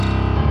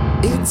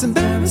It's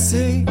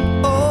embarrassing,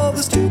 all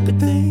the stupid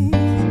things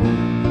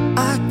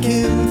I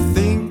can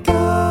think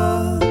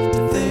of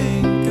to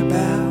think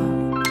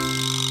about.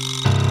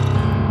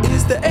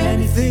 Is there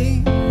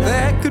anything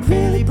that could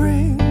really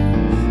bring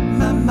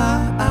my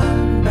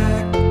mind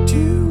back to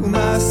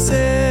my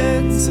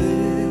senses?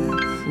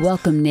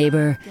 Welcome,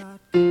 neighbor,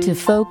 to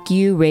Folk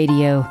U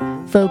Radio,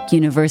 Folk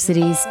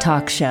University's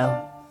talk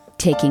show,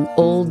 taking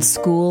old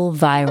school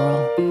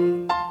viral.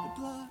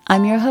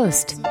 I'm your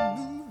host,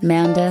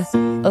 Manda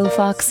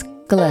Ofox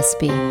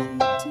Gillespie.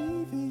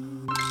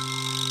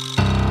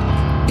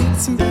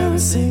 It's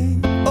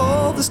embarrassing,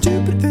 all the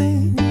stupid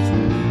things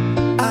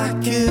I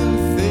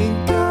can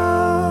think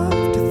of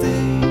to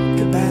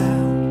think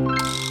about.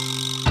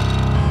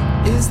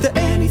 Is there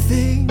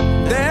anything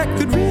that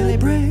could really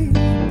bring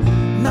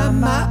my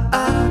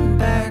mind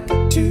back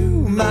to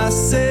my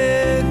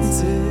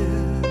senses?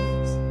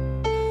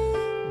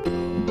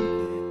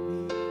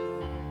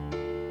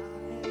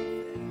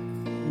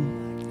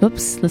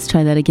 Oops, let's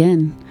try that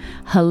again.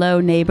 Hello,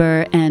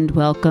 neighbor, and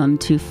welcome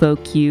to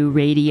Folk U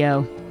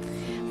Radio.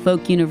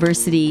 Folk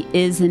University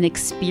is an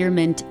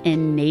experiment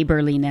in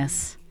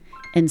neighborliness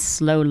and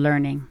slow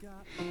learning,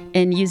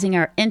 and using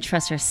our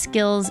interests, our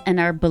skills, and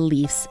our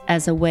beliefs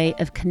as a way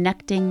of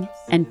connecting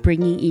and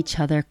bringing each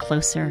other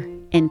closer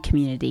in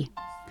community.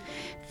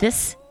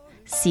 This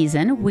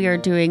season, we are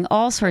doing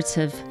all sorts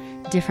of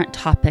different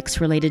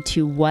topics related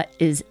to what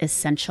is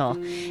essential.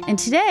 And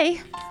today,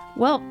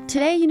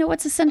 you know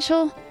what's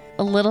essential?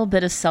 A little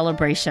bit of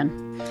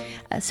celebration.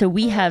 So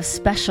we have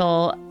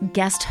special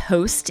guest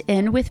host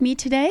in with me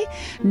today,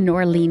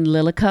 Norlene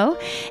Lilico,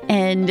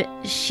 and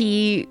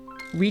she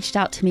reached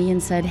out to me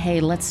and said,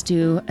 hey, let's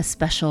do a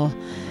special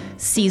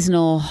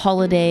seasonal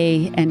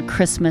holiday and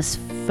Christmas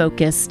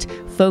focused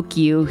Folk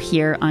U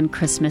here on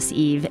Christmas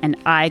Eve, and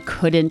I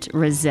couldn't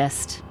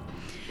resist.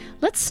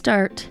 Let's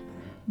start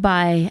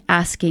by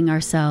asking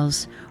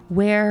ourselves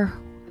where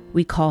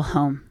we call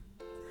home.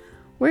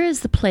 Where is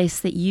the place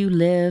that you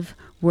live,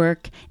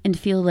 work, and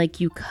feel like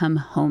you come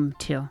home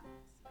to?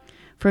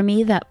 For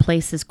me, that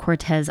place is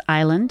Cortez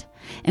Island,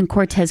 and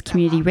Cortez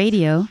Community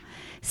Radio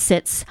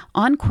sits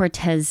on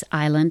Cortez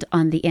Island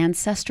on the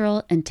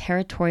ancestral and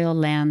territorial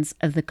lands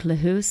of the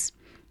Klahus,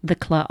 the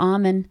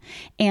Tla'amin,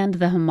 and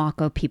the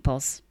Homako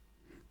peoples.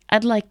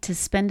 I'd like to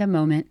spend a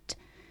moment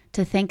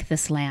to thank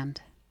this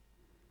land.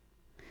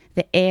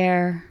 The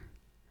air,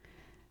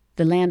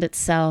 the land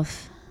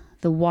itself,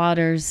 the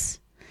waters,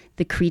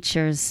 the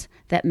creatures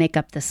that make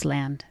up this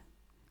land.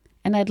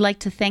 And I'd like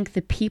to thank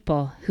the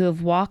people who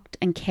have walked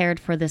and cared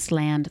for this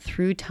land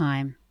through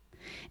time,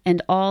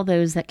 and all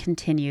those that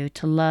continue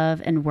to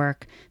love and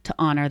work to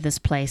honor this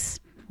place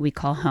we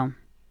call home.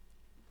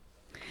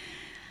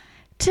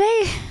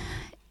 Today,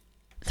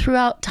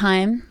 throughout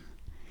time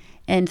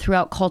and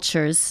throughout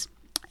cultures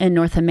in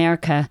North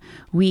America,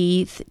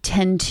 we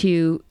tend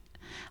to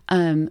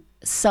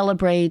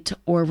celebrate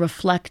or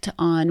reflect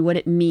on what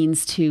it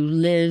means to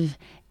live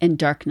in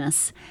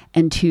darkness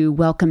and to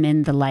welcome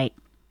in the light.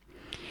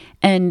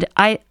 And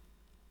I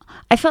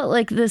felt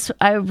like this,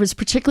 I was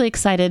particularly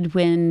excited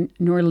when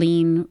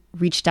Norlene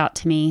reached out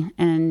to me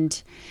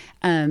and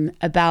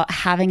about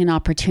having an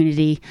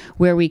opportunity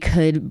where we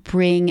could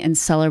bring and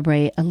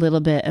celebrate a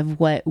little bit of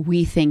what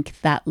we think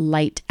that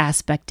light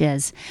aspect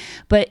is.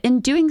 But in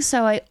doing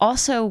so, I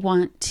also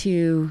want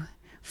to,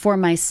 for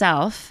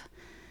myself,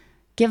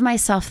 give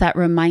myself that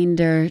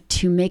reminder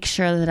to make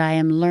sure that I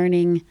am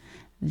learning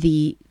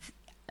the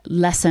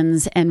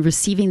lessons and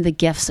receiving the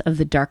gifts of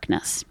the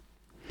darkness.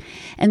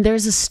 And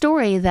there's a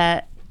story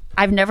that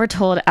I've never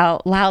told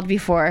out loud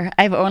before.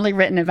 I've only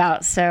written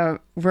about, so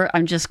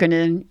I'm just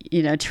going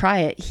to, try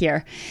it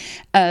here.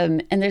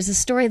 And there's a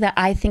story that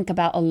I think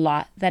about a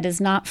lot that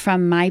is not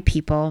from my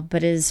people,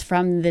 but is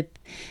from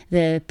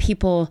the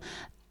people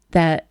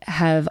that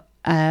have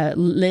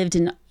lived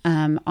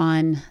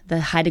on the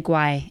Haida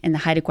Gwaii, in the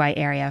Haida Gwaii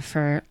area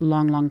for a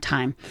long, long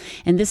time.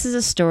 And this is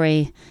a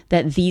story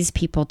that these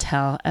people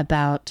tell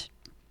about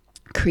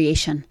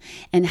creation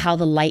and how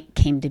the light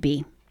came to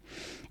be.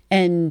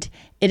 And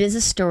it is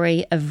a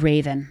story of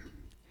Raven.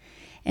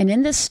 And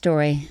in this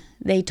story,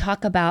 they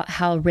talk about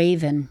how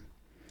Raven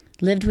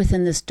lived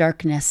within this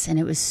darkness, and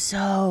it was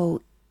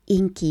so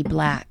inky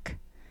black.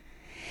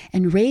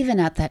 And Raven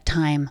at that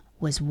time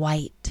was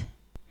white.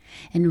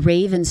 And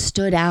Raven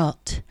stood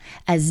out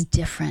as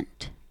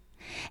different.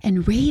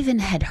 And Raven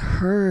had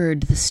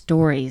heard the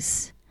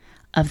stories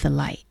of the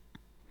light.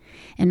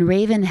 And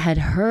Raven had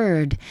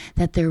heard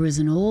that there was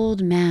an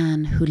old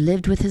man who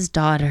lived with his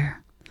daughter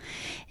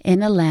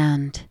in a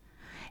land,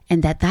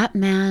 and that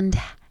man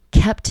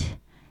kept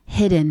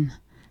hidden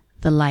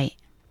the light.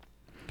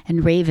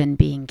 And Raven,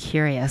 being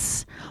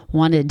curious,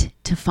 wanted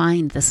to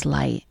find this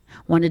light,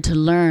 wanted to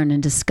learn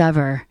and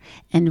discover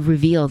and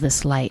reveal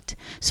this light.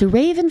 So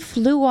Raven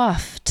flew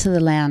off to the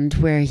land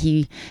where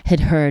he had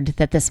heard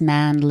that this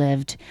man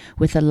lived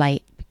with a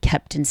light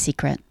kept in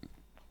secret.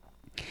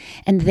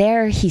 And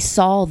there he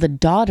saw the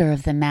daughter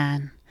of the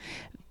man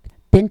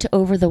bent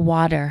over the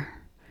water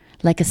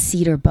like a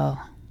cedar bow.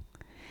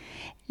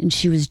 and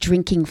she was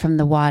drinking from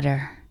the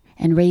water.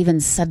 And Raven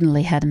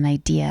suddenly had an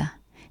idea,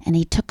 and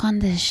he took on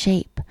the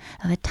shape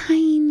of a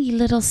tiny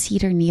little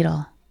cedar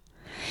needle.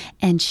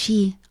 And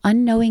she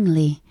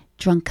unknowingly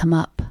drunk him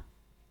up.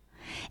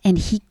 And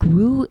he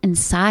grew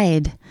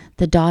inside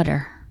the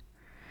daughter,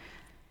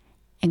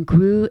 and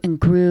grew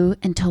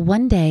until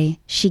one day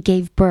she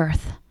gave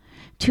birth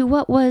to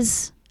what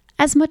was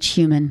as much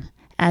human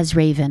as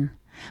Raven.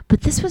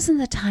 But this was in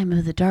the time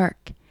of the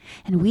dark,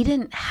 and we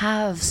didn't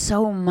have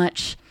so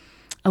much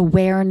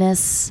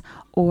awareness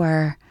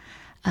or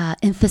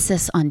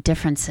emphasis on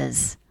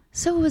differences.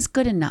 So it was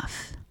good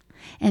enough.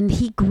 And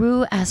he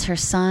grew as her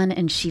son,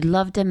 and she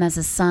loved him as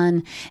a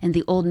son, and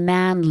the old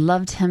man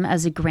loved him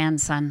as a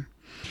grandson.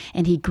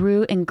 And he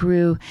grew,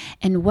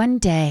 and one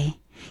day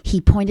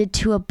he pointed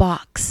to a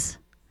box,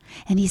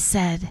 and he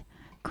said,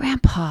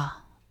 "Grandpa,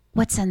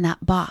 what's in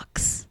that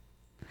box?"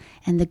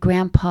 And the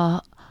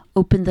grandpa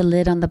opened the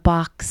lid on the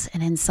box,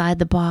 and inside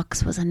the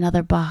box was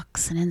another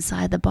box, and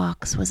inside the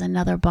box was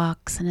another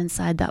box, and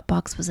inside that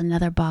box was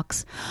another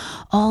box,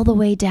 all the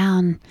way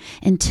down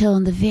until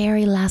in the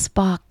very last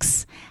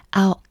box,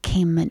 out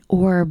came an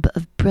orb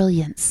of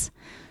brilliance,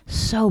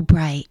 so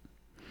bright,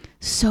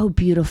 so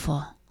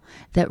beautiful,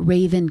 that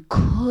Raven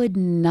could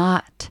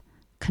not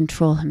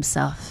control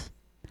himself.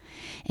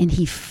 And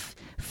he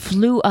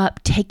flew up,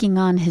 taking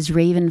on his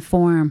raven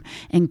form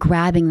and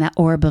grabbing that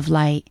orb of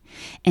light.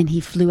 And he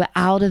flew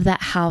out of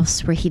that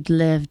house where he'd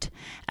lived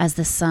as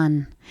the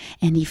sun.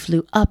 And he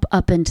flew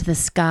up into the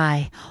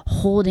sky,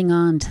 holding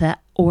on to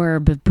that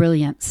orb of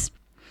brilliance.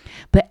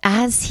 But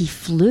as he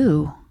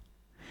flew,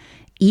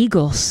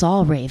 Eagle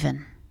saw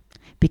Raven,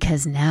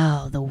 because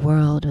now the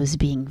world was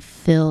being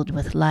filled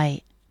with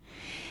light.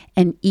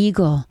 And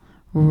Eagle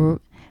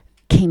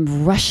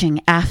came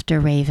rushing after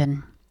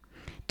Raven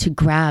to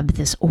grab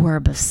this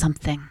orb of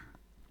something.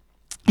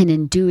 And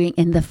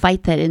in the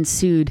fight that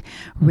ensued,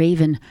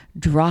 Raven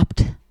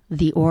dropped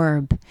the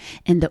orb,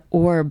 and the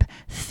orb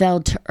fell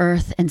to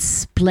earth and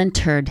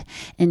splintered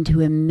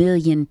into a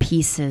million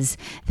pieces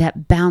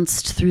that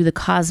bounced through the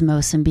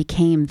cosmos and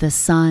became the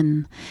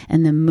sun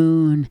and the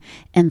moon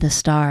and the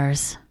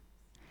stars.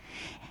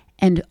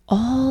 And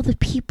all the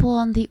people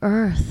on the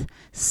earth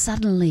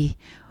suddenly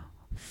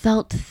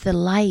felt the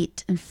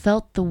light and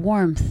felt the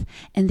warmth,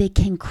 and they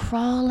came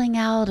crawling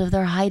out of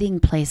their hiding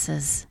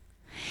places.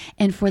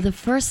 And for the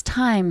first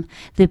time,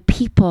 the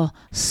people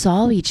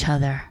saw each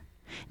other.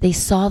 They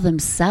saw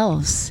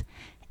themselves,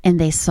 and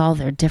they saw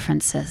their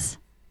differences.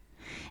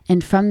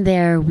 And from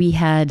there, we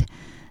had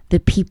the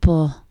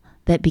people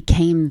that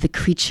became the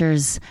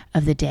creatures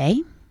of the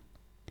day,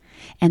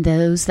 and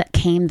those that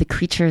came the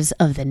creatures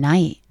of the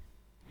night.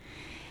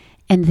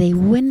 And they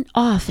went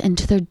off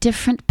into their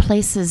different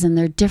places and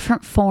their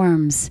different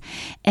forms,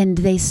 and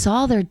they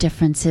saw their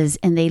differences,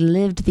 and they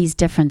lived these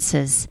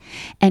differences.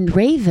 And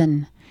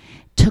Raven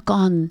took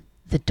on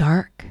the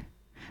dark.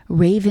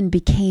 Raven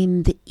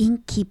became the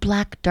inky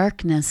black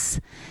darkness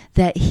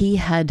that he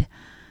had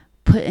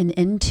put an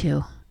end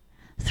to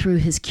through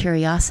his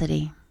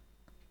curiosity.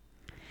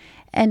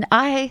 And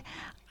I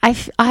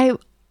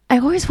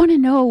always want to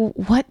know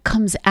what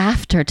comes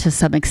after, to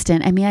some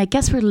extent. I mean, I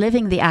guess we're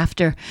living the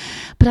after,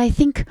 but I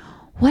think,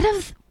 what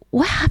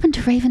happened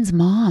to Raven's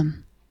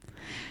mom?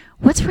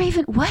 What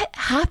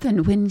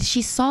happened when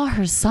she saw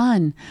her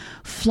son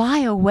fly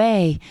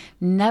away,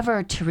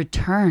 never to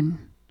return?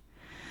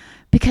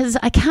 Because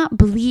I can't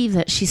believe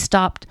that she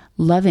stopped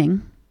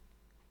loving.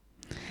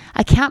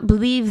 I can't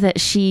believe that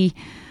she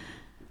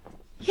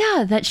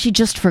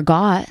just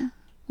forgot.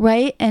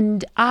 Right?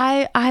 And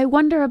I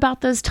wonder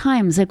about those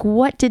times. Like,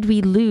 what did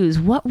we lose?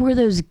 What were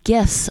those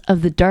gifts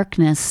of the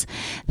darkness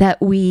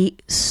that we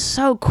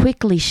so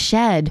quickly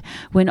shed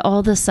when all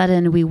of a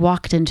sudden we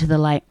walked into the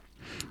light?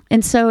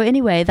 And so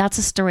anyway, that's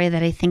a story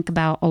that I think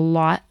about a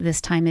lot this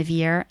time of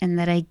year, and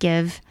that I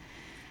give,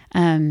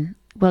 well,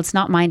 it's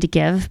not mine to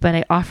give, but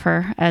I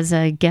offer as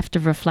a gift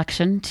of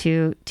reflection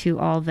to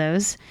all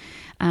those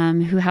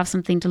who have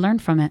something to learn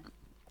from it.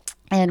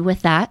 And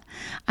with that,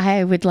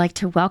 I would like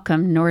to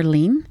welcome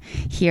Norlene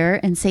here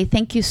and say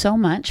thank you so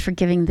much for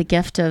giving the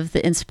gift of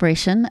the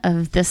inspiration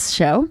of this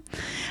show.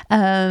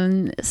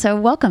 So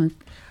welcome.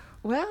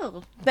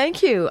 Well,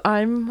 thank you.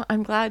 I'm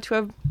glad to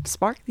have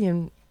sparked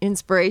the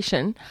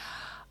inspiration.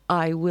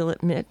 I will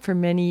admit, for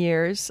many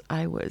years,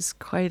 I was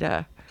quite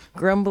a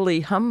grumbly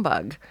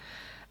humbug,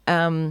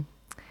 and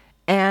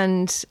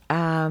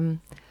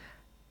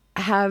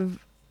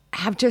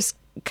have just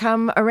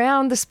come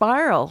around the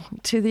spiral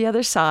to the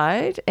other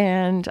side.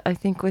 And I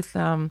think with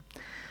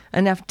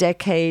enough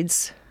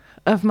decades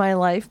of my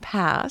life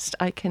past,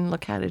 I can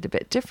look at it a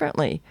bit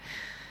differently.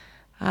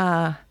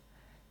 As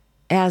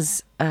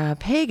a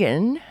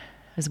pagan,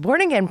 as a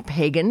born-again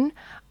pagan,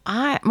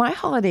 my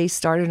holiday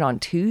started on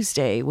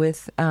Tuesday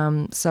with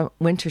some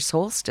winter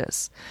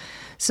solstice.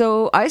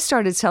 So I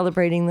started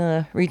celebrating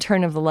the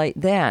return of the light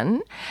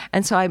then.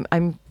 And so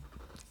I'm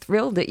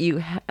thrilled that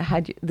you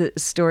had the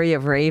story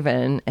of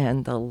Raven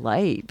and the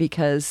light,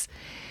 because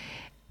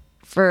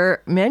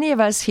for many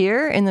of us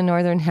here in the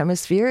Northern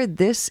Hemisphere,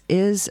 this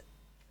is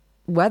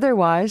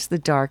weather-wise, the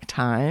dark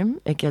time.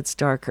 It gets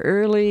dark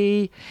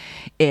early.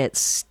 It's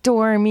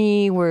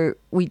stormy.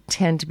 We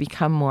tend to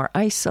become more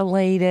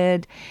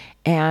isolated.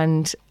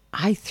 And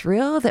I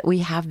thrill that we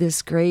have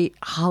this great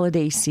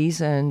holiday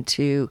season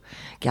to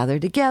gather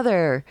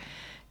together,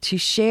 to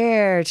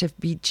share, to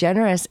be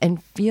generous,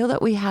 and feel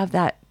that we have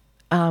that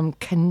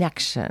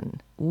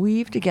connection,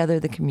 weave together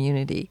the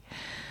community.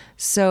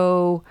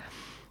 So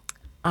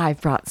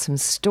I've brought some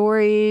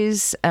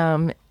stories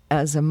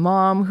as a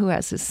mom who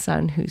has a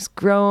son who's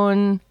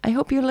grown. I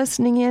hope you're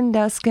listening in,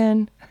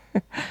 Duskin.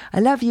 I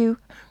love you.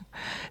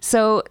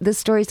 So the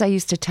stories I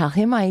used to tell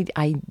him,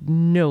 I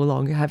no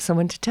longer have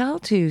someone to tell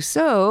to.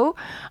 So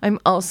I'm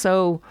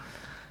also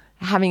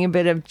having a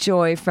bit of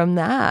joy from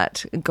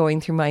that, going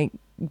through my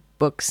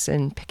books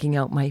and picking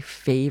out my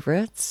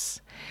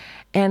favorites.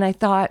 And I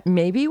thought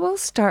maybe we'll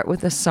start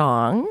with a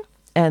song,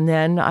 and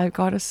then I've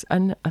got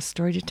a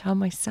story to tell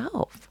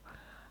myself.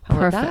 How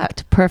about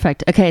that?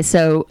 Perfect. Okay,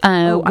 so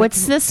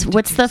what's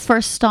the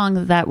first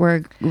song that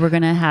we're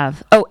going to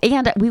have? Oh,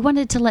 and we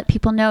wanted to let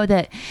people know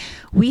that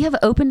we have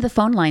opened the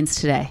phone lines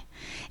today.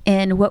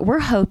 And what we're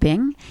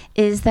hoping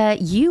is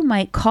that you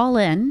might call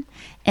in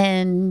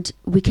and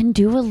we can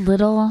do a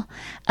little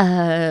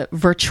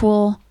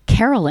virtual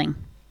caroling.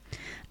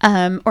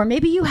 Or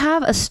maybe you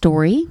have a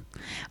story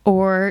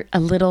or a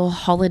little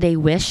holiday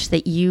wish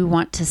that you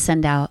want to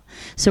send out.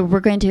 So we're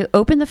going to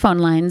open the phone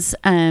lines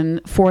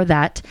for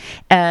that.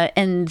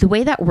 And the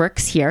way that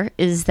works here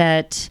is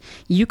that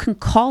you can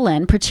call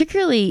in.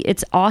 Particularly,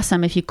 it's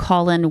awesome if you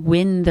call in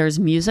when there's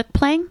music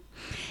playing.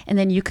 And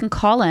then you can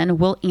call in,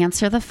 we'll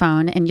answer the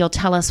phone, and you'll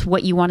tell us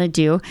what you want to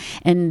do,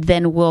 and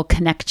then we'll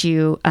connect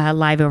you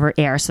live over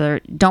air. So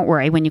don't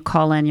worry, when you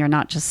call in, you're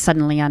not just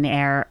suddenly on the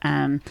air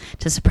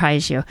to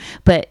surprise you.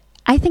 But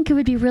I think it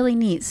would be really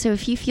neat. So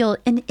if you feel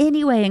in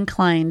any way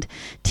inclined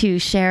to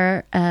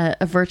share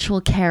a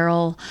virtual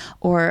carol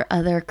or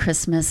other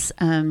Christmas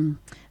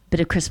bit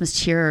of Christmas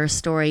cheer or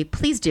story,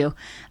 please do.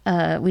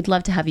 We'd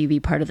love to have you be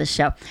part of the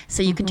show.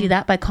 So you can do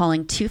that by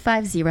calling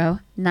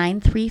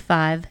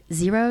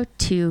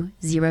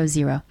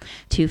 250-935-0200.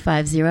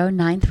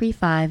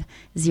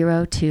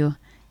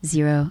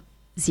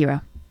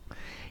 250-935-0200.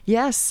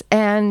 Yes,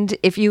 and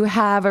if you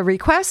have a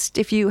request,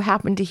 if you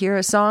happen to hear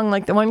a song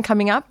like the one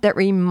coming up that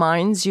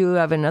reminds you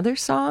of another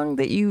song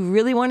that you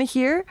really want to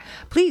hear,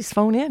 please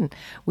phone in.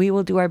 We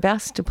will do our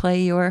best to play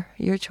your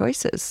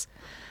choices.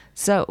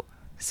 So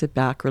sit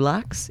back,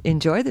 relax,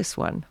 enjoy this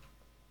one.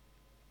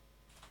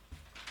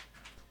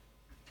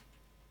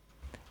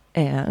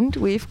 And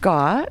we've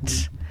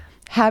got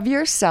Have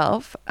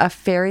Yourself a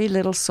Fairy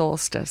Little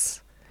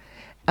Solstice.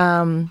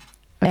 And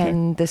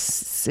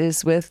this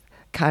is with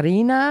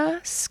Karina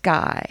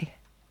Sky.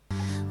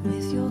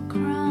 With your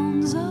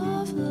crowns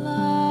of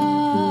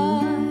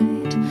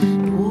light,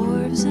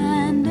 dwarves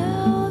and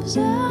elves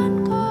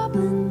and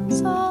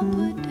goblins all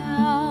put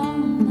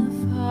down the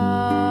fight.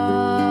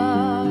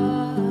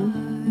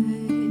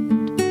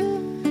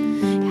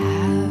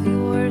 Have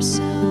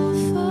yourself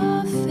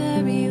a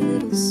fairy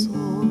little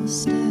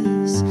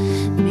solstice.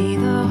 May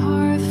the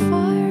hearth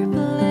fire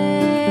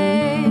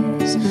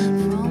blaze.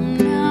 From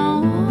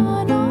now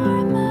on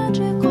our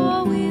magic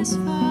always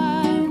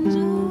finds a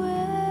way.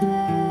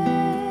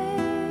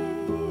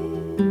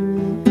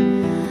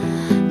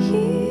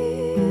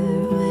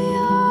 Here we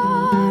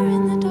are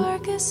in the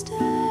darkest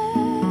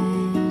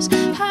days.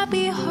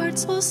 Happy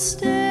hearts will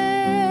stay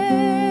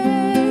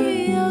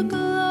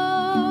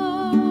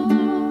aglow.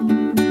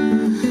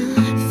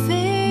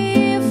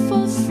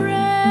 Faithful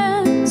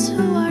friends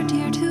who are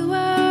dear to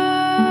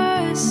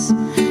us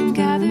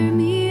gather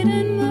meet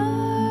in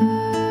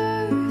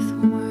mirth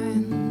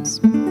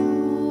once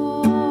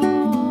more.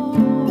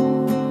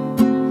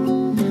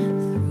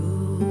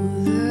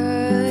 Through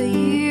the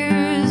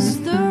years,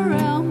 the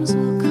realms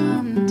will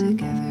come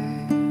together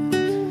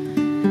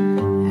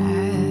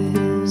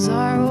as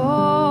our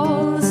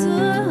oaths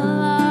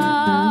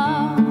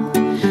allow.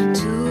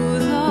 To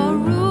the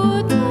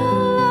root, the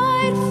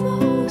light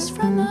flows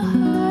from the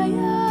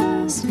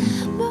highest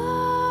bough.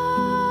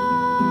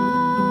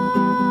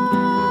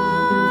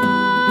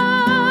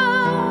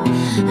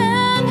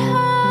 And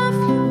have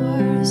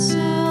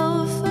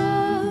yourself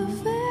a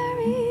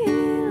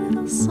very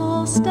little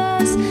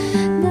solstice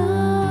now.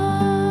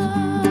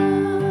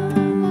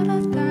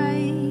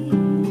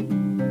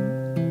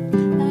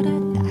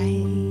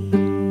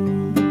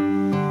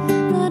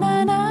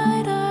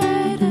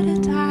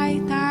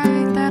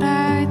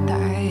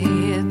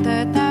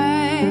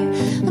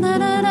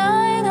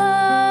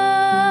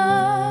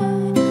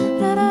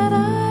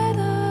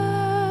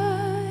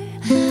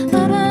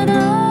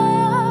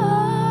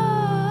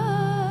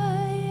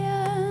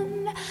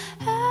 And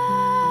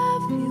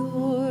have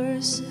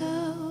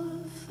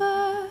yourself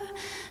a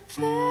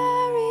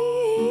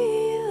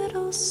very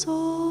little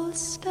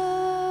solstice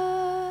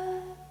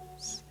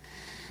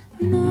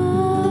now.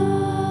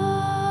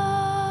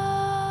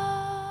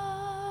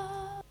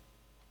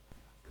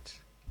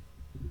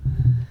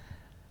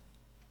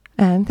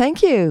 And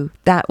thank you.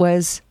 That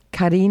was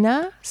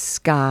Karina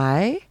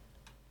Sky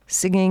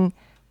singing,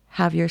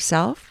 "Have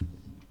yourself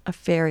a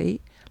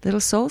fairy little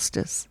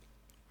solstice."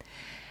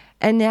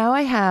 And now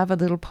I have a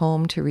little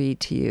poem to read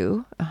to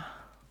you.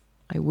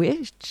 I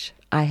wish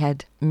I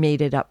had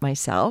made it up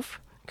myself,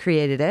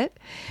 created it,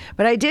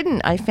 but I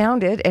didn't. I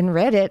found it and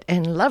read it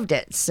and loved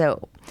it.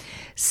 So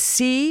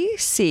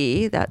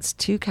C, that's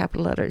 2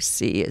 capital letters.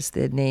 C is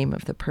the name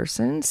of the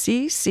person.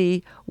 C.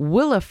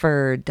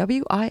 Williford,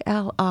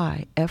 Wiliford,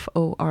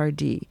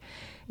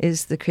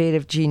 is the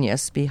creative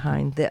genius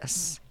behind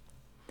this.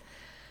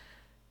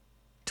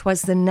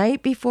 "'Twas the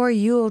night before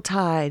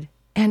Yuletide,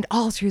 and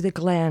all through the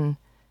glen,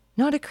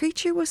 not a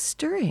creature was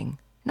stirring,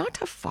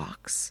 not a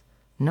fox,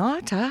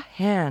 not a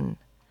hen.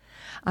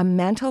 A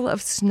mantle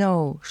of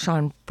snow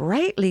shone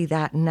brightly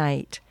that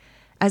night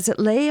as it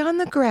lay on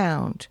the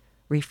ground,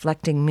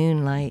 reflecting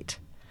moonlight.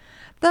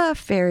 The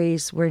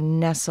fairies were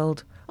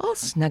nestled all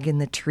snug in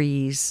the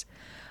trees,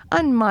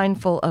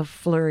 unmindful of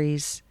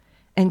flurries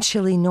and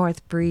chilly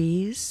north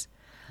breeze.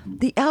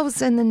 The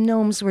elves and the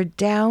gnomes were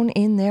down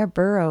in their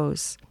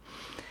burrows,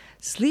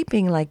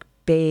 sleeping like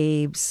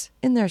babes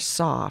in their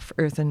soft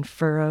earthen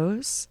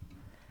furrows,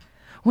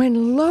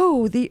 when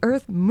lo, the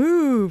earth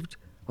moved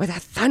with a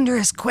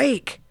thunderous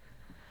quake,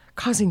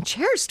 causing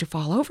chairs to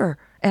fall over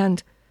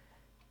and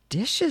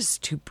dishes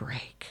to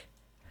break.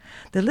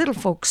 The little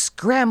folks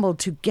scrambled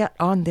to get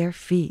on their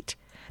feet.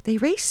 They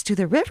raced to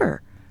the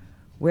river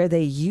where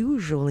they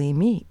usually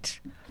meet.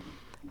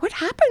 What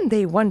happened,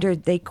 they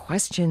wondered, they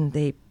questioned,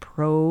 they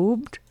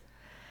probed,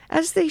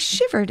 as they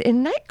shivered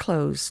in night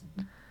clothes,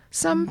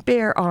 some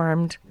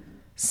bare-armed,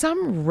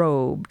 some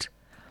robed.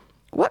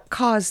 What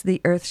caused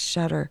the earth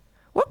shudder?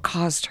 What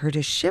caused her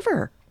to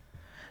shiver?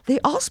 They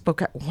all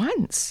spoke at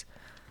once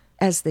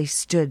as they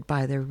stood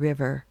by the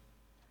river.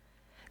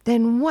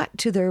 Then what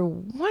to their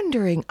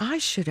wondering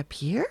eyes should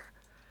appear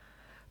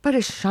but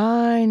a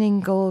shining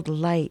gold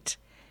light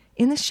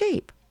in the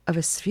shape of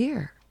a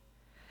sphere?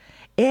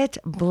 It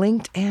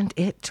blinked and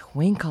it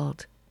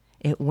twinkled.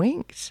 It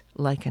winked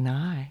like an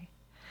eye.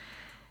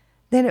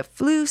 Then it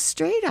flew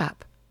straight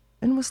up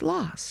and was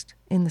lost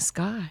in the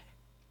sky.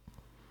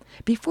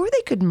 Before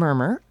they could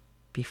murmur,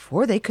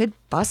 before they could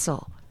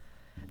bustle,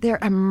 there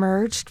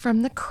emerged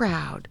from the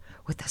crowd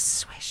with a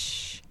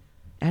swish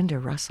and a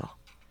rustle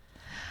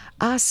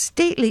a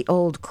stately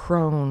old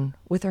crone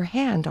with her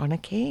hand on a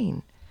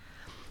cane,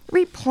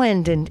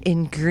 resplendent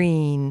in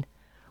green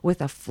with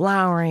a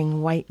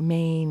flowering white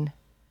mane.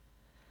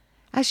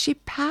 As she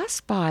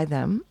passed by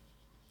them,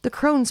 the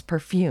crone's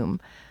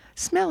perfume,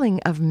 smelling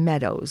of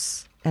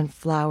meadows and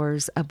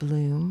flowers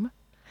abloom,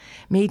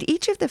 made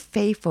each of the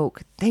fay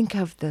folk think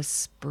of the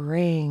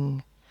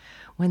spring,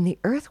 when the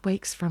earth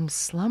wakes from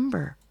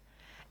slumber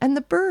and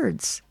the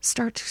birds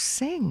start to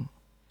sing.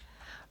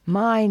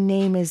 "My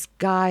name is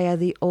Gaia,"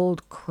 the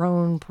old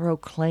crone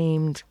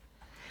proclaimed,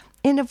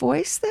 in a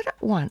voice that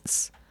at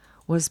once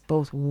was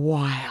both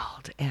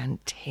wild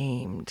and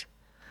tamed.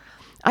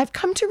 "I've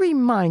come to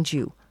remind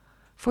you,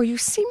 for you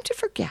seem to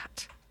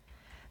forget,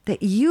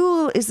 that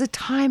Yule is a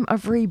time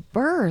of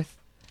rebirth.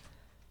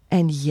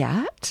 And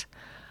yet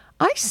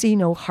I see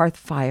no hearth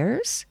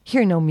fires,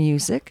 hear no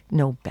music,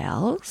 no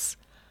bells.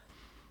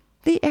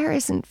 The air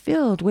isn't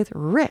filled with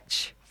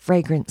rich,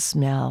 fragrant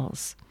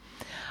smells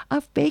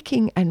of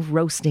baking and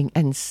roasting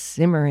and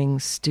simmering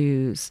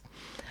stews,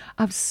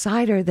 of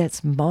cider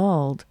that's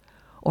mulled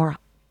or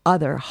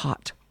other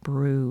hot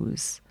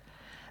brews.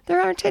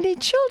 There aren't any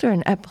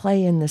children at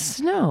play in the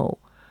snow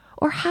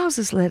or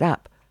houses lit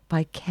up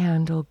by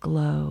candle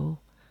glow.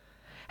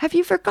 Have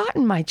you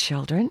forgotten, my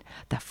children,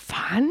 the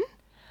fun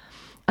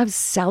of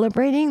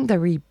celebrating the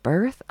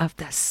rebirth of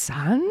the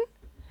sun?"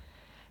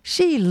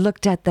 She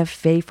looked at the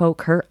fay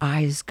folk, her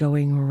eyes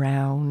going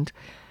round,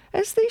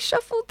 as they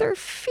shuffled their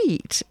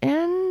feet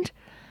and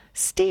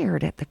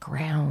stared at the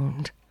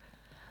ground.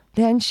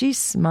 Then she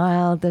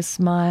smiled the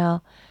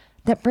smile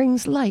that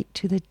brings light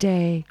to the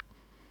day.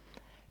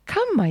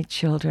 "Come, my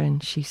children,"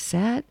 she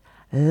said,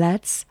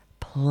 "let's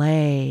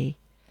play."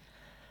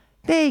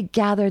 They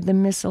gathered the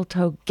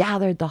mistletoe,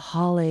 gathered the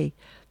holly,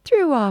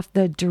 threw off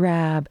the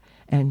drab,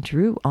 and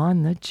drew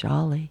on the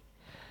jolly.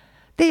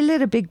 They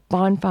lit a big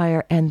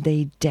bonfire, and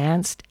they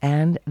danced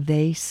and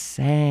they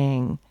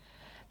sang.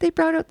 They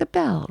brought out the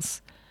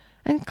bells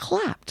and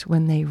clapped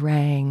when they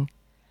rang.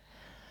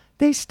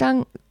 They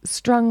strung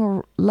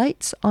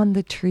lights on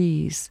the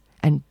trees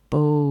and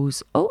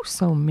bows, oh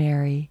so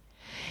merry,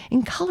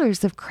 in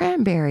colors of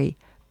cranberry,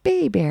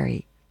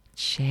 bayberry,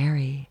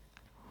 cherry.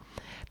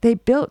 They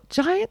built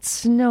giant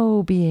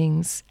snow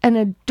beings and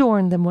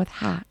adorned them with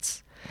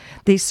hats.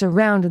 They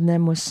surrounded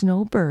them with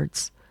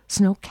snowbirds,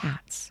 snow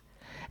cats,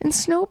 and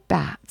snow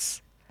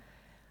bats.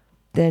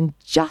 Then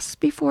just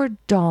before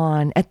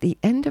dawn, at the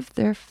end of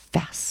their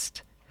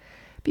fest,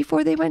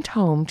 before they went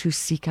home to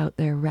seek out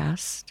their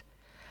rest,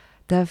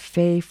 the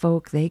fay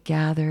folk they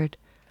gathered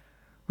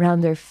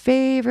round their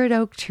favorite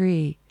oak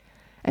tree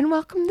and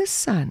welcomed the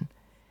sun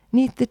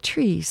 'neath the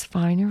tree's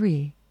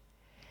finery.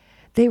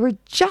 They were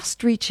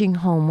just reaching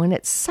home when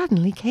it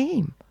suddenly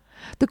came.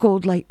 The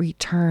gold light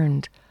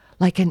returned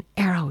like an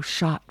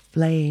arrow-shot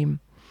flame.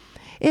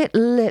 It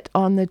lit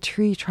on the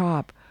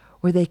treetop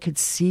where they could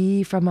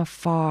see from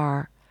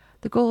afar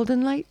the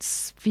golden light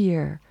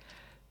sphere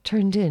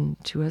turned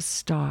into a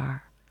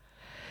star.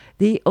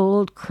 The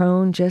old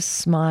crone just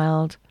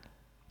smiled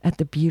at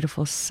the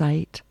beautiful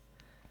sight.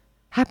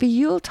 "Happy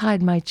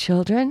Yuletide, my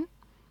children,"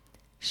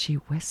 she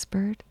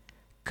whispered.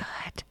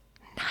 "Good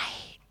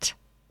night."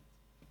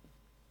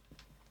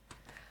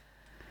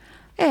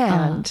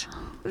 And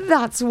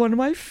that's one of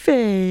my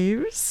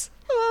faves.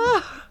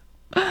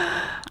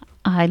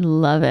 I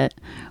love it.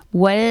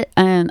 What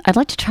I'd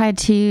like to try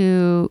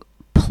to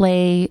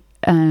play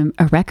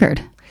a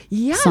record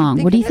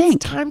song. What do you think?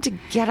 It's time to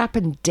get up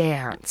and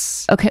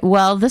dance. Okay,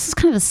 well, this is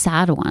kind of a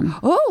sad one.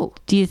 Oh,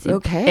 Do you think?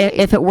 okay.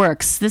 If it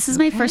works, this is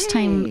my first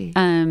time.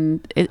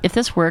 If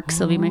this works,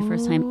 it'll be my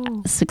first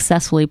time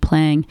successfully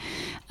playing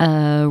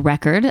a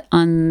record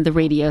on the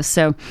radio.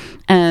 So,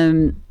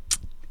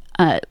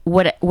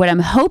 what I'm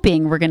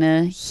hoping we're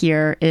gonna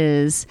hear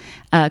is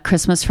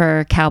 "Christmas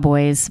for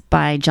Cowboys"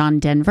 by John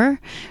Denver,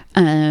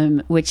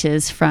 which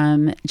is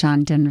from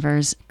John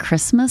Denver's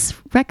Christmas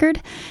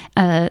record.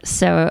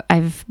 So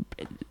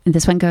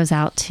this one goes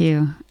out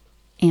to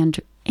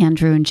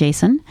Andrew and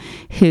Jason,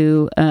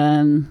 who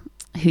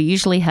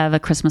usually have a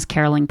Christmas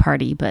caroling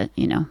party, but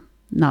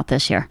not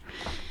this year.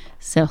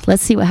 So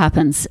let's see what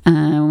happens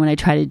when I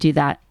try to do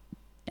that.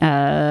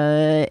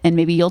 And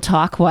maybe you'll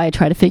talk while I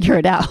try to figure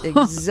it out.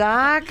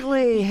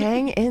 Exactly.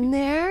 Hang in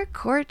there,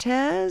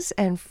 Cortez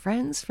and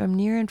friends from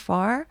near and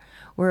far.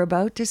 We're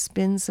about to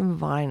spin some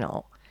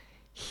vinyl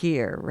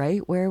here,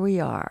 right where we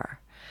are.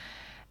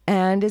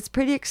 And it's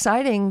pretty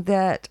exciting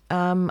that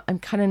I'm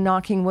kind of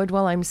knocking wood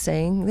while I'm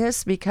saying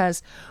this,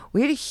 because we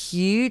had a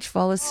huge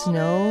fall of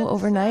snow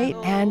overnight,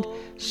 and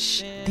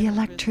the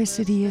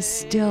electricity is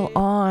still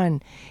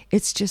on.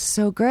 It's just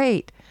so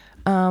great.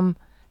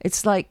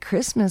 It's like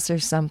Christmas or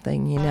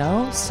something,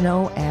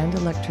 snow and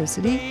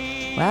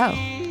electricity. Wow.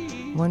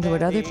 Wonder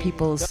what other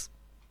people's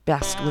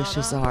best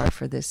wishes are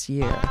for this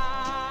year.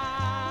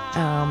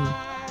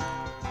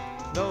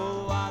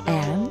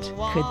 And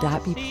could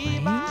that be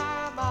playing?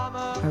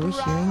 Are we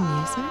hearing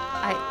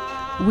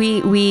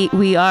music?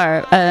 We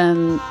are.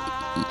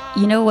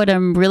 What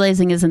I'm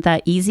realizing isn't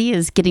that easy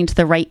is getting to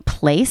the right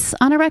place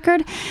on a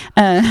record.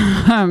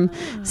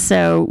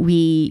 So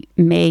we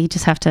may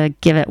just have to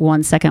give it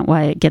 1 second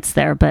while it gets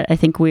there. But I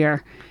think we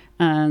are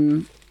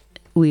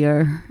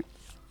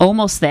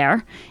almost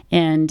there.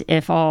 And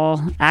if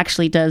all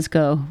actually does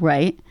go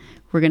right,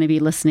 we're going to be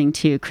listening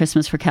to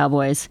 "Christmas for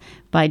Cowboys"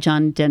 by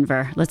John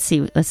Denver. Let's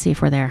see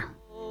if we're there.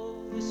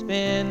 We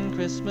spend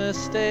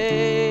Christmas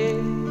Day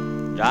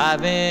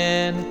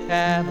driving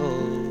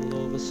cattle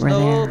over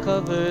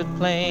snow-covered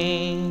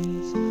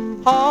plains.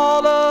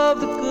 All of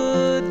the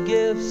good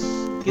gifts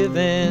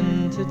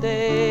given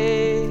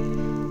today.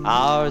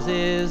 Ours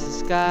is the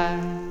sky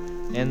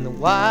and the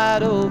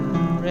wide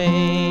open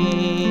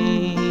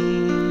range.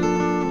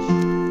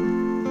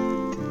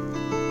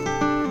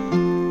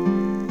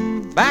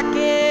 Back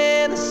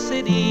in the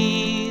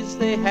cities,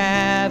 they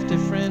have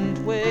different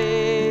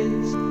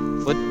ways.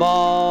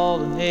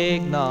 Football and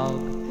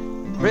eggnog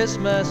and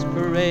Christmas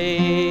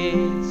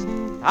parades.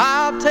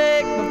 I'll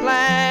take my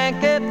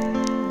blanket,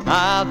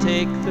 I'll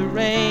take the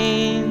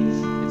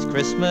reins. It's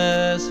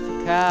Christmas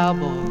for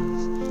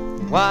cowboys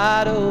and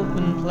wide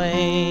open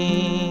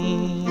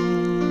plains.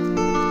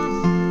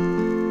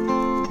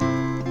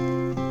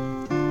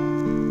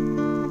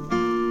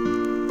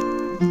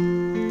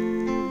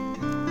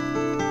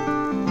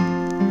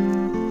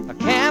 A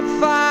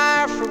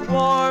campfire for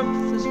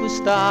warmth as we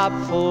stop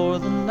for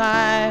the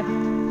night.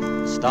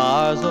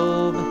 Stars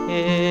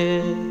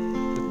overhead,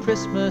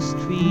 Christmas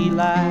tree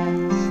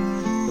lights.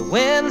 The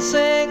wind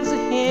sings a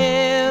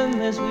hymn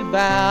as we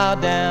bow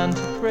down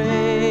to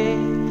pray.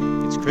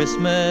 It's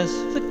Christmas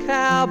for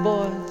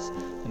cowboys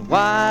and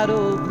wide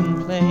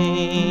open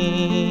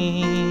plains.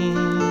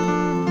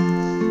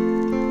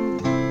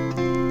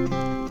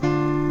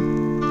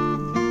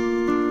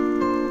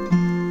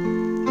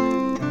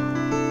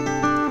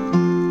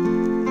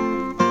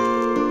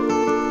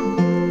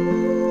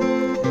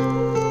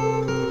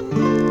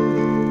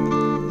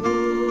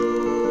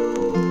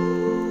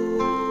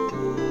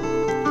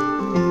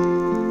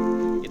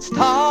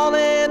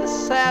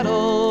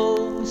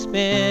 We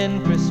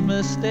spend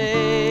Christmas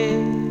Day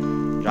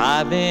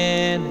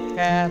driving the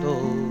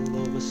cattle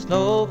over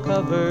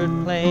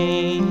snow-covered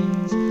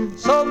plains.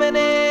 So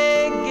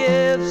many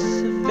gifts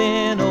have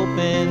been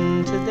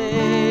opened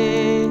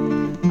today.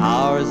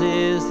 Ours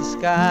is the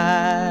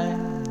sky,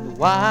 the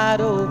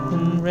wide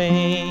open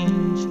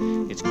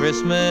range. It's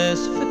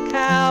Christmas for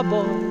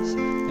cowboys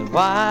and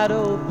wide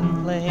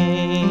open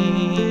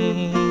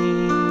plains.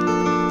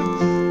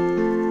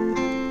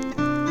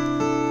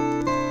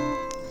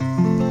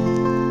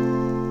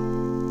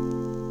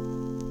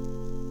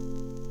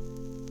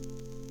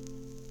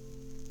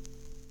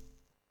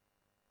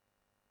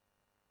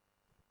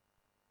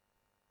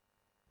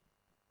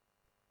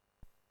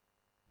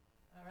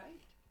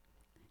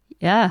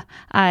 Yeah,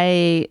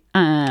 I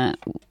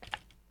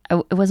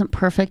it wasn't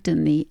perfect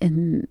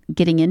in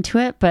getting into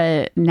it,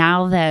 but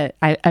now that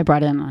I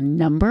brought in a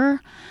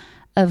number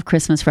of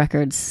Christmas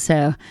records.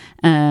 So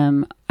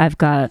I've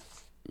got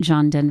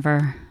John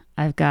Denver,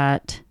 I've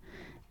got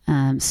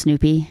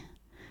Snoopy,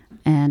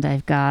 and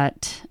I've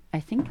got, I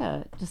think,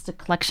 just a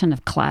collection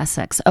of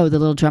classics. Oh, The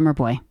Little Drummer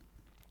Boy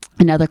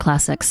and other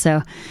classics.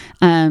 So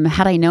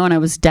had I known I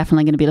was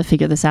definitely going to be able to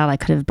figure this out, I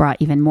could have brought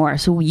even more.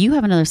 So you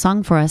have another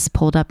song for us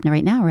pulled up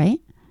right now, right?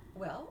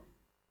 Well,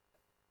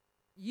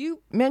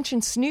 you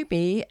mentioned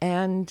Snoopy,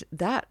 and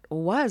that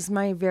was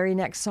my very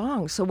next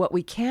song. So what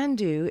we can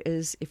do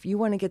is, if you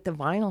want to get the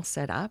vinyl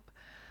set up,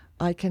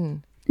 I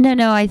can.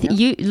 No. I think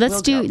you.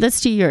 Let's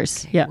do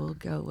yours. Okay, yeah, we'll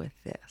go with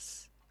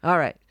this. All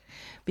right,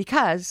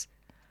 because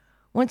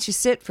once you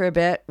sit for a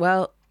bit,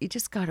 well, you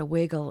just got to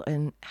wiggle,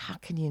 and how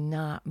can you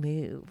not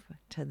move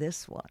to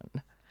this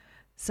one?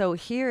 So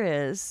here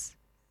is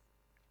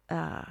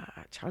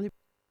Charlie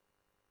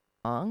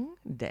Brown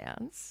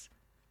dance,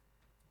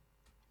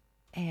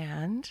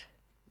 and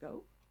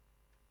go.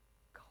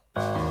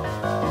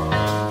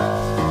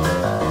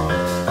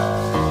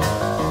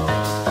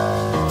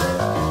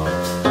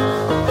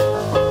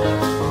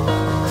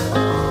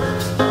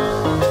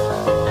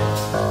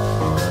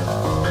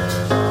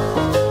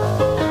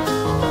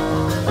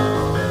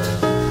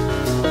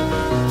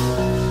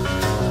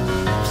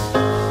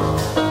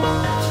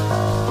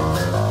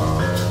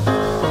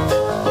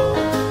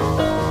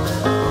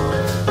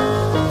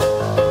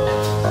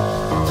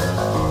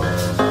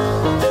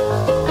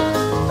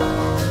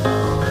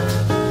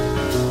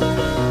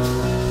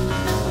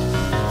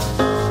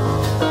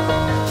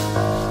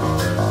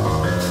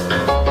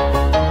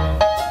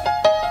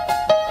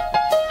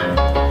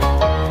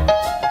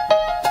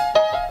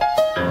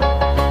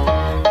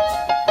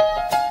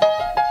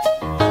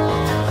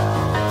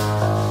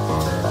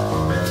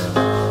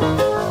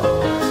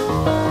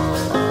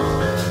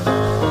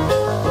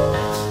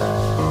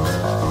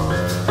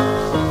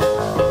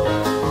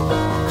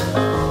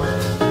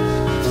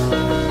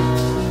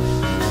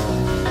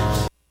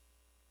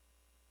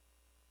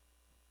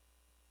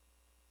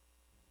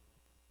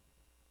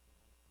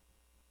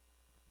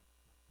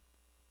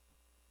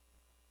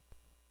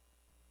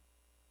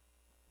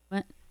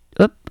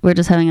 We're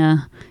just having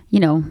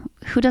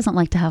who doesn't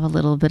like to have a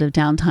little bit of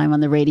downtime on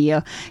the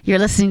radio? You're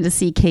listening to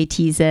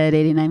CKTZ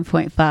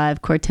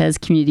 89.5 Cortez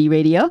Community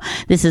Radio.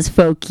 This is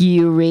Folk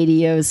U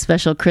Radio's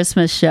special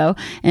Christmas show,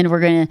 and we're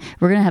gonna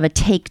have a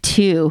take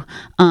two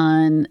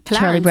on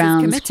Clarence Charlie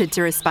Brown's. Is committed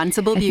to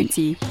responsible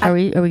beauty. Are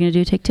we gonna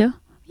do take two?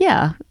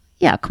 Yeah.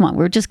 Come on,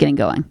 we're just getting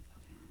going.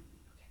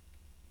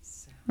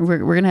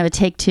 We're gonna have a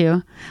take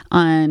two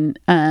on.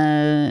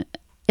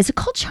 Is it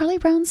called Charlie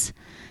Brown's?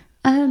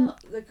 Well,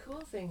 the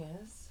cool thing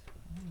is,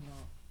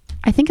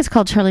 I think it's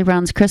called Charlie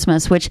Brown's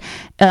Christmas, which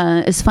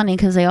is funny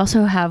because they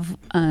also have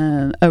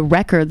a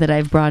record that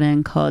I've brought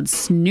in called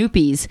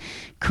Snoopy's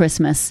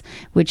Christmas,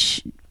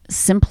 which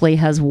simply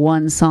has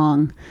one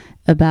song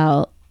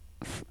about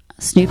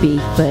Snoopy,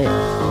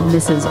 but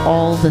misses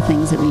all the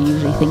things that we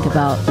usually think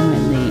about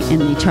in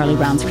the Charlie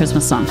Brown's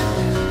Christmas song.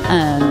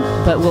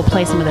 But we'll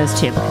play some of those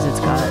too because it's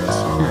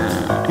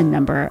got a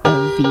number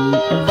of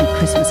the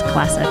Christmas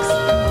classics.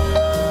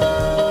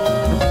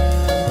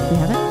 We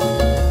have it?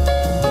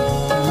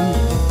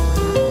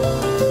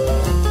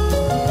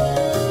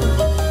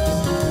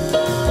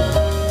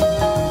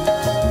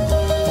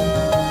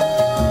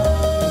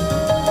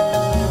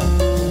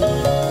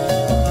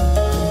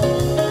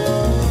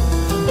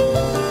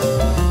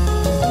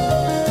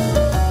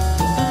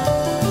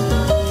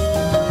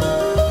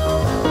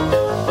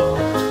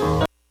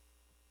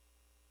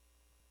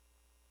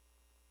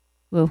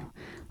 Whoa,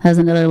 that was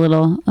another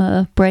little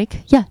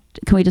break. Yeah,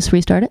 can we just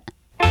restart it?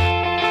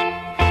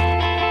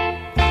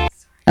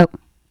 Oh,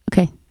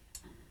 okay.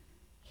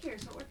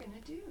 here's what we're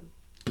going to do.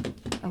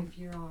 If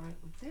you're all right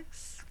with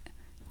this.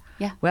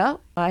 Yeah.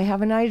 Well, I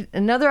have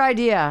another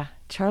idea.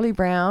 Charlie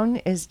Brown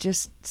is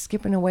just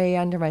skipping away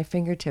under my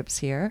fingertips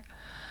here.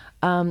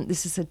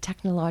 This is a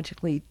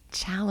technologically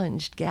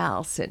challenged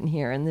gal sitting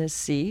here in this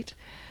seat.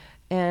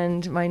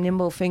 And my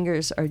nimble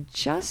fingers are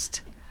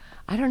just,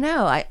 I don't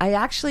know. I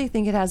actually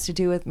think it has to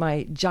do with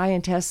my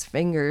giantess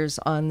fingers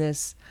on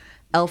this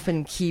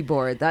elfin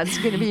keyboard. That's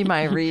going to be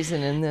my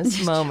reason in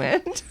this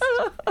moment.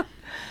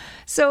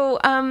 So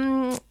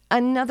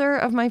another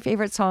of my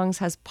favorite songs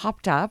has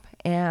popped up,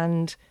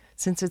 and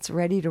since it's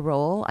ready to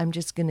roll, I'm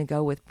just going to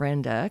go with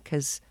Brenda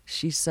because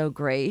she's so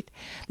great.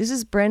 This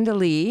is Brenda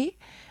Lee,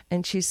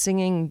 and she's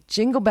singing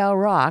Jingle Bell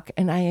Rock,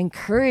 and I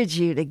encourage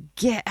you to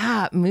get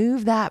up,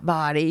 move that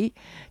body,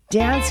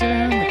 dance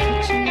around the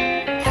kitchen.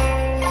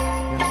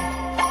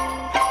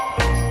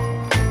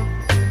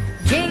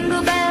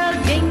 Jingle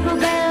bell, jingle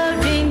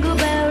bell, jingle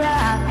bell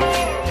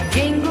rock.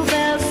 Jingle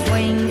bells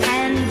swing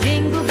and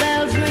jingle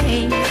bells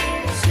ring.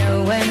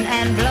 Snowing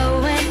and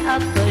blowing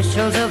up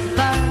bushels of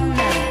fun.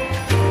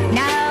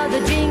 Now the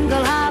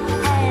jingle hop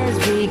has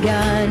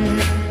begun.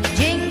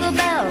 Jingle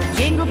bell,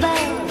 jingle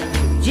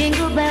bell,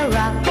 jingle bell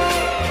rock.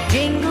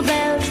 Jingle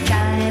bells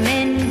chime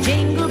in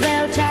jingle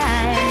bell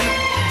time.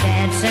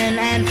 Dancing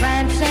and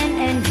prancing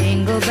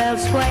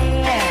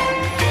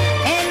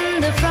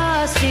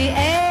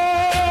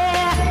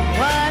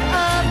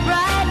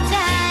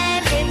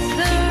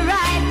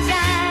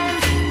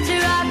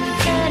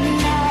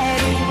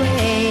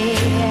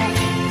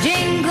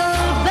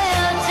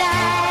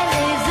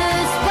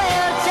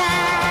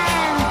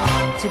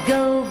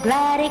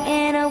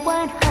in a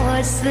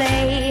one-horse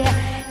sleigh.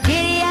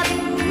 Giddy up,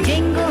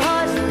 jingle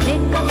horse,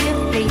 pick up your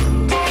feet.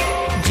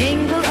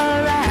 Jingle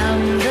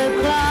around the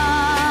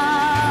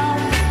clock.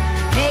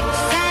 Mix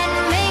and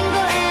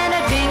mingle in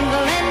a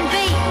jingling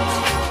beat.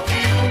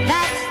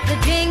 That's the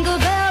Jingle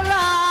Bell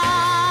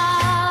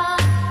Rock.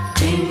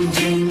 Jing,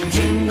 jing,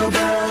 jingle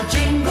bell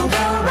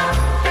rock.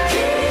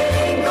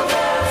 Jingle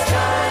bells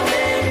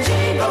chiming,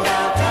 jingle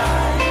bell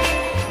time.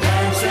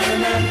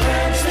 Dancing and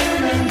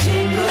prancing and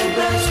jingle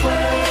bells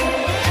sway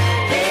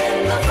in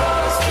the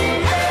frosty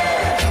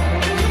air.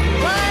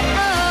 What a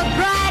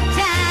bright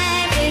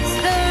time, it's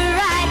the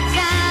right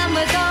time.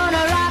 We're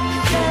gonna rock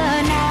the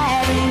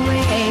night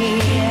away.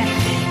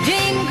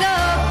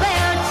 Jingle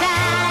bell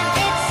time,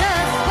 it's a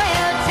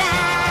swell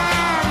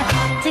time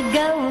to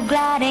go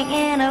gliding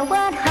in a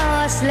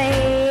one-horse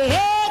sleigh.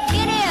 Hey,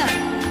 giddy up,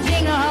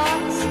 jingle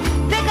horse,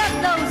 pick up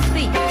those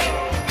feet.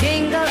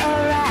 Jingle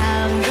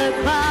around the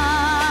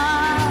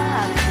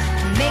clock.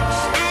 Mix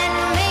and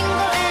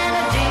mingle in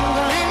a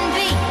jingling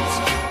beat.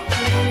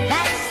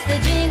 That's the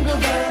Jingle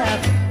Bell.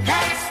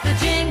 That's the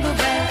Jingle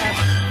Bell.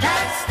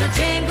 That's the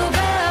Jingle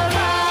Bell Rock.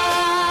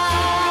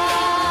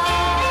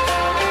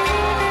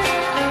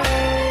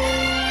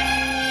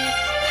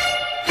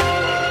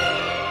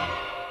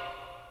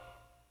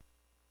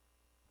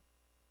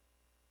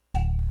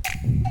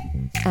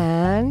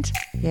 And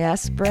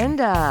yes,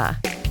 Brenda.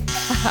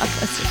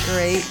 That's a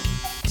great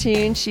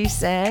tune she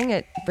sang.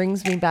 It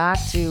brings me back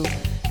to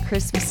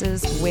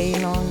Christmases way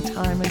long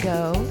time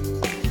ago.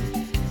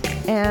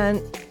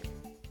 And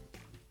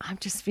I'm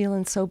just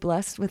feeling so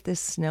blessed with this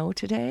snow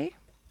today.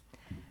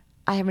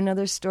 I have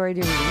another story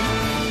to read.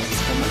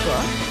 It's from a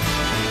book.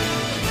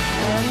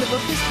 And the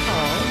book is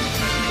called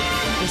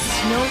The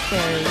Snow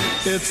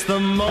Fairies. It's the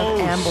Amble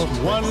most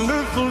Twist.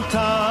 wonderful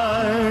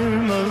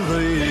time of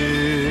the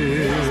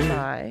year.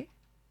 By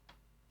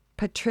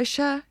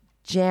Patricia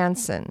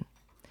Jansen,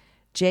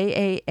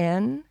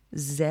 Janzen.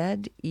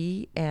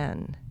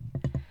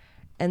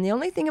 And the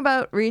only thing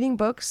about reading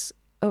books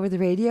over the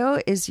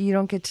radio is you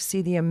don't get to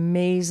see the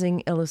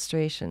amazing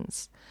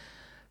illustrations.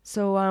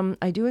 So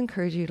I do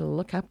encourage you to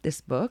look up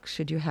this book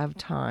should you have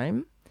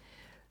time.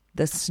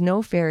 The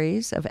Snow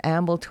Fairies of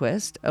Amble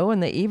Twist. Oh,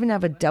 and they even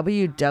have a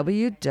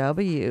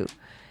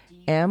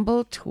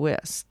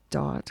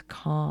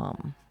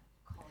www.ambletwist.com.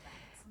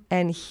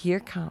 And here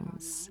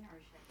comes.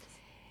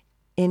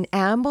 In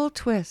Amble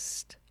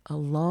Twist, a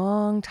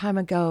long time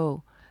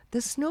ago,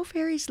 the snow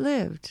fairies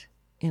lived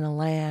in a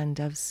land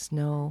of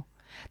snow.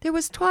 There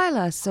was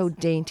Twyla, so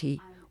dainty,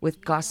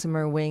 with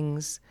gossamer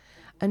wings,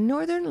 a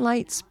Northern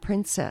Lights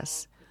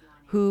princess,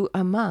 who,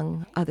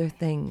 among other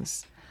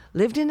things,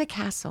 lived in a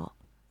castle,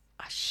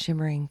 a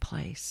shimmering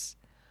place,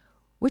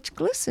 which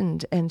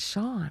glistened and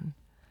shone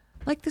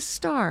like the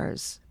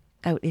stars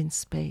out in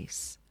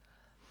space.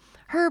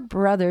 Her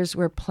brothers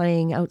were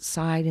playing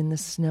outside in the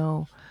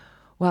snow,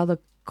 while the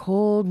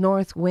cold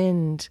north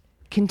wind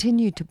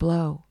continued to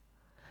blow.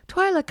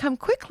 Twyla, come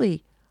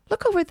quickly.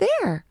 Look over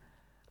there.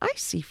 I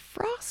see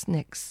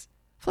frostnicks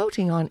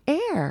floating on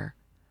air.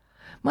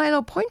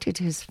 Milo pointed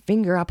his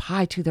finger up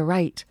high to the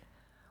right,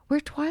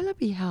 where Twyla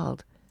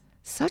beheld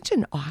such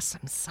an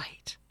awesome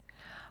sight.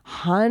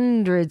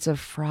 Hundreds of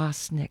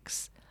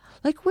frostnicks,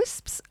 like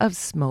wisps of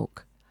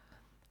smoke,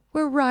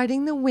 were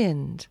riding the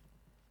wind.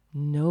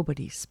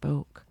 Nobody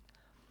spoke.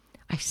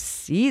 I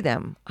see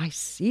them,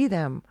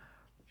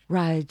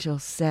 Rigel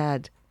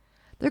said.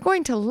 They're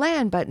going to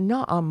land, but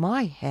not on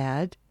my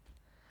head.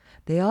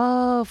 They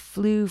all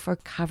flew for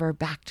cover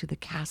back to the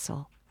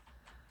castle.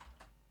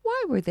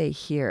 Why were they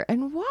here,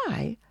 and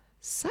why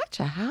such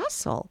a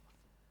hassle?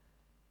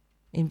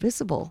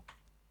 Invisible,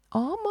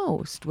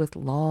 almost with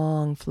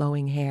long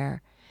flowing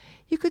hair,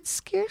 you could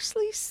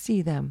scarcely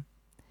see them,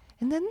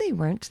 and then they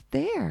weren't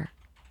there.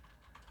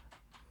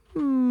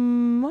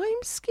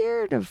 I'm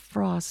scared of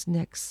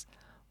frostnicks,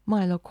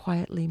 Milo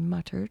quietly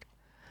muttered.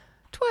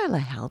 Twyla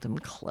held him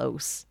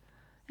close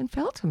and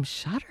felt him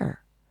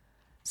shudder.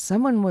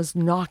 Someone was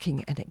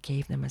knocking, and it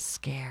gave them a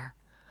scare.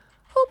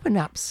 Open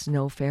up,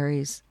 snow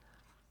fairies.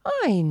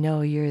 I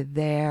know you're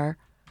there.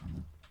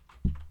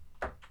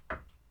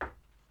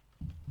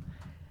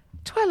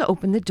 Twyla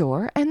opened the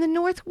door, and the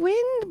north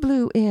wind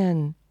blew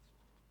in.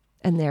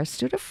 And there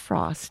stood a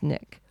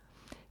frostnick,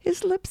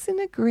 his lips in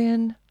a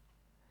grin.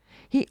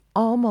 He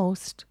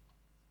most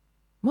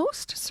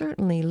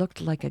certainly looked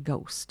like a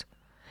ghost.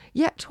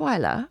 Yet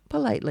Twyla,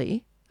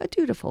 politely, a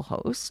dutiful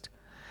host,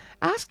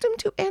 asked him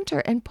to enter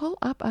and pull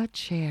up a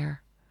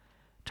chair,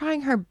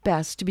 trying her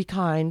best to be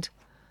kind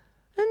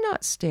and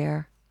not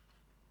stare.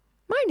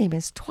 My name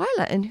is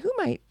Twyla, and who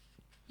might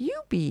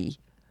you be?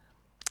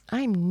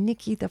 I'm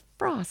Nicky the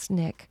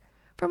Frostnick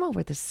from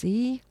over the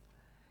sea.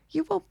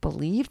 You won't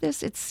believe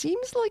this. It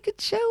seems like a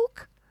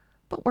joke,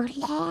 but we're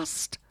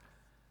lost.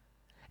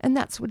 And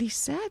that's what he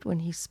said when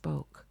he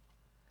spoke.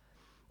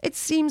 It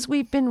seems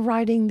we've been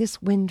riding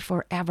this wind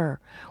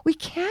forever. We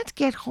can't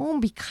get home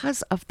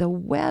because of the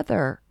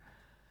weather.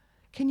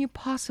 Can you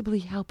possibly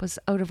help us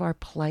out of our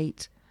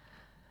plight?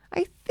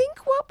 I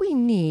think what we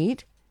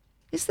need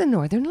is the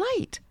northern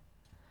light.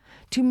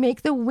 to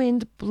make the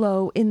wind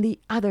blow in the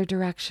other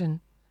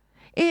direction.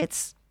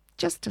 It's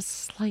just a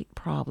slight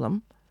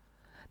problem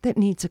that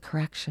needs a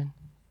correction.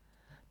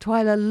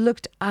 Twyla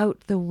looked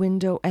out the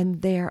window,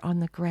 and there on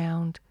the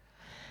ground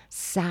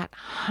sat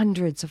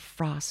hundreds of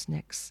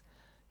frostnicks,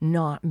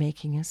 not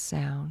making a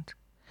sound.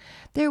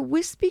 Their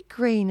wispy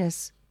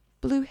grayness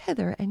blew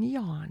hither and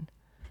yon,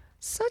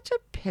 such a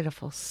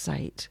pitiful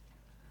sight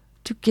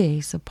to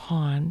gaze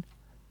upon.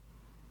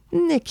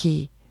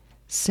 "Nicky,"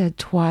 said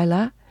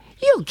Twyla,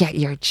 "you'll get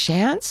your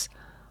chance.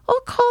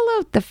 I'll call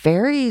out the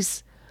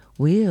fairies.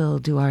 We'll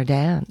do our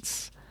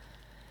dance."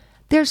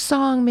 Their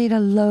song made a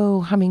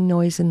low humming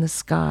noise in the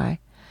sky,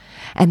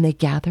 and they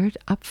gathered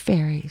up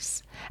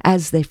fairies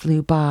as they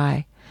flew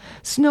by.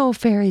 Snow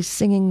fairies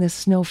singing the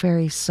snow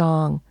fairy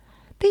song.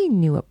 They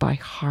knew it by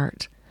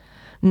heart.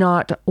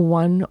 Not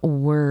one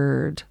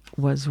word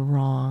was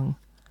wrong.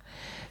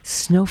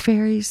 Snow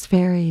fairies,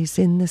 fairies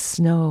in the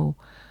snow,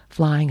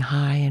 flying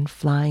high and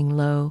flying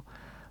low,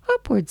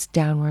 upwards,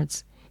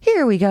 downwards,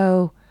 here we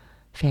go.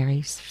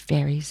 Fairies,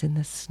 fairies in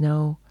the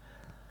snow.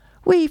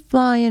 We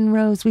fly in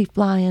rows, we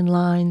fly in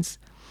lines.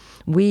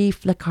 We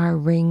flick our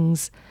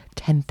rings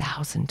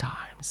 10,000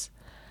 times.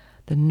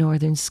 The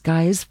northern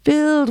sky is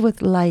filled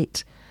with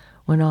light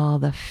when all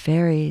the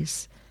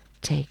fairies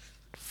take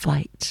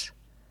flight.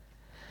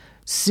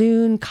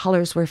 Soon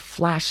colors were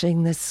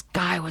flashing, the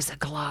sky was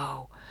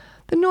aglow.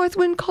 The north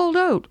wind called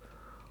out,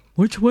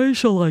 "Which way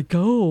shall I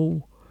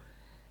go?"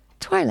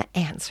 Twyla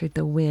answered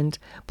the wind,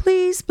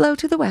 "Please blow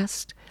to the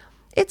west.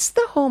 It's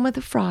the home of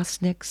the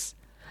frostnicks,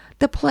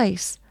 the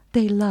place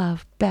they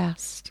love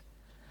best."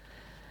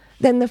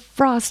 Then the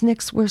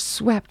frostnicks were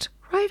swept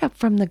right up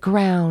from the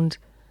ground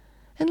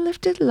and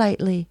lifted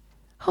lightly,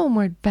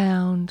 homeward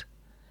bound.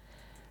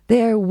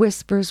 Their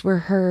whispers were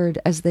heard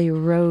as they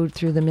rode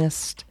through the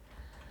mist.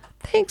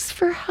 "Thanks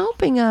for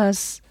helping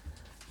us,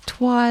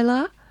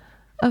 Twyla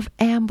of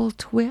Amble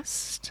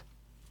Twist."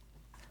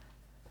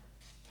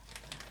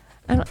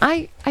 And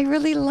I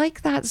really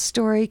like that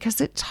story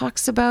because it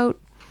talks about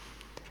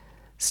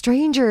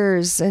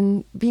strangers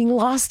and being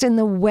lost in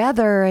the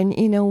weather. And,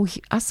 you know,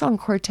 us on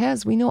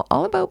Cortez, we know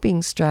all about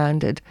being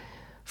stranded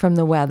from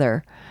the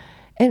weather.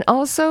 And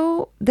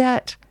also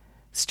that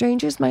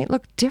strangers might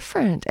look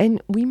different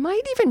and we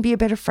might even be a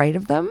bit afraid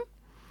of them.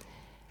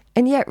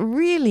 And yet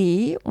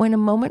really, when a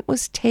moment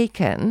was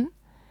taken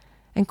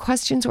and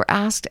questions were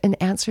asked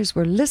and answers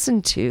were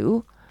listened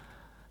to,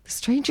 the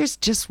strangers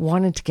just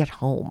wanted to get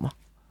home.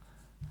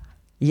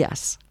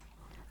 Yes.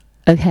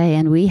 Okay,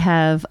 and we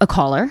have a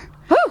caller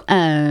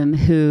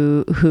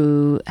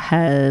who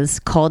has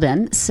called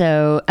in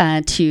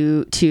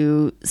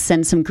to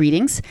send some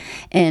greetings,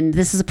 and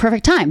this is a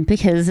perfect time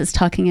because it's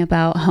talking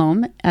about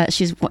home.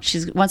 She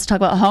wants to talk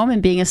about home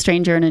and being a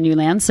stranger in a new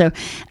land. So,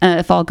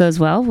 if all goes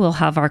well, we'll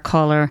have our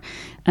caller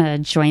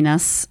join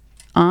us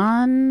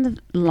on the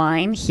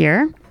line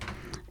here.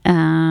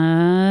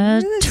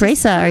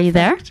 Teresa, are you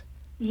there?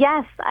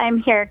 Yes, I'm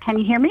here. Can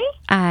you hear me?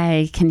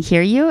 I can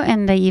hear you,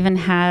 and I even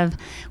have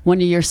one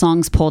of your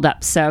songs pulled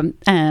up. So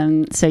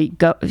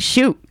go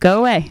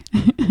away.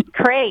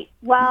 Great.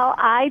 Well,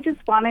 I just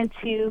wanted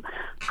to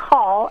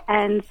call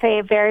and say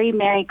a very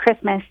Merry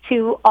Christmas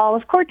to all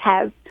of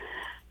Cortez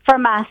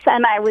from us,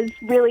 and I was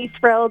really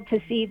thrilled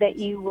to see that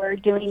you were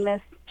doing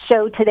this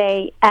show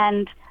today.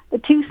 And the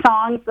two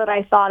songs that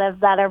I thought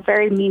of that are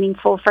very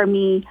meaningful for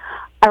me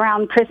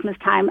around Christmas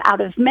time, out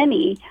of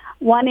many.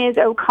 One is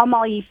 "O Come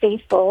All Ye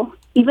Faithful."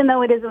 Even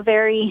though it is a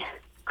very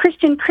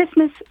Christian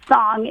Christmas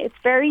song, it's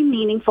very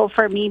meaningful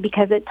for me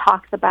because it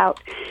talks about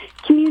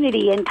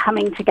community and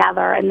coming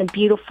together and the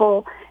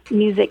beautiful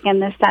music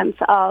and the sense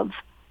of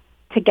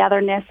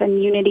togetherness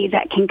and unity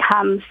that can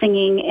come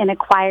singing in a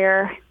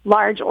choir,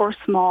 large or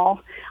small,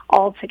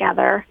 all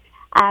together.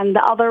 And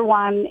the other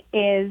one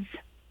is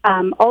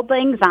 "Auld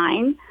Lang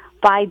Syne"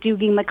 by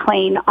Dougie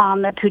MacLean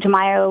on the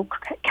Putumayo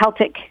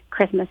Celtic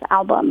Christmas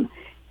album.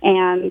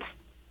 And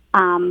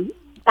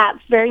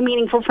that's very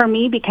meaningful for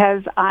me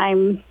because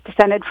I'm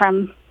descended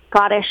from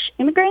Scottish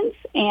immigrants.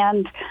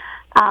 And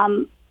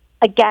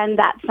again,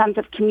 that sense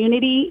of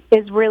community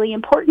is really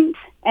important.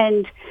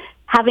 And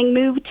having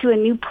moved to a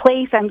new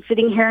place, I'm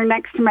sitting here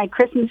next to my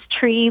Christmas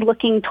tree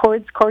looking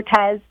towards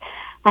Cortez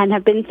and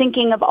have been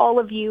thinking of all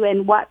of you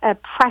and what a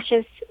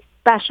precious,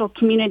 special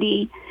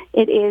community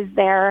it is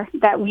there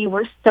that we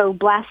were so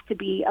blessed to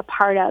be a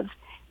part of.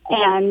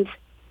 And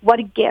what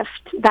a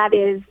gift that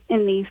is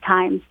in these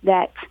times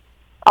that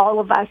all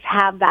of us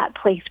have that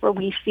place where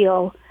we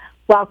feel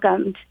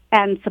welcomed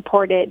and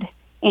supported.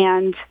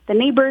 And the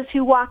neighbors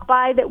who walk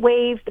by that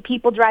wave, the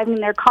people driving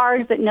their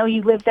cars that know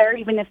you live there,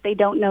 even if they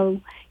don't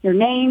know your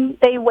name,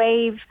 they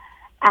wave.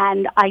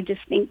 And I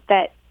just think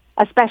that,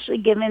 especially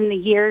given the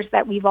years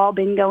that we've all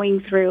been going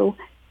through,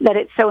 that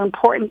it's so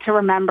important to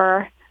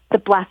remember the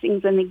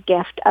blessings and the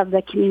gift of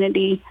the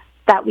community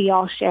that we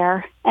all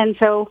share. And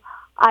so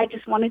I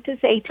just wanted to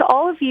say to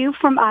all of you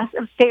from us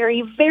a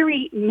very,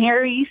 very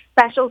merry,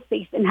 special,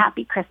 safe, and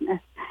happy Christmas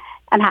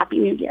and Happy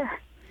New Year.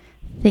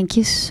 Thank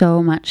you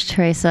so much,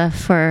 Teresa,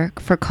 for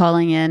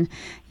calling in.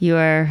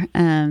 Your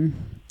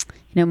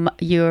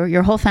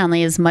your whole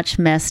family is much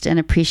missed and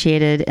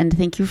appreciated, and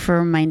thank you for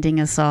reminding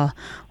us all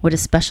what a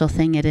special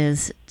thing it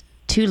is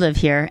to live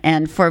here,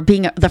 and for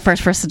being the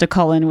first person to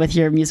call in with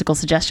your musical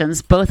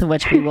suggestions, both of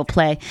which we will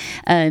play.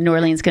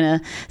 Norleen's going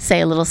to say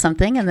a little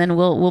something, and then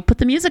we'll put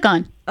the music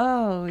on.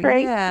 Oh,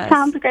 Great. yes.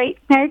 Sounds great.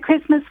 Merry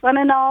Christmas, one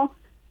and all.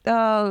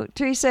 Oh,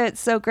 Teresa,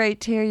 it's so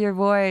great to hear your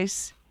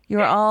voice.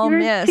 You're all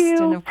Yours missed. too.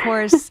 And of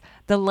course,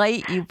 the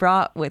light you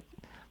brought with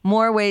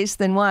more ways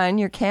than one,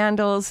 your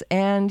candles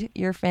and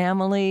your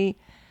family,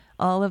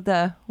 all of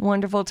the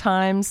wonderful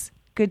times.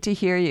 Good to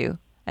hear you.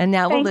 And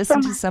now we'll Thanks so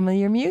listen to much. some of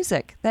your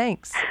music.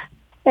 Thanks.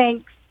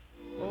 Thanks.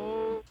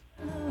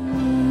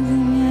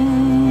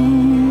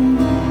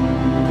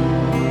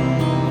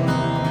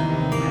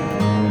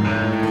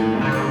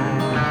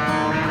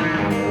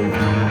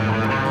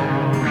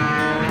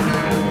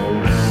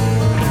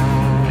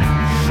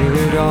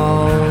 Should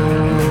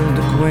old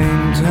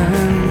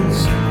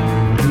acquaintance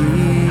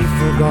be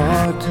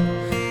forgot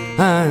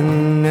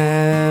and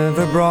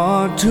never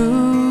brought to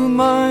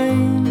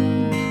mind?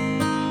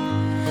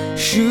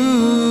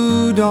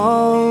 Should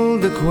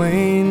old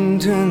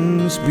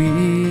acquaintance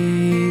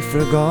be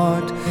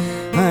forgot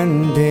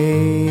and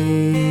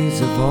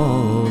days of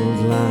old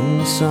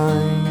lang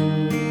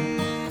syne?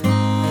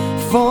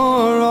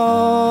 For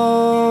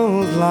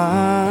old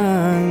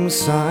lang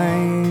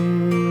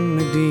syne,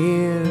 my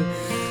dear,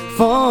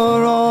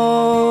 for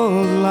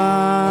old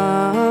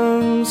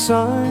lang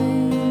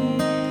syne,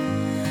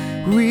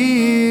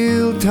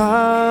 we'll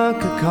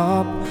take a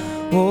cup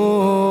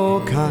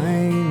o'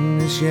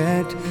 kindness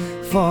yet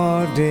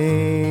for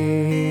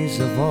days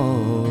of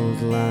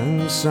old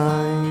lang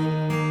syne.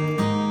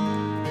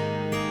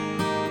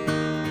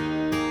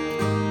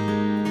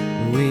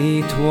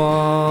 We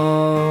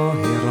twa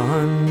here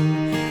run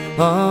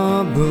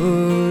about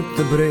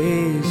the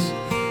braes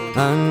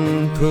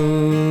and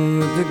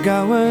put the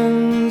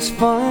gowans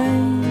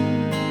fine,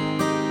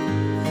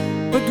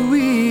 but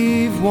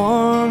we've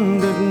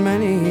wandered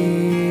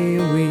many a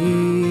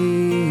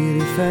weary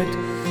fet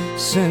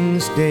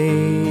since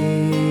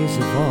days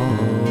of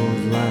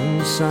old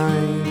lang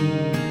syne,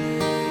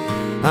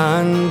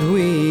 and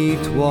we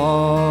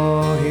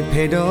twa he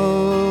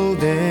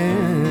pedalled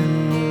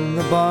in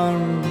the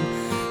barn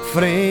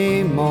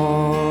frae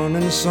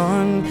morning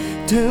sun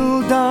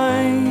till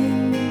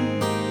dine,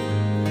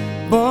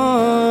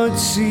 but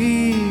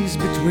seas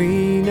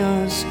between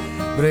us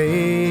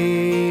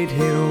braid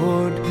he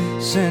rode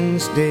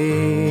since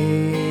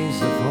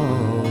days of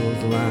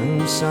old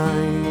lang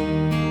syne.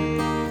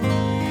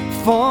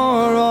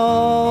 For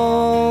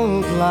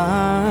old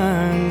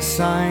lang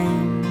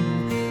syne,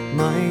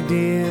 my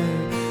dear,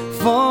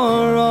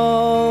 for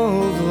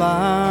old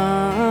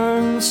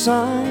lang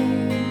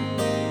syne,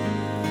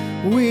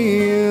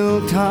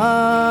 we'll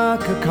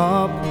take a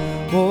cup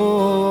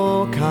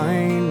o'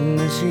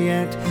 kindness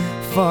yet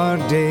for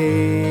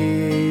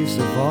days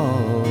of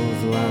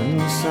old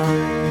lang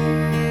syne.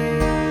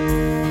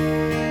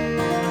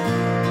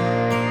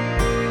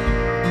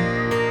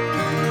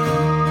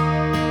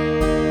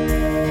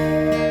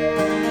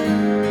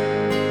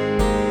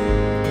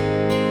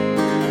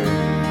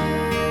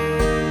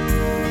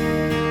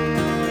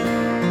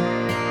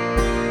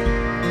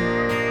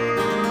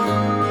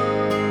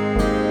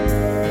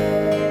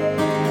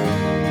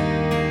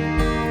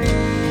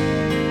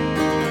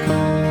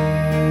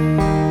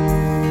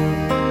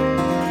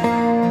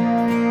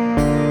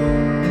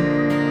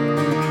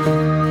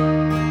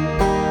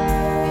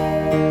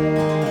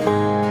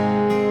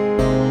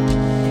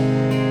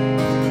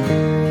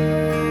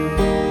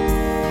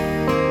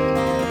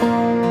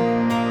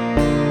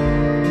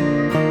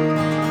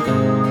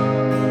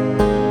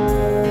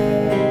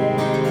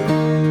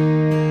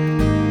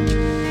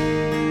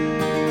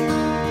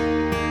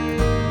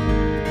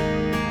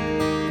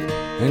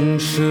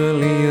 And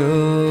surely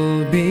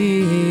you'll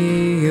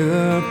be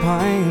your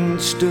pine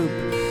stoop,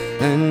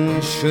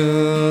 and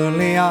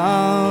surely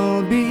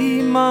I'll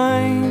be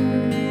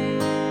mine,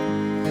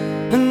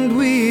 and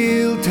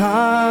we'll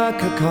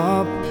take a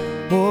cup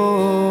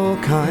o'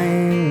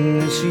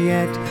 kindness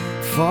yet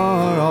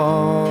for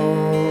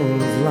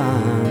old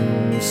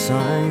lang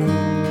syne.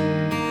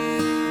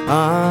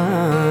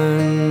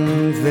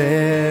 And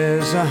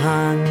there's a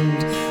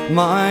hand,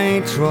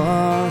 my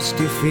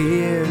trusty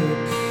fear,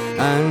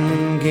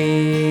 and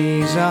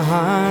gaze a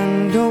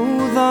hand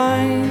o'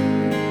 thine,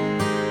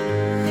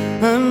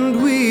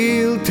 and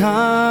we'll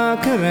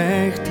take a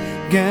recht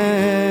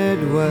get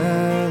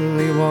well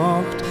he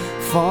walked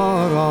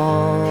for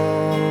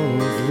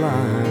old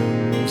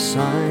lang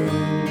syne.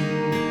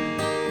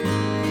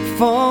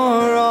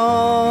 For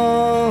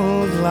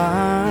old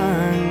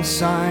lang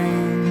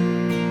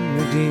syne,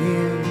 my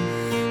dear,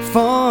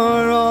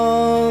 for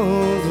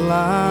old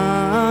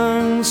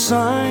lang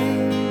syne,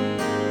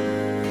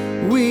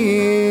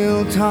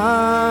 we'll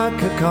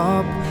take a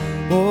cup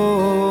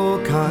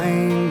o'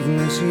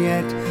 kindness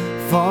yet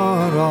for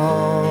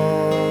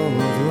old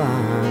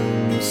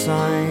lang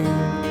syne.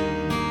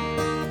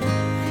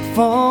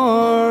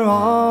 for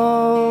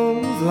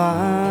Auld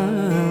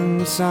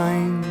Lang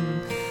Syne,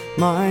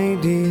 my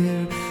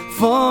dear,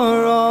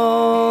 for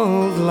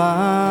Auld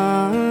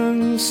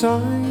Lang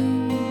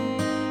Syne.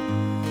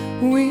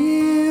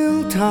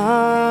 We'll take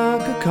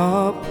a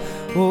cup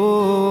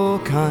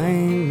o'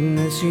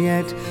 kindness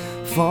yet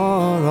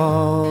for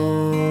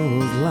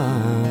Auld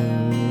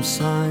Lang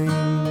Syne.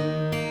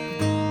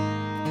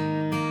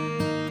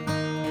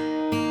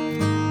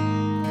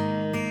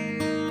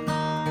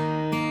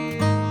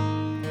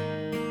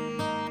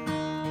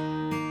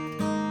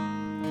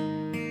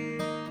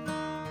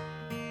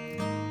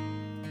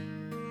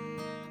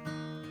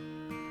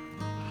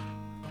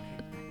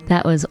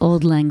 That was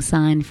Auld Lang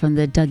Syne from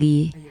the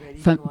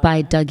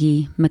by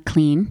Dougie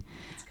MacLean.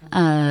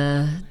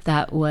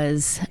 That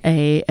was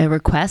a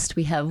request.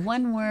 We have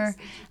one more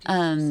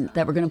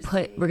that we're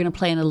gonna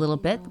play in a little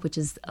bit, which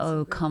is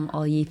 "Oh Come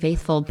All Ye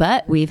Faithful."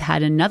 But we've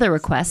had another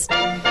request,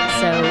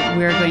 so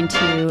we're going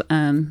to.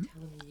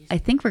 I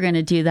think we're going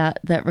to do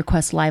that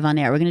request live on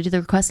air. We're going to do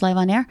the request live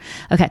on air.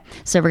 Okay,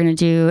 so we're going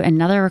to do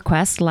another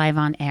request live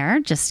on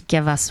air. Just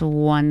give us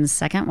 1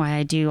 second while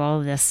I do all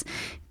of this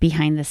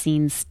behind the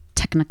scenes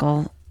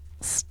technical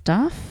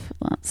stuff.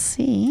 Let's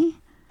see.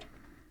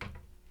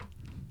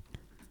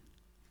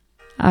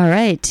 All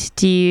right.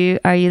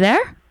 Are you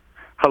there?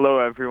 Hello,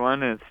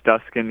 everyone. It's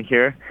Duskin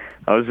here.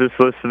 I was just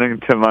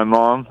listening to my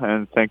mom,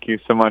 and thank you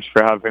so much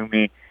for having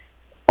me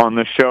on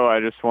the show. I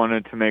just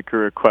wanted to make a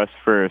request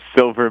for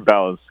Silver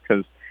Bells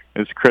because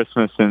it's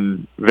Christmas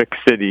in Vic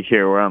City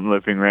here where I'm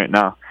living right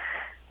now.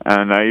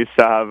 And I used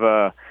to have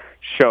a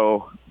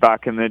show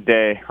back in the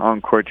day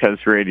on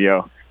Cortez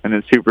Radio, and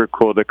it's super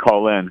cool to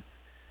call in.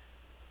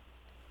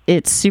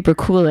 It's super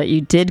cool that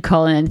you did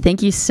call in.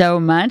 Thank you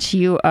so much.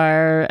 You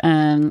are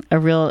a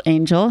real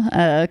angel,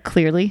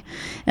 clearly.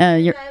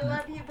 I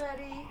love you,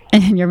 buddy.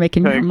 And you're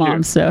making Thank your mom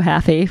you. so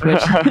happy.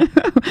 Which,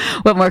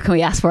 what more can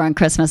we ask for on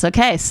Christmas?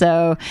 Okay,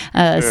 so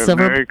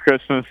Merry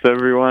Christmas,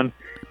 everyone.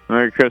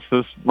 Merry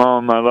Christmas,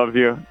 Mom. I love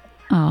you.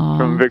 Aww.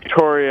 From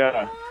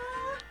Victoria.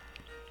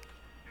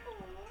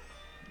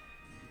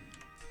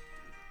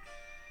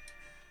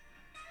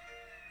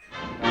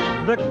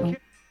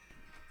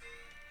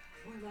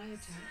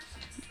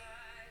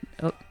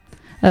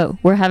 Oh,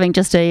 we're having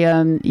just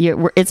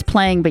it's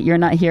playing, but you're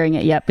not hearing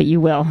it yet, but you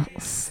will.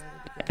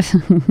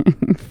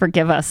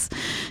 Forgive us.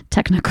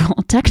 Technical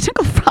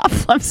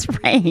problems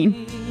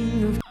reign.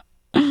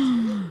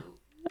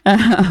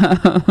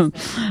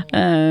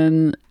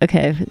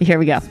 Okay, here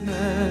we go.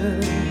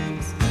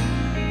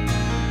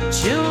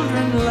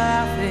 Children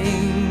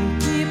laughing,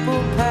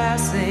 people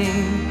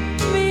passing,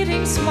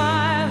 meeting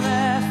smile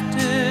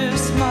after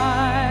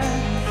smile,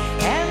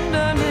 and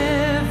on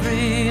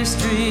every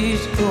street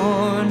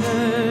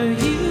corner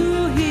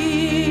you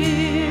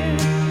hear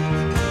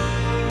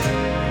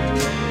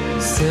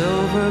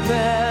silver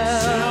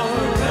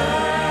bells,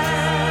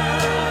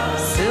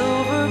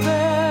 silver bells, silver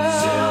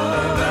bells,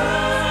 silver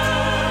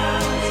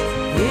bells.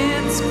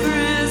 It's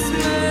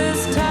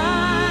Christmas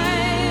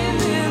time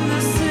in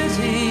the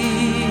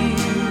city.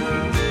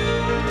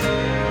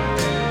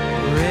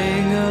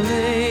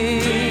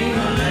 Ring-a-ling,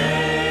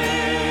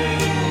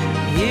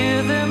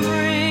 hear them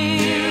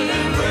ring.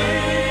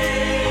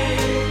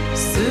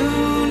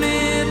 Soon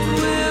it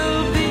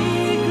will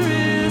be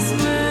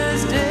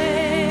Christmas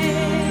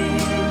Day.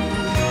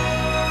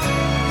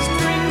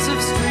 Strings of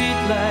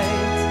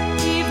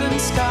streetlights, even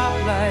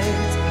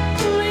stoplights,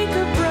 blink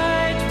a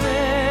bright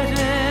red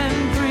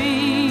and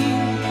green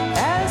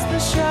as the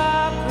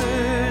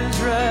shoppers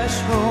rush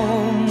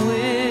home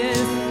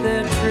with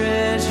their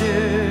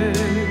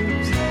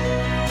treasures.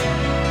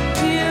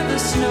 Hear the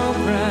snow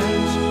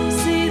crunch,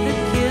 see the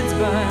kids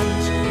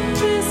bunch.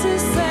 This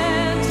is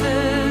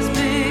Santa's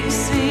big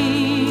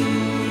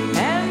scene,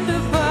 and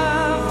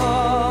above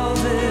all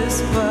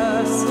this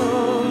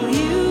bustle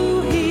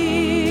you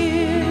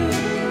hear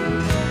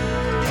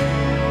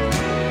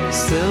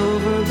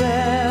silver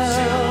bells,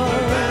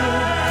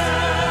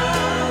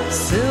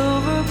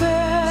 silver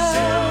bells,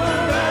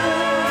 silver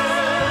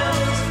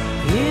bells.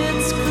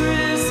 It's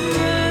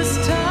Christmas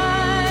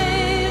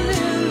time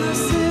in the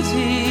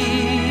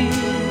city.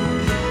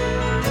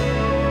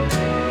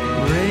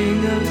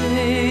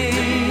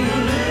 Ring-a-ling,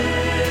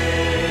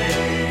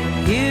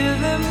 hear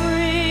them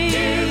ring.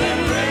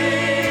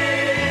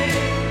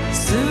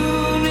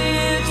 Soon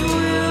it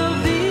will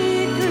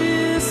be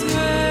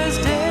Christmas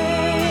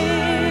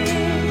Day.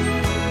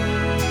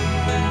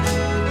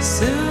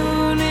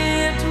 Soon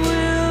it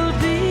will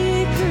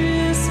be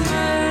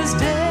Christmas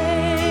Day.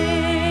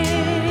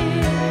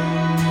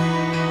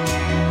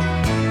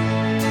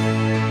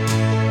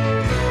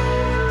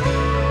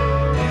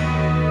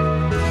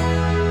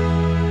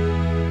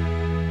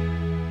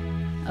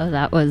 Oh,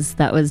 that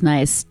was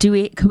nice.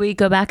 Could we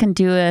go back and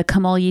do a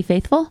 "Come All Ye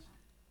Faithful"?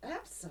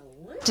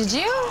 Did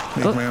you?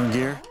 Make my own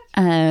gear.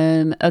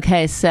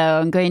 Okay, so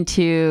I'm going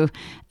to.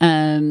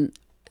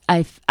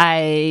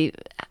 I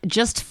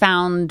just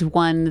found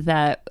one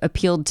that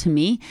appealed to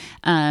me.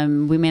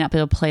 We may not be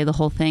able to play the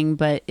whole thing,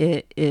 but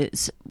it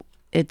is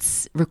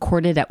it's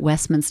recorded at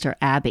Westminster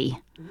Abbey,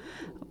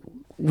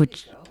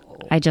 which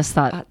I just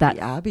thought the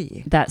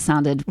Abbey. that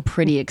sounded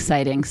pretty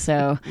exciting.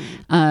 So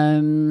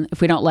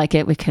if we don't like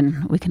it, we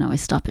can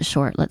always stop it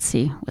short. Let's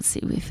see what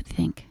we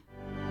think.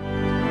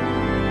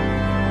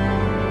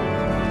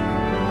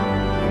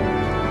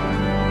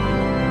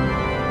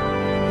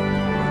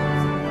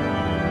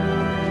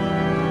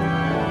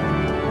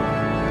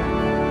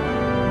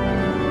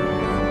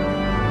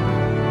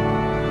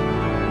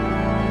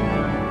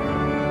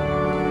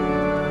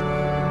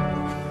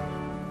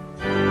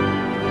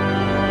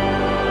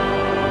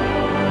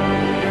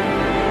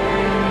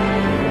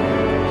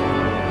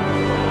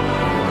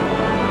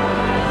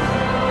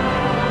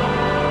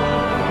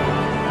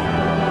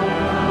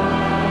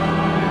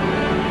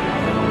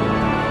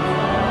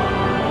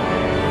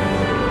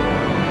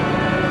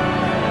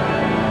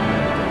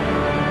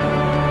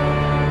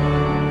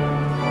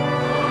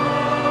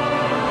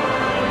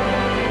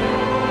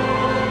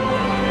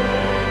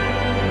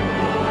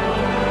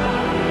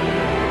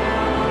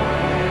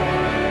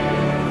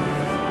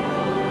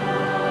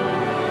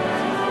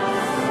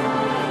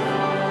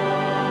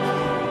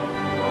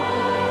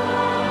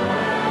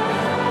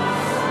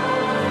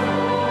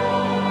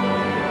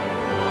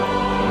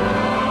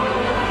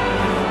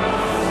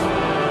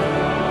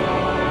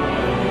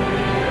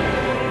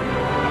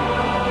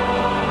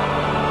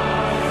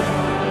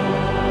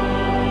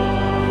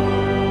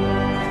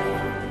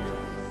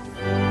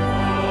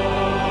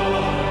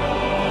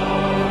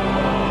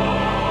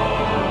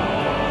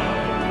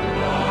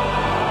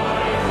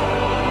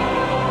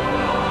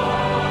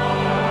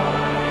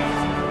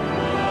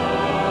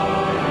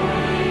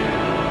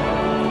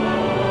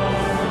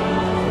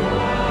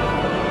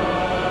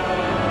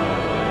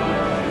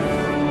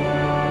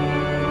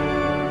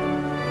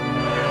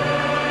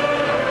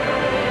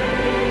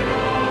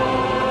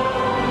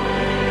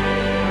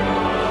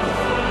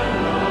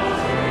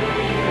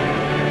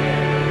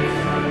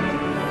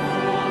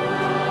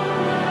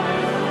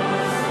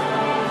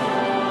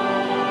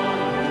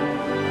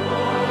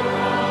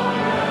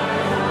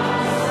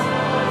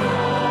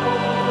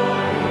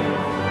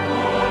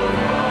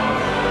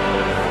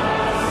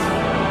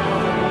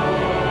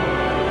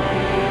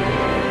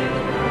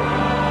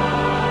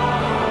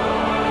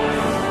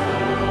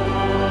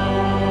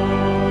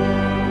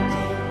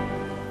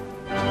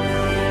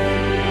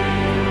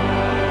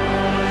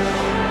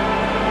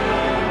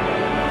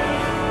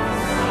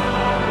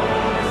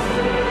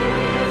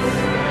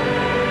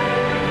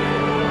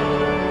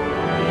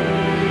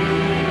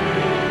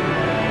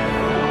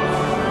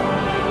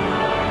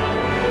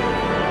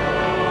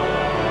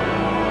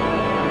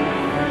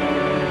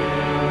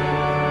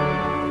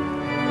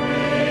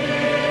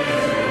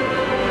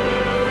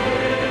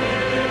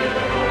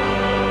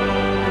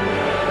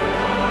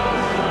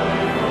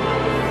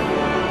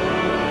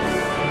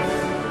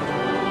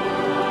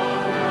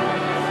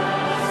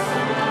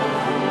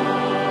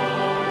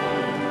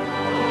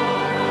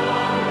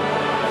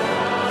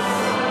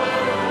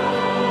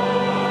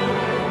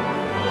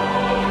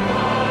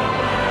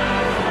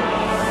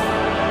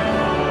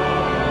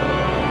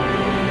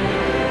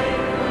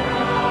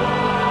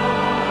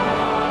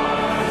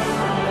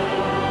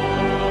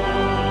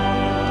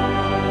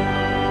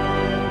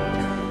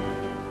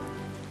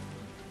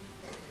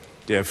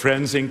 Dear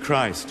friends in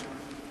Christ,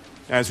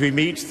 as we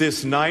meet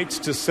this night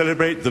to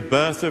celebrate the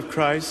birth of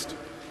Christ,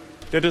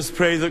 let us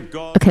pray that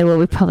God... Okay, well,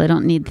 we probably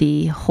don't need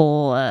the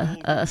whole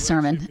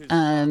sermon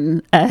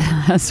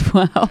as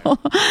well.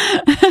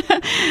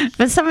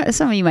 But some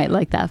of you might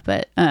like that,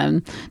 but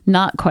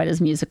not quite as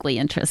musically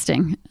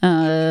interesting.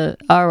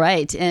 All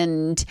right,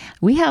 and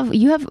we have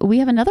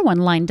another one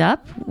lined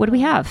up. What do we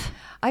have?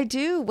 I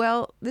do.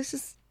 Well, this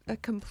is a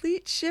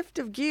complete shift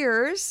of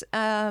gears,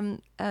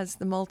 as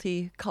the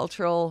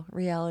multicultural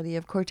reality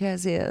of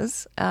Cortez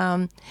is.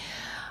 I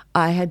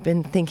had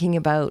been thinking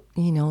about,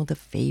 the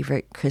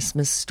favorite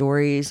Christmas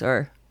stories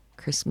or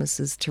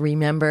Christmases to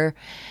remember.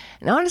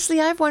 And honestly,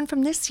 I have one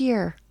from this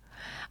year.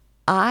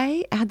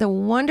 I had the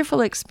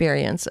wonderful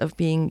experience of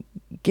being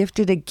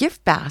gifted a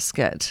gift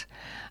basket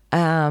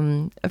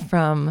from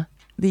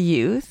the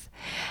youth.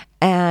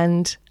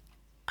 And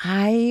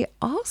I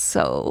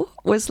also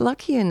was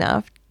lucky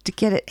enough to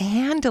get it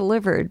hand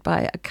delivered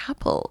by a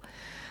couple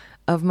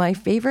of my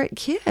favorite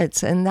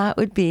kids. And that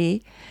would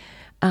be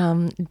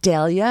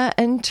Delia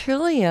and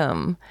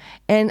Trillium.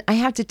 And I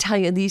have to tell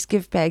you, these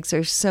gift bags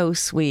are so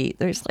sweet.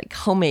 There's like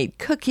homemade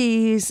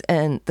cookies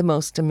and the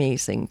most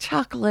amazing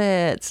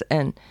chocolates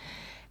and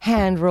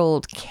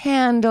hand-rolled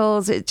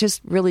candles. It just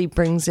really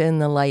brings in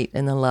the light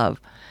and the love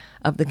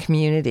of the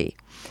community.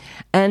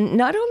 And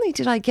not only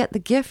did I get the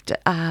gift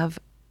of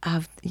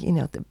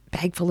the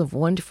bag full of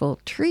wonderful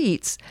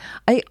treats,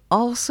 I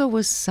also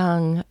was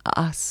sung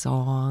a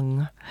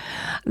song.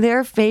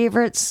 Their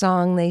favorite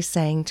song they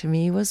sang to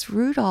me was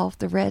Rudolph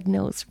the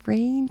Red-Nosed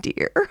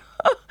Reindeer.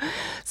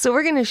 So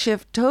we're going to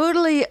shift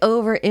totally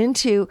over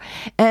into,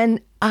 and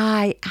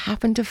I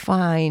happened to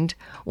find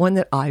one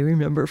that I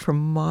remember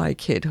from my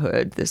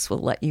kidhood. This will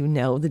let you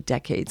know the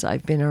decades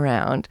I've been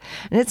around.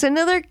 And it's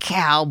another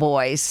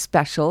cowboy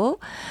special.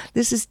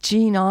 This is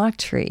Gene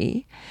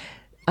Autry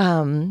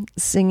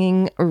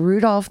singing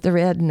Rudolph the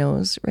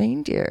Red-Nosed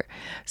Reindeer.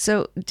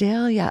 So,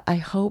 Dahlia, I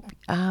hope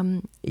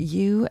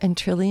you and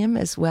Trillium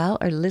as well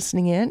are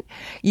listening in.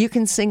 You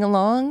can sing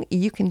along,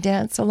 you can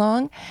dance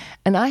along,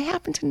 and I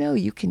happen to know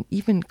you can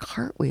even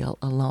cartwheel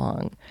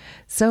along.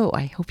 So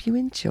I hope you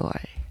enjoy.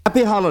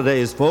 Happy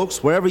holidays,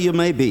 folks, wherever you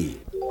may be.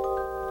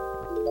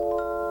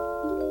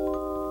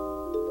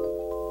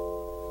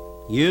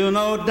 You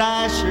know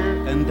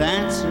Dasher and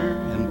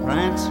Dancer and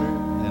Prancer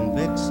and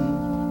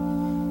Vixen,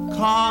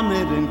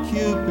 Comet and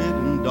Cupid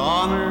and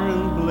Donner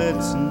and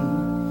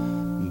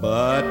Blitzen.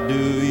 But do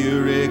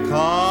you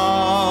recall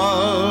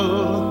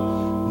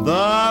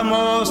the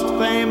most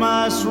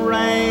famous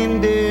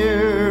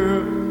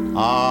reindeer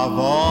of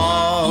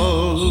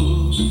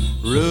all?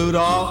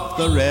 Rudolph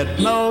the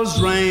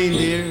red-nosed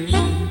reindeer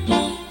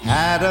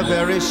had a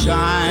very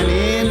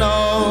shiny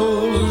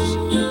nose,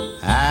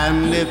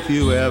 and if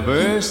you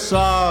ever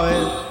saw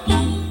it,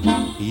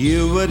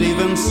 you would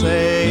even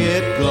say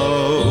it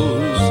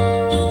glows.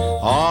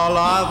 All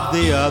of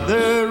the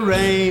other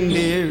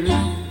reindeer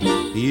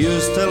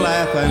used to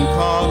laugh and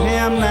call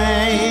him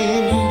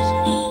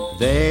names.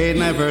 They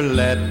never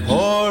let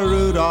poor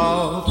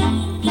Rudolph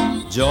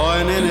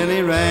join in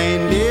any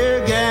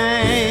reindeer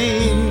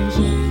games.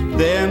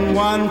 Then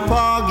one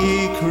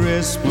foggy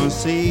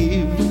Christmas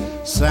Eve,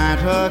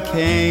 Santa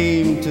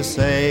came to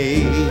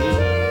say,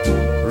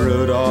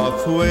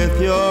 Rudolph,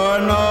 with your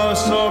nose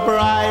so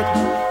bright,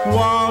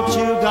 won't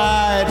you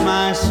guide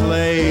my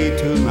sleigh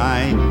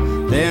tonight?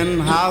 Then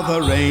how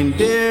the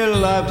reindeer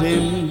loved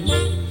him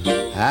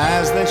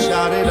as they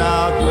shouted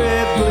out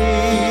with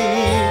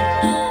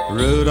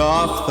glee,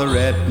 Rudolph the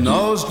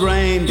red-nosed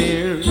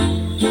reindeer,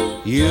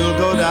 you'll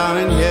go down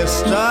in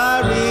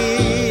history.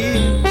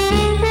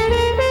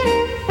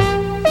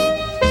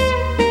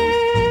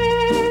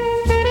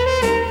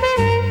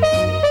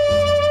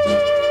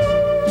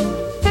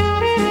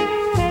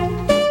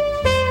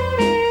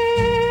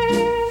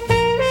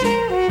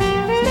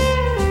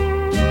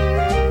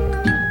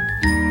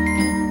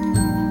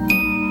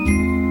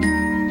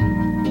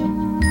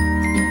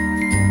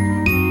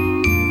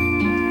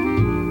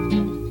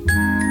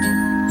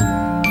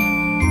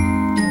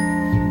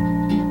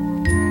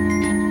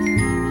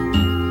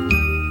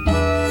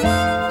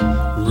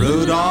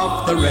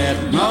 The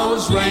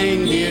red-nosed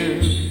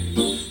reindeer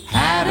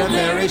had a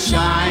very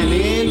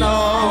shiny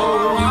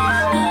nose,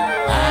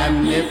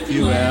 and if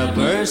you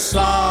ever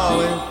saw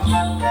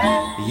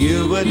it,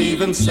 you would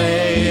even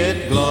say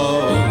it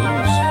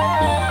glows.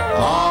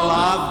 All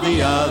of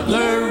the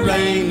other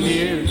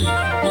reindeer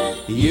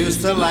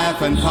used to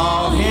laugh and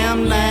call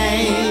him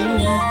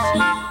names.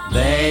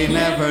 They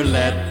never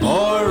let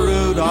poor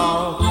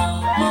Rudolph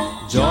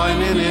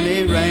join in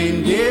any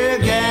reindeer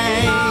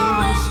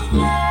games.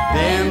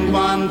 Then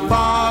one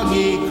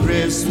foggy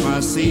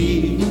Christmas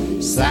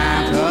Eve,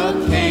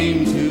 Santa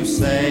came to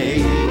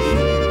say,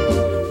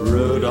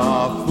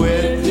 Rudolph,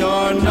 with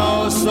your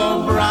nose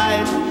so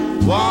bright,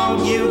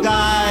 won't you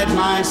guide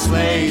my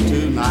sleigh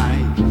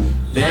tonight?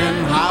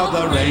 Then how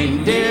the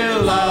reindeer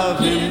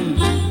loved him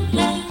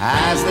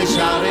as they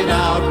shouted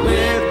out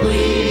with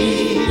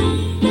glee,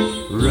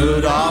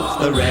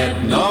 Rudolph the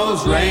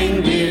red-nosed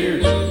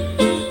reindeer,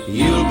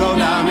 you'll go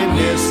down in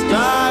history.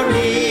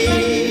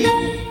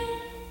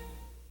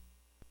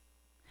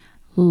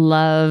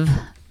 Love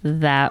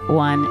that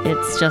one.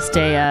 It's just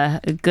a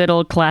good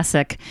old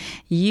classic.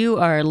 You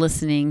are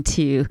listening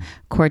to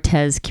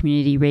Cortez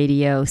Community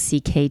Radio,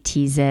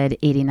 CKTZ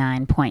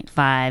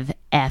 89.5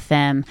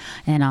 FM,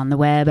 and on the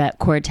web at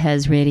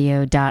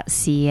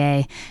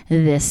cortezradio.ca.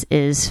 This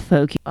is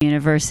Folk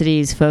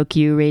University's Folk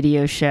U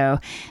radio show.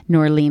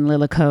 Norleen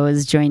Lilico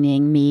is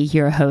joining me,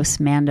 your host,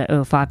 Manda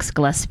O'Fox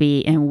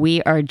Gillespie, and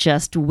we are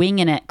just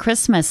winging it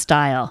Christmas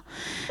style,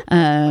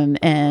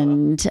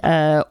 and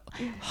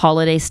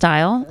holiday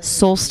style,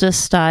 solstice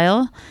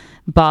style,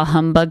 bah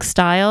humbug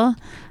style,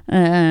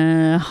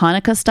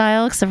 Hanukkah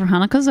style, except for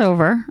Hanukkah's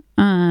over.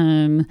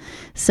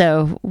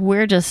 So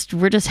we're just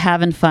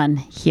having fun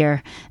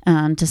here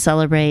to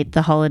celebrate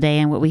the holiday,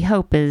 and what we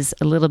hope is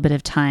a little bit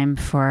of time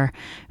for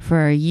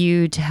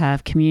you to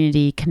have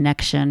community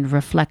connection,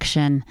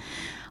 reflection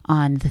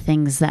on the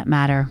things that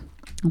matter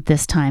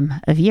this time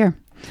of year.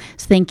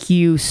 So thank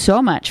you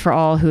so much for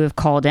all who have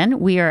called in.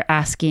 We are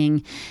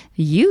asking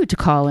you to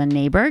call in,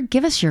 neighbor.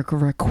 Give us your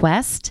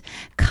request.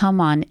 Come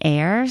on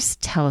air.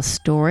 Tell a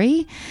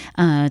story.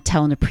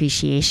 Tell an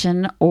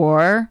appreciation,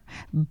 or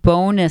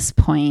bonus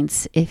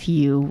points if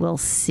you will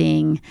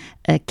sing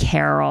a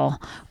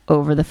carol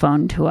over the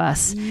phone to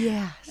us.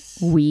 Yes.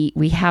 We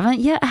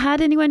haven't yet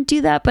had anyone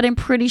do that, but I'm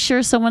pretty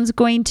sure someone's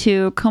going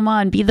to. Come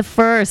on, be the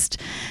first.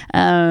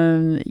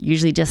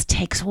 Usually just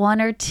takes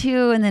one or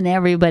two, and then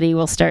everybody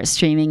will start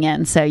streaming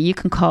in. So you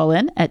can call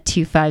in at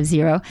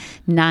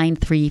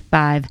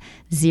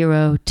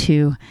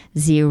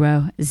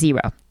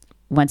 250-935-0200.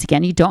 once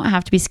again, you don't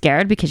have to be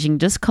scared because you can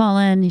just call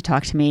in, you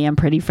talk to me, I'm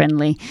pretty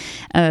friendly,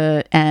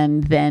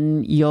 and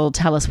then you'll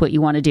tell us what you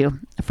want to do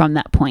from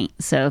that point.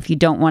 So if you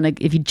just want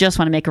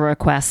to make a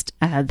request,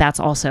 that's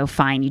also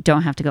fine. You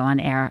don't have to go on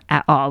air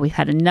at all. We've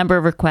had a number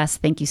of requests.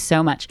 Thank you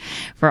so much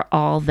for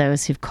all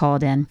those who've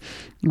called in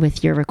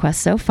with your requests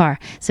so far.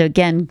 So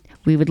again,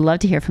 we would love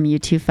to hear from you,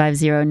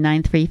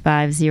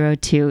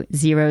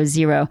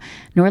 250-935-0200.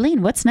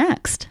 Norlene, what's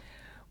next?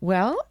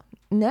 Well,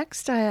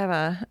 next I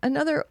have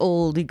another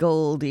oldie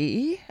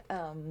goldie.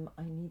 I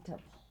need to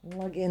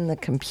plug in the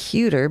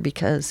computer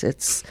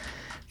because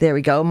there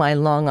we go, my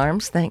long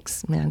arms.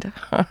 Thanks, Amanda.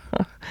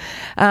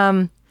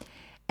 And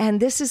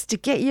this is to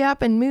get you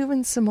up and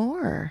moving some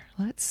more.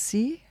 Let's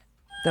see.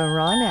 The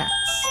Ronettes,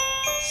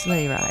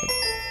 Sleigh Ride.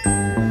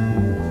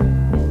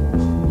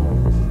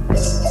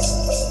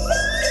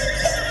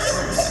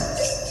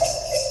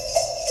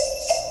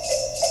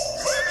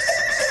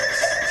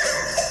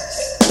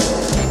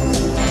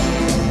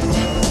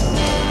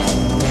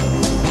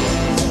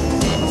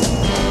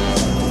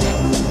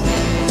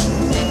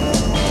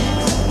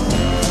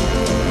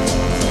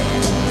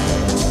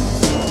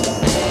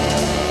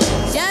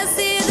 Just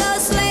hear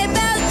those sleigh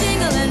bells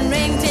jingling,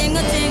 ring,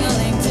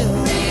 ting-a-ting-a-ling too.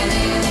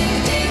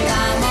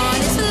 Come on,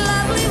 it's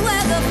lovely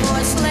weather for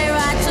a sleigh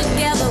ride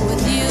together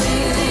with you.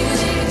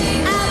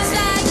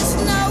 Outside the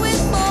snow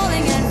is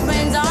falling and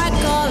friends are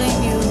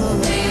calling you.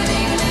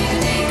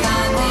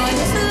 Come on,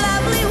 it's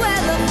lovely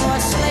weather for a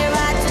sleigh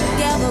ride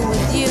together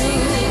with you.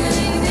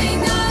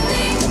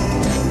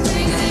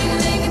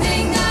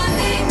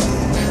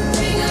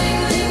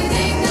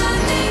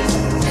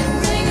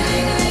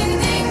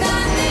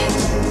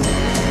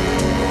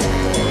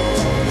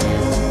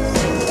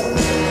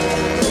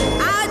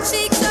 Our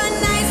cheeks are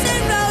nice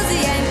and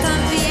rosy and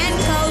comfy and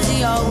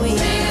cozy all week.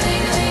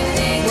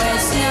 We're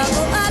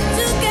snuggled up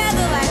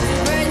together like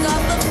two birds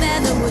off a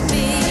feather would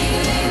be.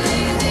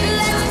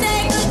 Let's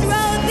take a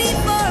road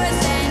before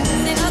us and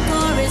sing a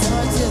chorus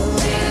or two.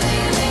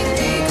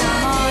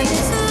 Come on,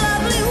 it's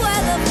lovely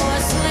weather for a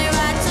sleigh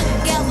ride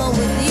together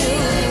with you.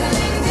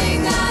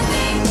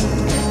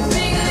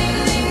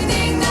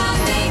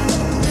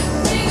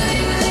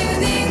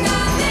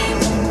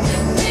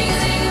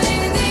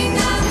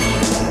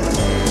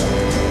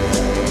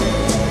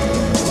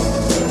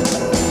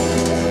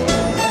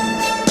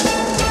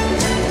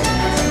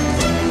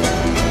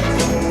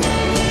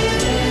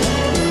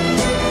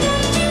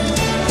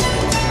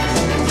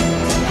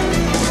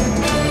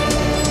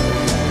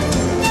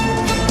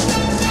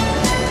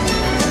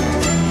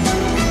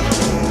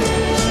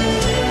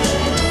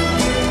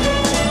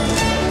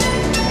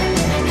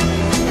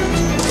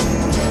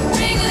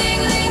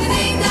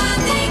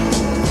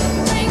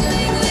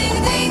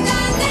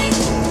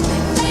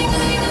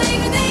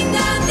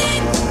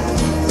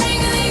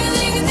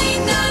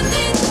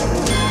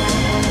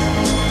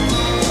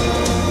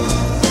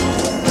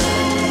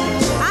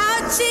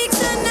 Our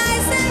cheeks are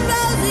nice and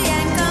rosy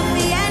and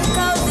comfy and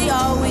cozy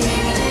all week.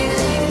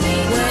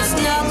 We're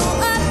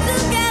snuggled up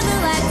together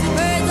like two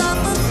birds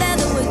off a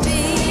feather would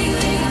be.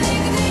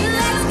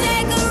 Let's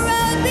take a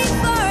road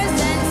before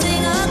us and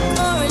sing a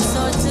chorus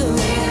or two.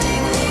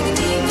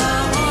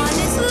 Come on,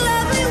 it's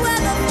lovely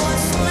weather for a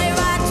sleigh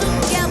ride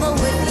together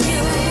with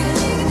you.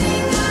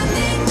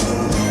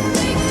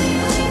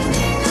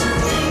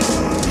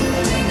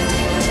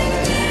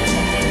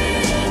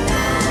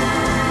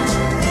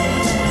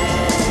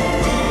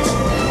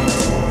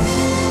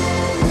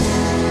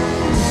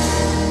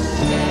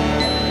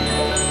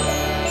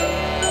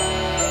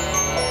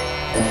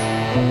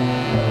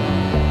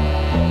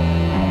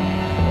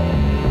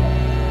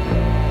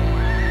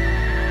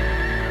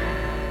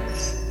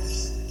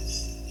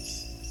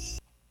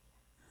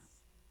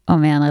 Oh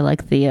man, I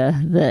like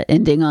the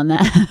ending on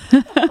that.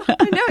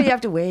 I know, you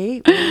have to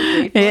wait for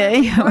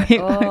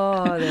it.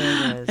 Oh,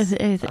 there it is.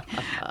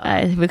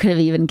 We could have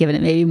even given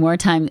it maybe more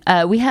time.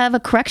 We have a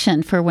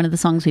correction for one of the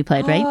songs we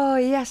played, right? Oh,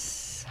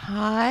 yes.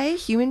 Hi,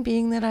 human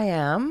being that I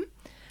am.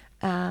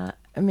 I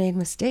made a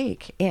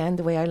mistake. And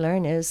the way I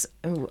learn is,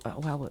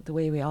 the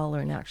way we all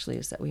learn actually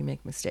is that we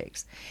make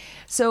mistakes.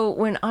 So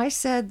when I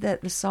said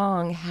that the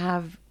song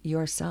Have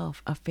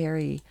Yourself a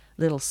Fairy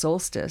Little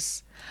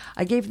Solstice,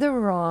 I gave the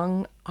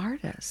wrong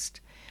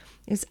artist.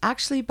 It's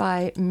actually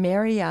by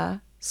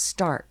Marya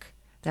Stark.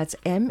 That's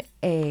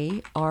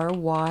Maryastark.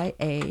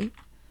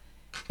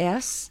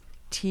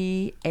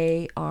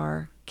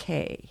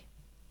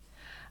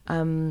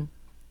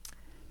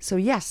 So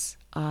yes,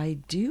 I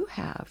do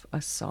have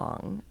a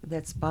song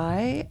that's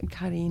by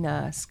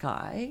Karina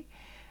Sky.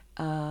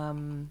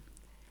 It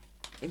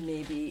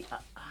may be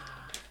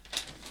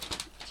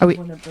Are we?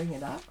 Want to bring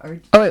it up, or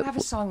do Oh, you have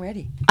a song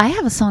ready? I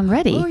have a song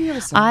ready. Oh, you have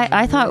a song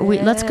I thought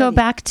let's go ready.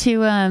 back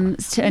to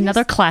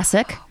another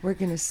classic. We're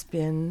gonna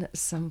spin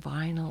some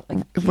vinyl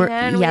We're-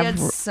 again. We yeah, had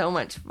we're- so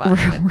much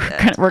fun.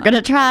 We're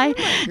gonna try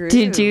Oh,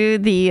 to do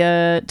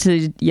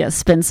the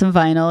spin some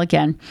vinyl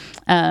again.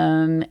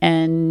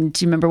 And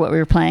do you remember what we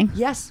were playing?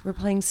 Yes, we're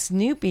playing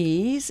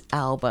Snoopy's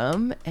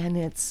album, and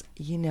it's,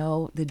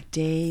 the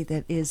day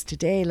that is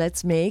today.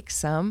 Let's make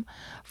some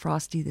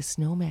Frosty the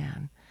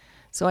Snowman.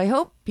 So I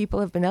hope people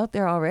have been out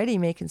there already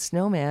making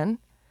snowmen,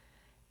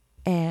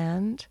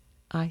 and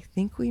I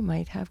think we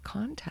might have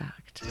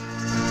contact.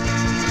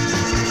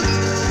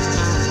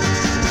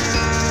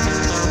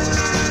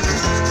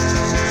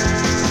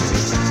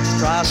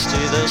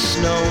 Frosty the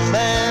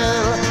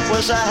Snowman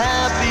was a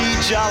happy,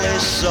 jolly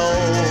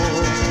soul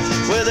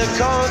with a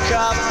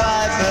corncob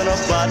pipe and a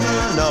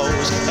button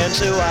nose and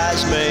 2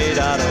 eyes made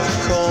out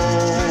of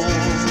coal.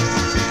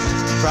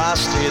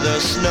 Frosty the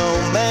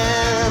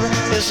Snowman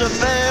is a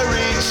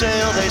fairy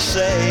tale, they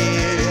say.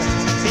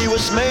 He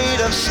was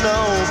made of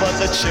snow, but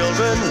the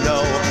children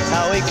know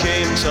how he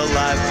came to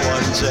life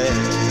one day.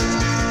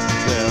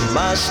 There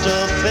must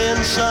have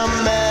been some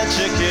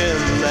magic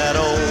in that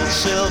old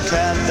silk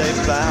hat they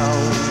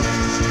found.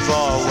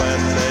 For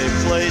when they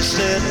placed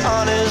it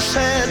on his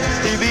head,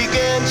 he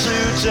began to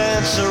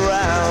dance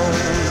around.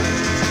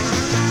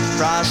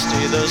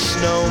 Frosty the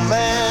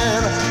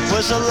Snowman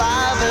was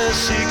alive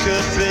as he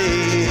could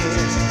be,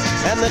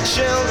 and the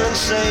children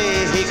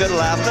say he could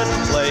laugh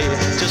and play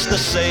just the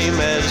same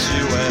as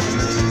you and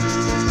me.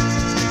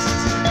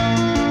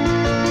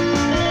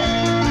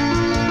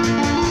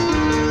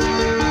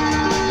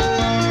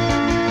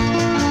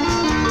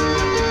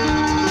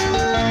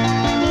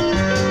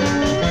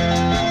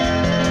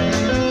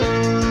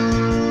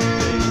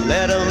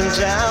 Led him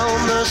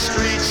down the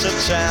streets of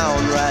town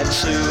right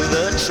to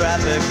the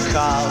traffic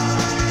cop.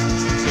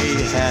 He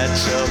had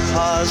to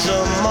pause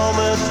a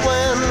moment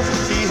when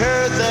he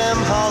heard them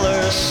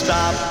holler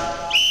stop.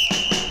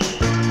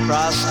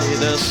 Frosty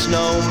the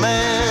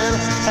Snowman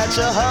had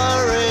to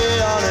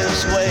hurry on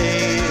his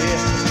way,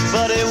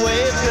 but he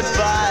waved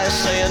goodbye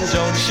saying,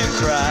 "Don't you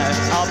cry,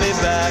 I'll be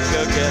back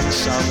again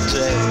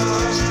someday."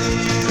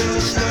 Frosty the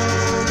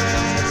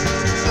Snowman,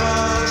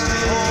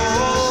 Frosty the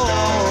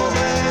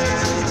Snowman,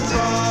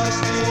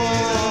 Frosty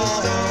the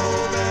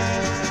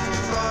Snowman,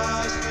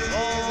 Frosty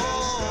the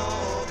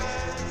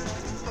Snowman,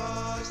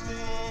 Frosty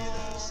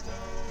the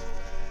Snowman.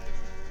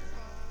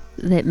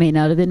 That may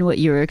not have been what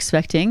you were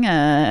expecting,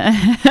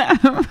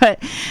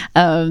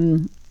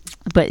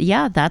 but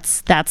yeah,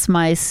 that's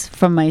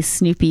from my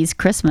Snoopy's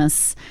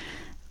Christmas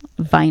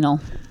vinyl.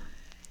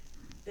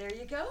 There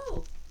you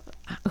go.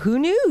 Who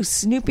knew?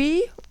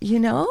 Snoopy,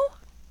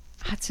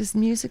 that's his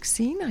music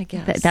scene, I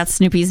guess. That's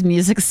Snoopy's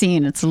music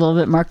scene. It's a little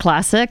bit more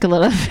classic, a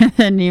little bit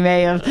than you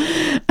may have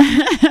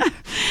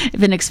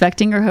been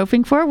expecting or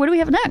hoping for. What do we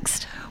have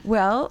next?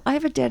 Well, I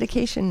have a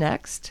dedication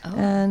next,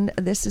 and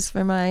this is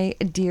for my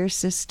dear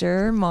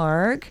sister,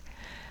 Marg.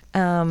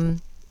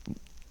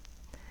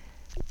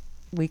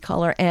 We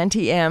call her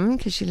Auntie M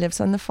because she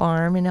lives on the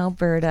farm in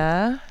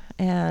Alberta,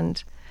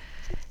 and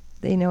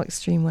they know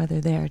extreme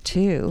weather there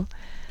too.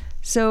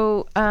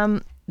 So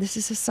this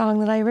is a song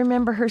that I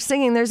remember her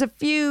singing. There's a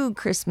few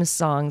Christmas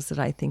songs that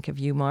I think of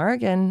you,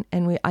 Marg, and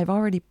I've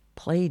already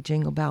played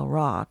Jingle Bell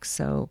Rock,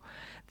 so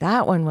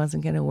that one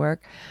wasn't going to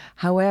work.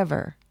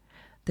 However,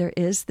 there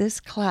is this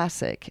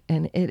classic,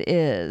 and it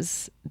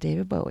is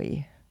David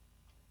Bowie,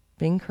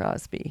 Bing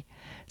Crosby,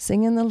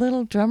 singing The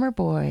Little Drummer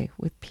Boy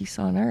with Peace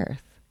on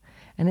Earth.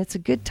 And it's a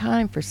good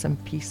time for some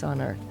peace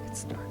on earth.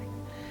 It's starting.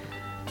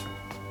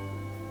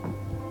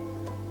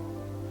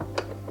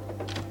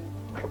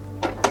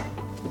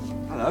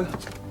 Hello.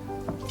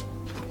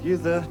 You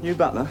the new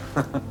butler?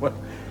 Well,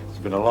 it's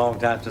been a long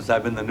time since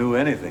I've been the new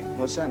anything.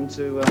 What's happened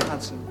to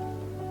Hudson?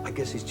 I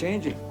guess he's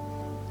changing.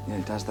 Yeah,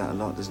 he does that a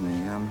lot, doesn't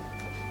he?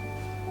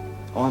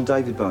 I'm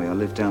David Bowie. I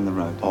live down the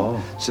road.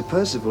 Oh. Sir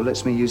Percival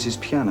lets me use his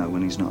piano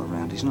when he's not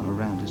around. He's not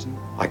around, is he?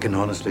 I can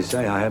honestly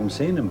say I haven't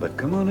seen him, but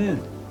come on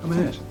in. Come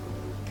in.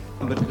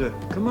 But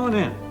Come on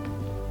in.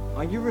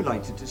 are you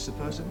related to Sir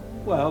Percival?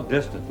 Well,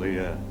 distantly,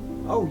 yeah.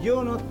 Oh,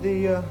 you're not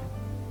the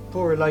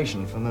poor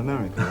relation from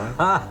America, right?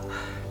 Ha!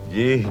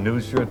 Gee,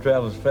 news sure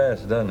travels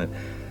fast, doesn't it?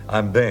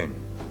 I'm Bing.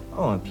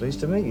 Oh, I'm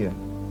pleased to meet you.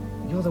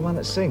 You're the one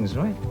that sings,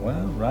 right?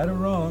 Well, right or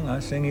wrong, I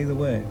sing either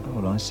way. Oh,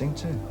 well, I sing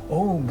too.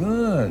 Oh,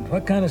 good.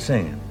 What kind of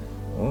singing?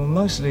 Well,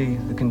 mostly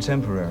the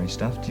contemporary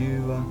stuff. Do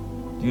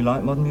you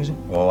like modern music?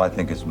 Oh, I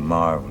think it's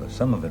marvelous.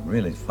 Some of it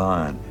really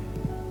fine.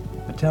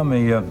 But tell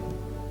me, you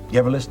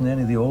ever listen to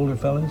any of the older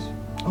fellas?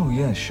 Oh,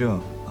 yeah,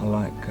 sure. I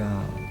like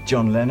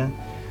John Lennon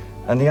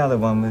and the other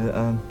one with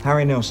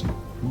Harry Nilsson.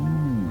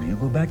 Ooh, you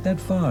go back that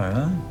far,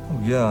 huh? Oh,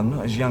 yeah, I'm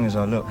not as young as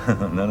I look.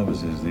 None of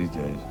us is these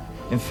days.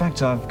 In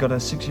fact, I've got a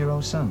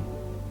 6-year-old son,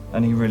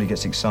 and he really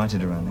gets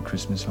excited around the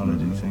Christmas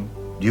holiday thing.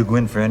 Do you go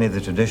in for any of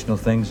the traditional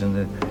things in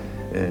the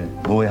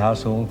Bowie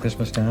household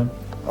Christmas time?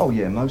 Oh,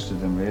 yeah, most of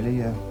them,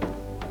 really.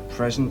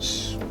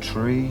 Presents,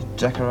 tree,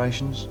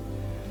 decorations,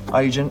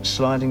 agents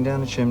sliding down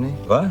the chimney.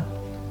 What?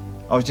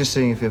 I was just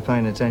seeing if you're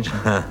paying attention.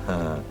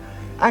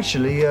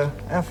 Actually,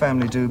 our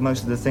family do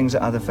most of the things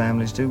that other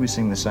families do. We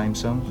sing the same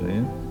songs. Do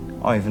you?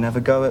 I even have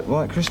a go at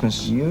White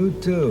Christmas. You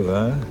too,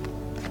 huh?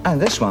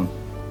 And this one.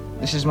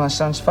 This is my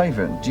son's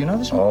favourite. Do you know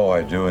this one? Oh,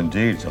 I do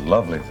indeed. It's a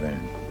lovely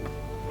thing.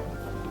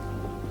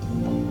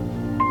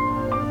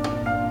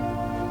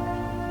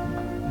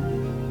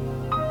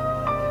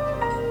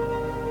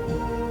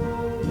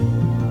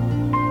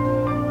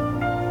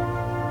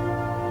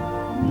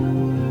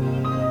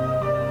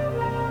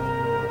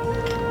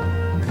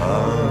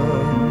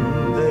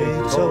 They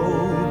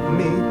told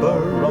me,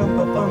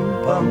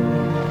 bum-ba-bum-bum,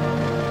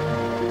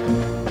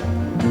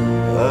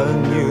 a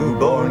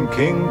newborn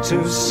king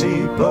to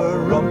see,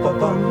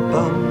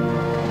 bum-ba-bum-bum.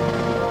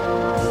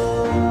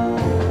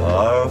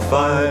 Our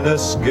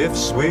finest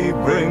gifts we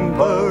bring,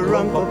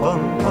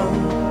 bum-ba-bum-bum,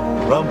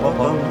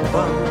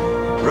 rum-ba-bum-bum,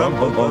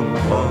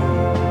 rum-ba-bum-bum.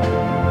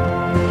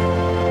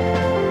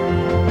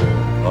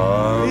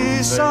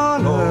 Peace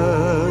on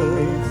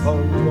earth,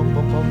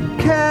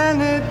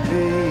 can it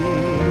be?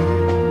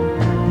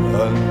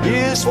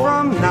 Years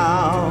from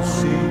now,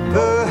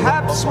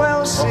 perhaps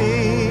we'll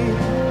see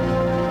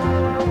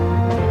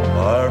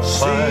our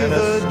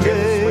finest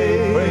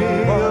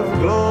day of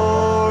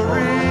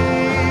glory.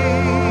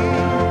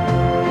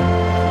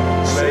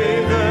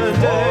 See the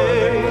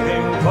day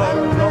of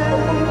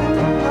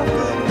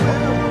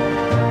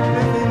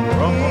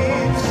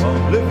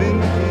goodwill, live in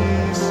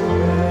peace,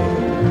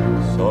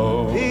 so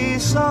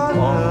peace on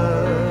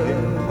earth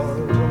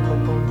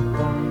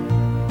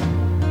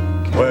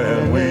when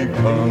we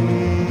come.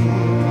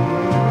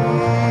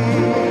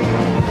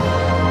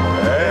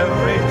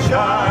 Every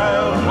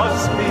child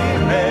must be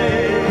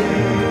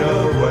made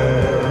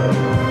aware.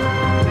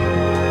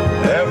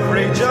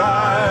 Every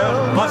child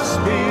must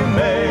be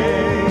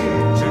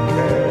made to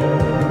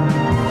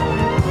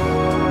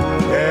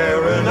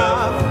care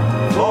enough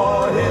for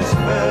his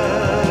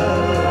fellow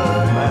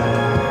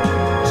man,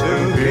 to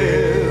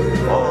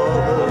give all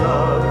the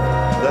love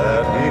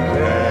that he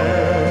can.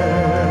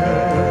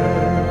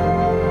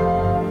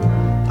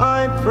 I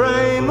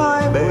pray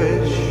my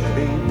wish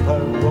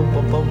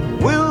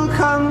will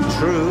come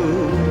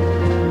true.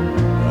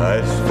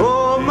 As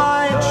for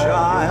my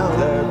child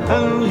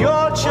and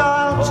your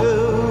child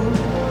too,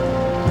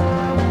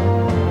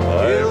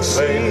 he'll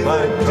see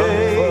the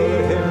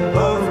day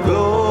of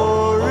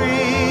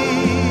glory.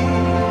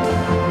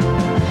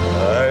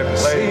 I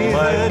see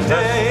the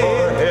day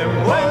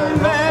when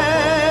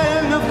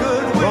men of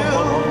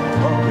goodwill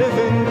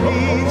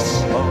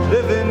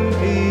live in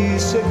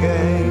peace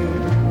again.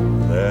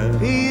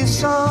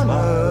 Peace on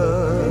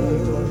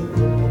earth,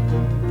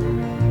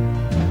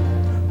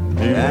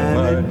 can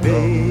it be?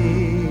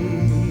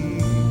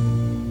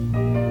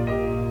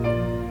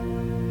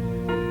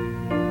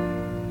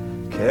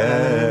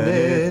 Can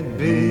it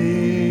be?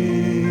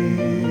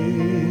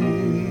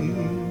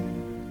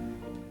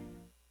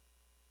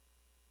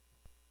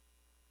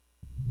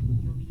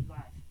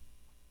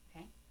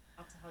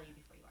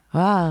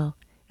 Wow,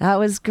 that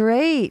was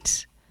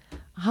great.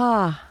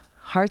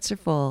 Hearts are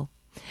full.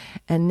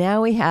 And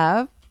now we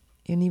have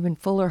an even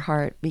fuller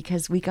heart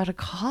because we got a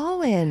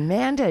call in.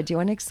 Manda, do you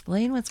want to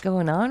explain what's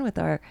going on with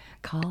our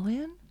call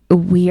in?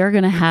 We are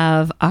going to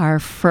have our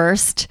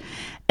first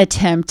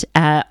attempt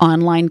at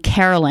online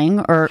caroling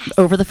or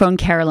over the phone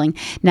caroling.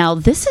 Now,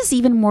 this is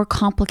even more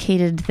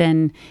complicated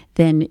than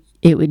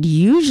it would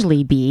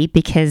usually be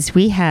because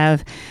we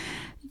have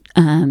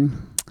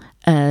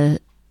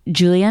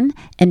Julian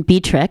and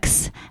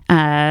Beatrix,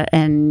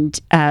 and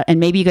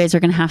maybe you guys are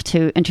going to have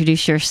to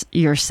introduce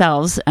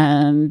yourselves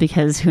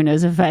because who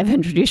knows if I've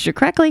introduced you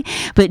correctly.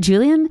 But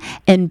Julian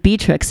and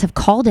Beatrix have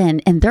called in,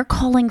 and they're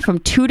calling from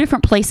two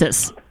different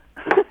places.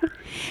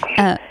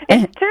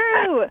 It's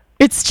true.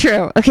 It's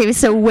true. Okay,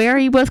 so where are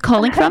you both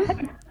calling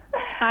from?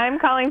 I'm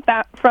calling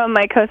from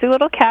my cozy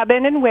little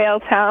cabin in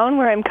Whaletown,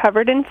 where I'm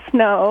covered in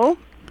snow.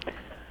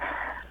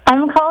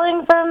 I'm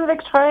calling from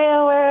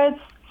Victoria, where it's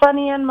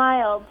sunny and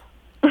mild.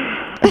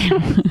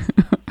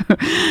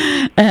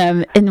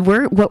 And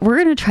what we're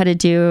going to try to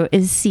do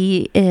is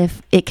see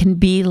if it can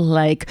be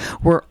like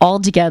we're all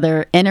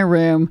together in a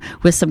room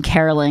with some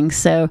caroling.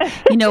 So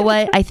you know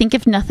what? I think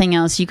if nothing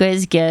else, you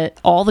guys get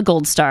all the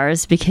gold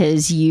stars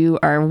because you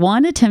are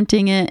one,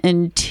 attempting it,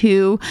 and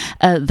two,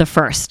 the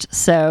first.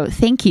 So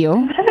thank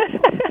you.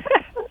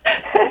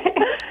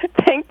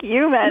 Thank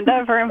you,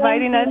 Manda, for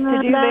inviting us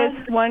to do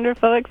this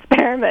wonderful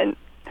experiment.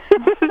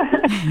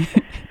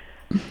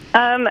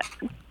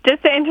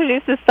 Just to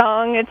introduce the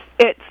song,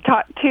 it's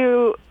taught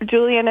to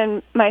Julian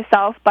and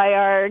myself by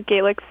our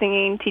Gaelic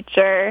singing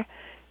teacher,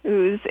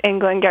 who's in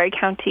Glengarry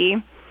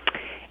County,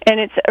 and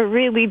it's a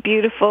really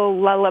beautiful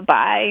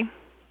lullaby,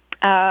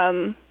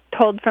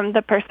 told from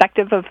the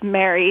perspective of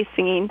Mary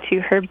singing to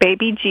her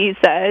baby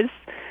Jesus,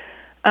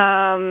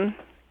 and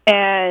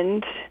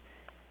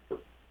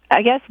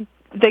I guess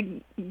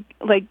the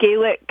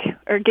Gaelic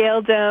or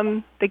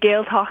Gaeldom, the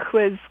Gaeltacht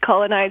was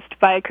colonized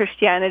by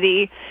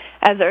Christianity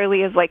as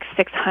early as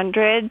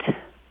 600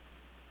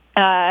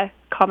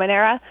 Common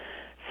Era.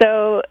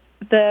 So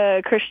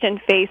the Christian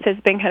faith has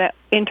been kind of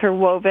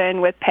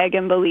interwoven with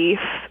pagan belief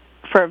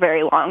for a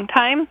very long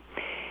time.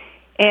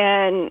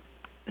 And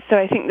so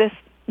I think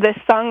this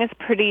song is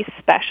pretty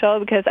special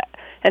because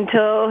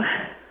until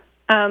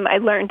I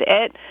learned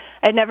it,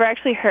 I'd never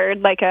actually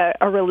heard like a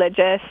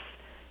religious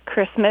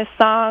Christmas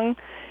song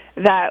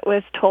that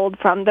was told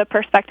from the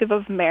perspective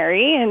of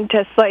Mary, and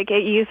just like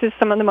it uses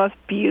some of the most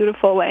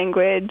beautiful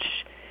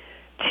language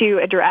to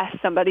address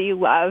somebody you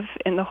love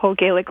in the whole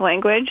Gaelic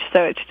language.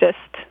 So it's just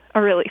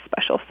a really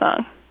special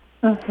song.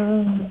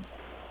 Mm-hmm.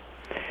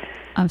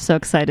 I'm so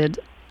excited.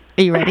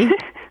 Are you ready?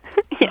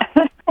 Yeah.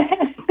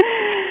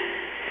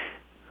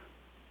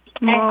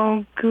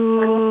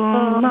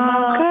 Mogul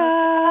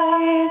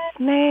Magais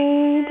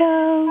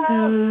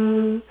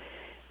Medalu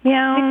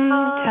Miam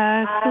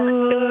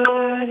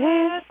Takur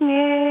is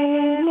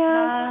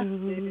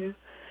Nyasu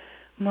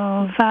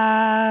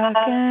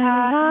Movakan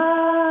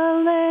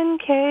Halen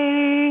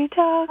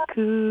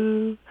Keitaku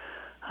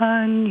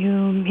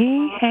Hanyumi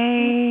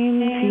Haim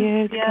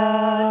Vietga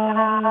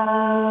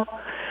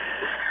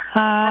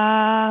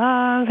Alleluia.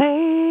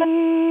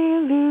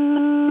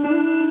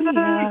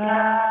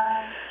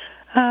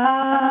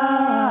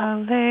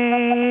 Alleluia.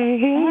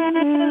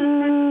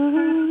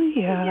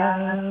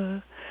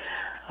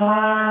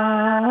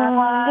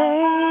 Alleluia.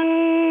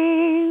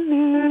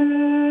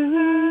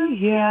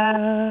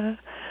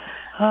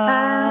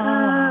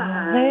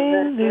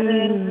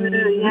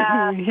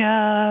 Alleluia.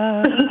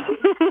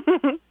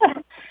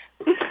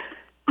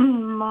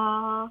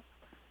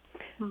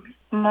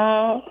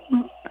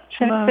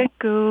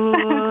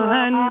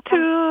 Mogulan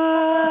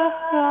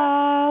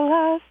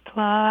tualas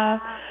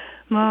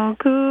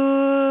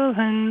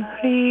Mogulan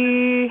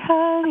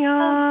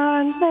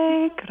rihalyan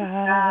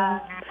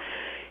lekras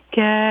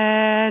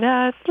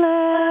Geras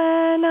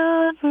lena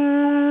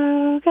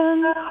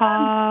vugan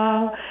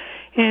hal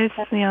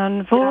Islian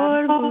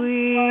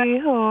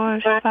vorbui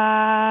orsfas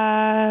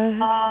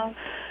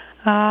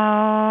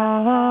Alleluia.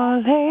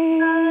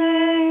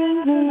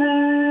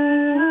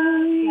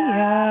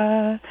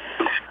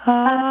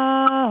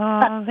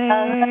 Alleluia.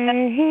 Alleluia.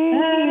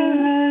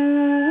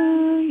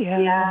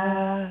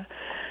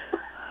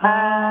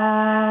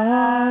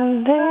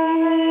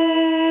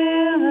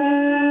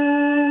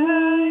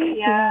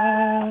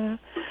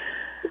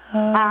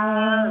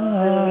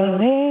 Alleluia.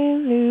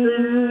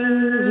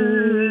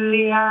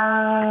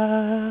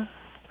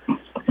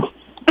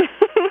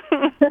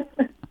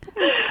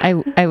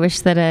 I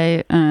wish that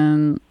I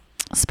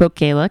spoke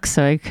Gaelic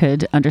so I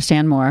could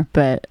understand more,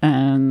 but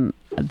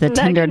the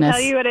tenderness.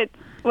 I can tell you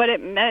what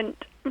it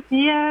meant.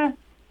 Yeah.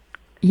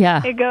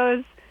 Yeah. It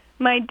goes,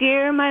 my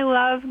dear, my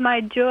love,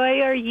 my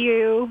joy are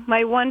you.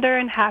 My wonder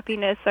and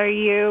happiness are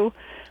you.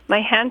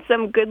 My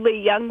handsome, goodly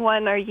young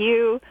one are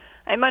you.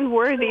 I'm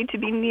unworthy to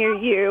be near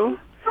you.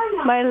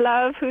 My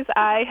love whose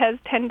eye has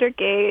tender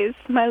gaze.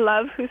 My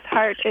love whose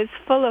heart is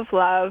full of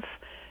love.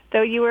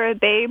 Though you are a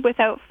babe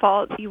without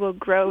fault, you will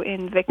grow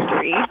in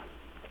victory.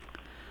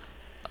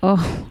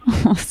 Oh,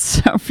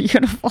 it's so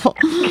beautiful.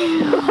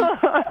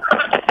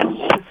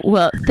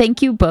 Well,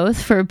 thank you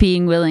both for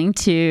being willing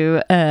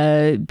to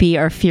be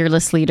our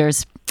fearless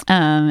leaders,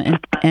 and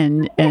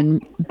you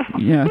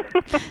know,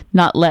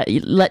 not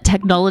let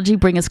technology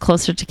bring us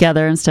closer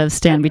together instead of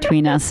stand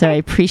between us. So I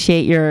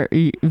appreciate your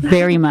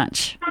very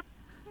much.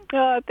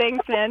 Oh,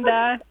 thanks,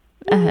 Amanda.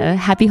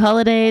 Happy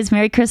holidays,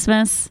 Merry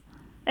Christmas.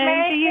 And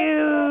to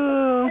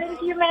you. Thank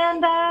you,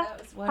 Amanda.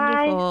 That was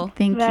wonderful. Bye.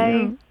 Thank Bye.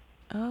 you.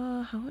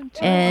 Oh, how enjoyable.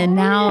 And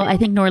now I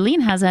think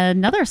Norlene has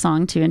another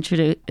song to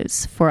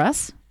introduce for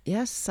us.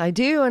 Yes, I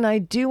do. And I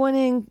do want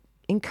to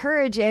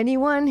encourage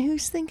anyone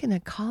who's thinking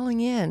of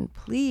calling in,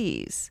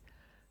 please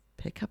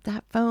pick up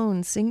that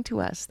phone, sing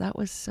to us. That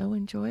was so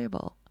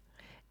enjoyable.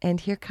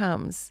 And here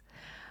comes,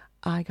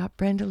 I got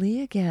Brenda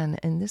Lee again.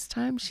 And this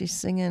time she's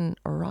singing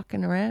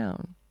Rockin'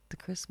 Around the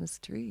Christmas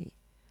Tree.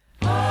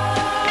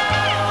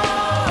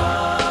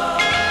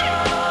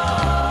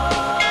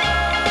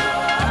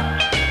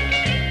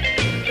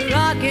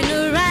 Rocking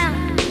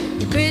around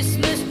the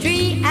Christmas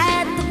tree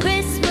at the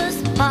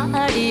Christmas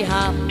party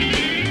hop.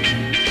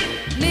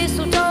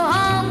 Mistletoe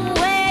hung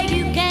where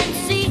you can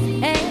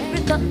see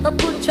every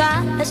couple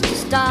tries to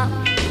stop.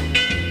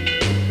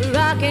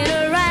 Rocking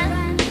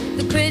around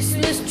the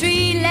Christmas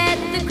tree, let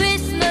the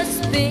Christmas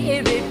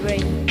spirit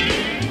ring.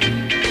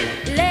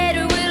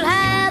 Later we'll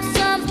have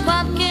some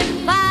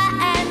pumpkin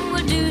pie and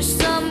we'll do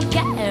some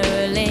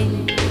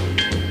caroling.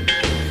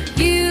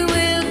 You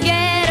will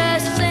get a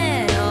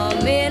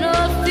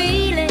sentimental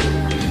feeling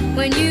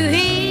when you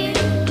hear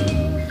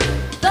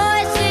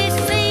voices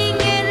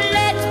singing,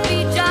 let's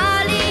be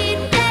jolly,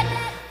 deck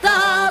the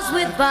halls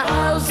with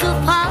boughs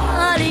of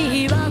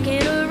holly.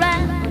 Rocking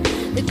around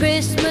the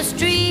Christmas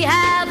tree,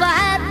 have a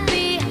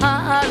happy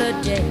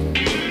holiday.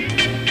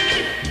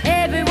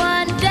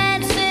 Everyone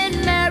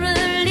dancing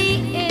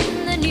merrily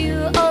in the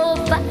new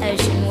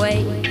old-fashioned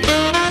way.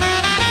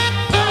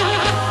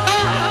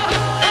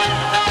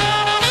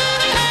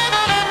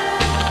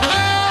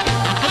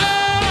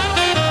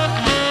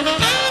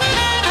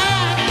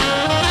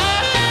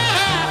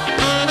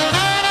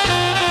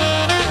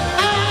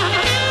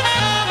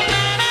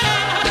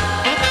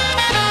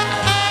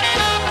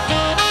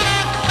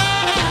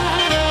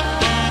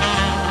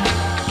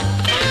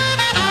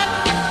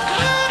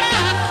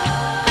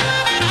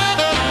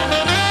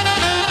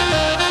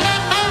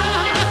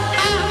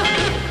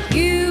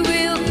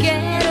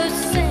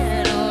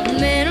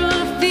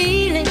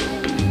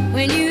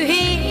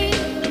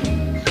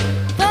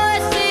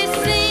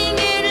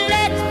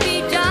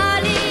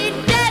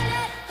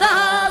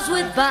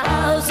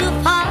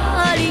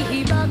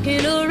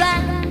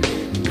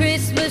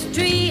 Christmas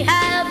tree,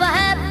 have a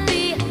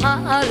happy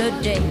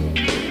holiday.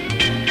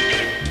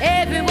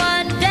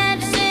 Everyone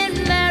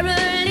dancing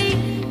merrily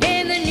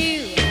in the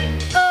new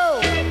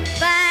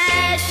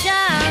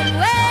old-fashioned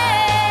way.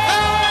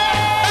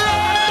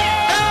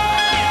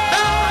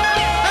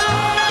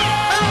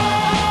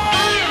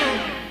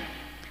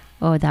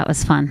 Oh, that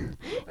was fun.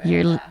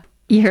 You're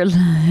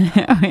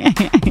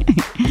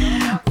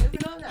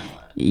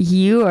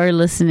You are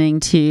listening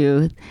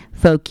to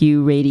Folk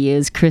U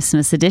Radio's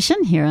Christmas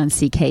edition here on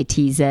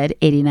CKTZ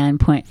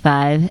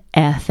 89.5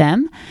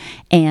 FM.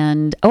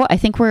 And I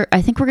think we're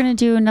going to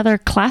do another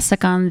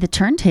classic on the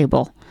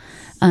turntable.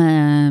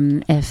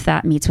 If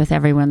that meets with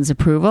everyone's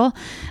approval.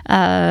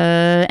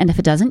 And if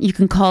it doesn't, you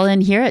can call in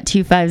here at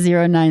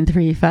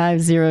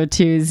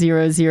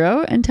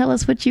 250-935-0200 and tell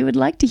us what you would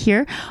like to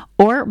hear,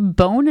 or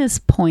bonus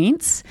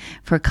points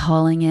for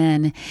calling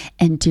in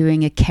and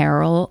doing a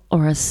carol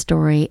or a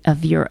story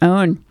of your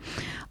own.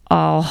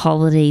 All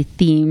holiday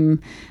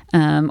theme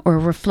or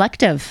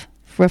reflective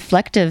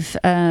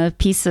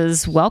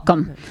pieces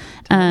welcome.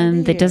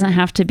 That doesn't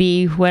have to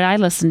be what I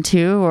listen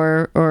to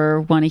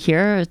or want to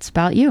hear. It's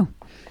about you.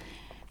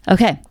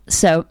 Okay,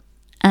 so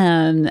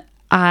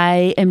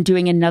I am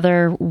doing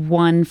another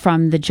one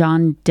from the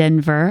John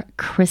Denver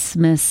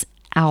Christmas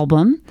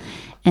album,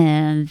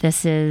 and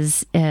this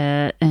is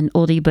an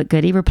oldie but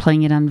goodie. We're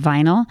playing it on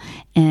vinyl,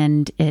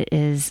 and it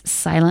is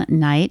Silent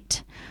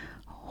Night,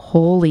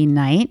 Holy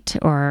Night,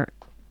 or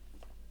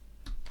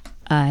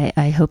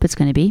I hope it's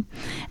going to be.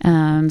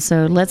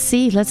 So let's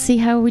see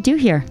how we do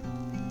here.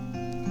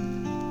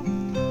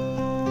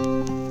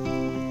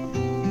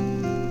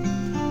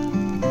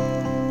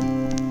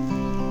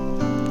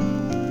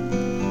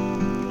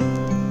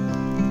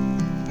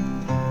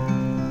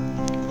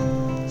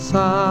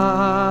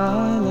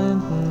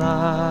 Silent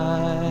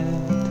night,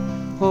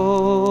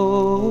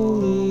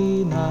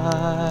 holy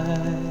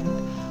night,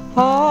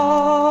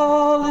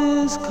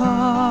 all is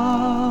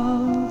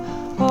calm,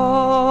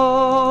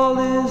 all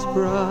is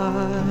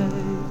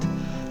bright,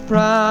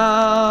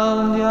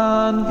 round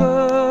yon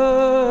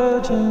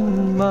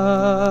virgin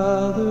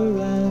mother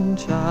and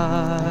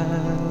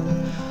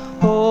child,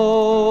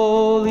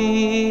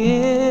 holy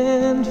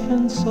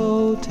infant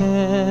so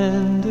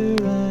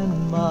tender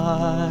and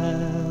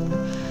mild.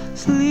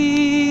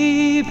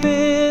 Sleep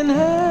in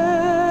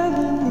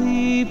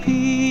heavenly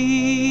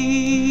peace.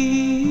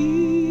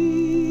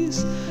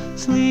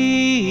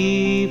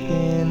 Sleep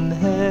in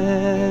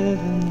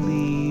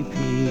heavenly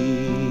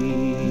peace.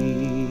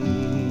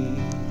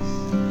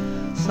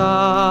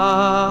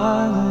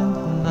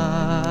 Silent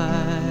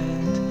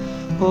night,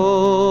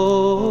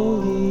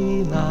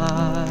 holy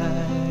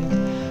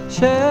night.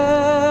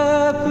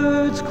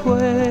 Shepherds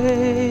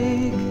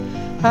quake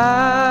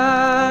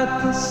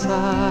at the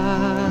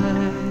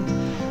sight.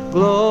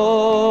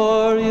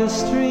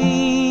 Glorious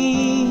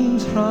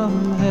streams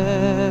from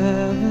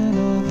heaven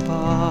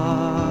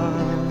afar,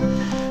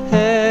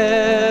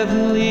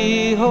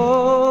 heavenly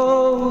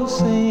hosts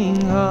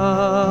sing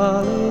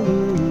hallelujah.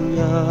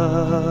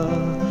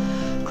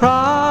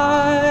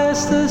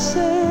 Christ the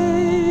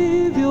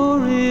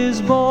Savior is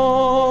born.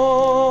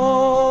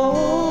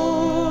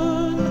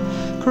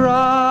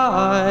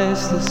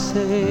 Christ the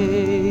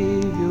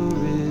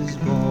Savior is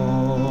born.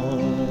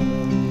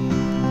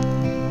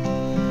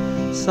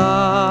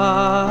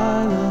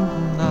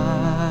 Silent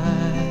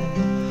night,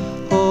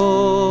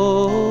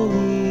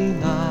 holy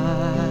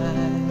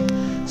night,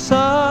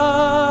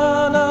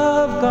 Son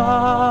of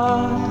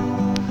God,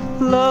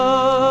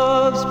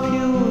 love's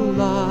pure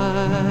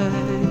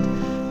light,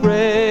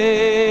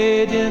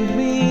 radiant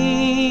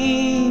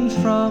beams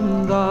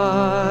from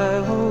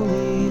thy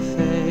holy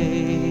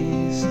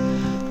face,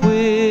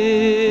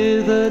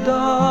 with the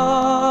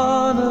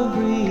dawn of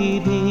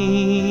redeeming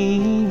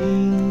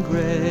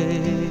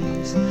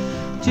grace.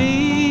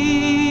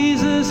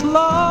 Jesus,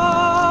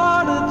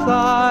 Lord, at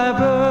thy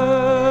birth.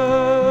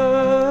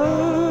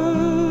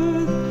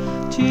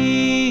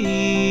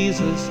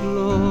 Jesus,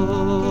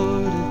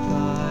 Lord, at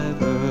thy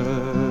birth.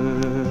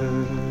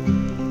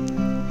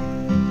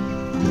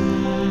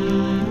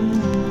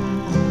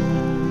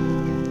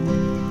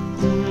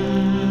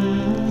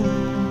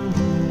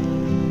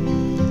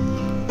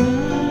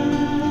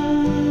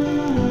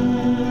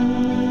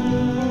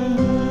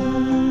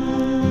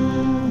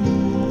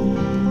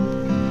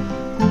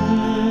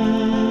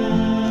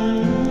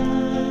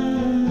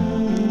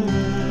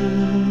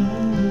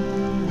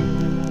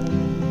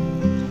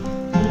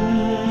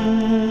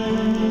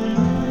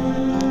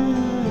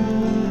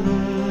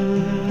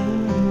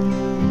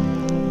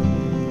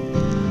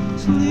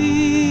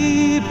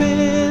 Sleep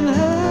in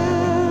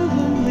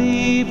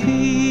heavenly peace.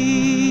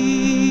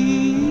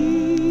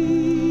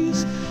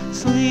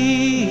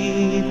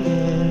 Sleep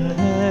in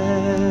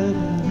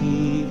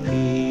heavenly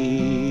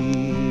peace.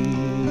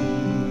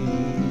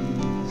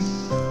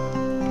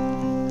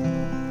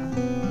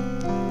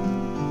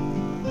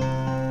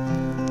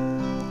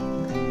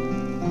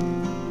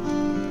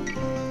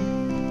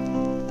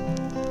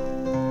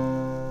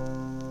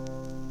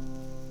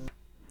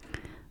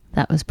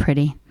 That was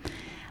pretty.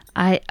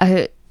 I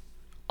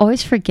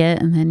always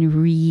forget and then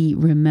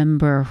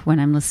remember when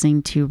I'm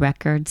listening to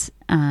records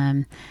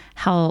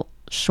how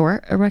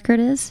short a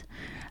record is.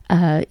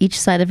 Each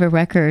side of a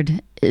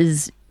record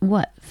is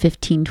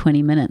 15,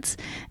 20 minutes,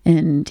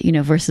 and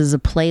versus a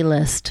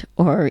playlist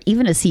or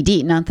even a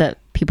CD. Not that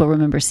people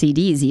remember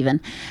CDs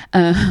even,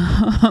 but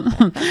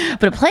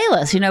a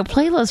playlist.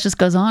 Playlist just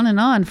goes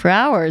on for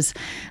hours.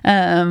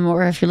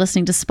 Or if you're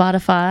listening to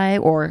Spotify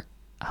or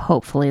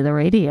hopefully the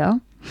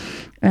radio,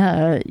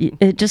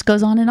 it just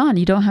goes on and on.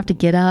 You don't have to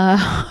get up,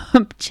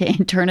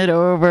 turn it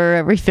over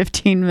every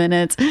 15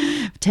 minutes,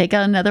 take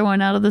out another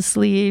one out of the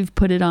sleeve,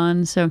 put it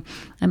on. So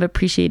I'm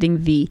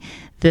appreciating the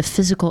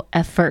physical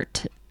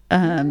effort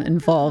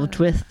involved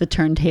with the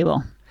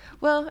turntable.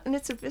 Well, and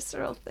it's a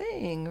visceral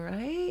thing,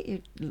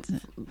 right? You're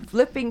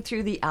flipping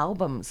through the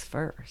albums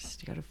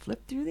first. You got to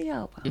flip through the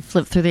albums. You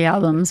flip through the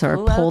albums or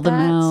pull them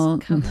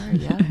out. Cover,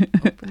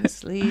 open the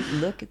sleeve,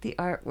 look at the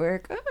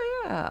artwork.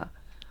 Oh, yeah.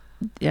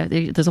 Yeah,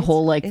 there's a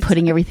whole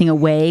putting everything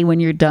away when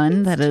you're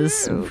done that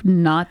is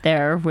not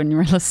there when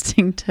you're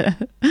listening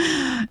to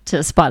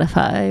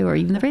Spotify or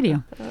even the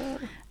radio.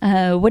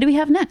 What do we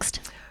have next?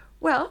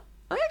 Well,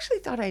 I actually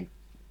thought I'd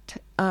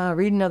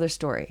read another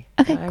story.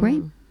 Okay,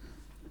 great.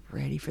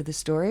 Ready for the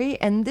story.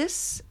 And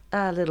this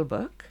little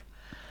book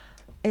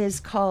is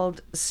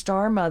called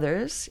Star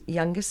Mother's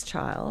Youngest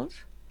Child.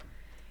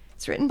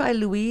 It's written by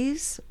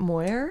Louise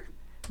Moiri,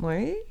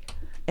 Moeri.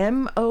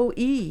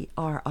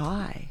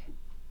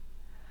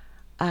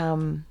 I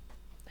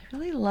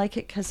really like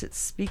it because it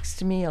speaks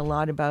to me a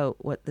lot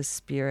about what the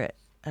spirit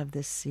of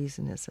this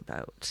season is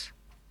about.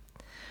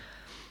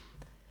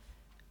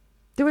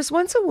 There was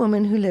once a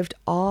woman who lived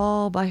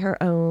all by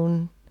her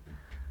own.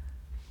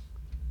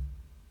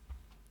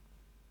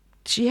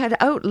 She had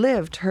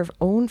outlived her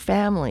own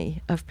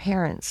family of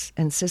parents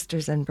and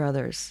sisters and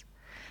brothers.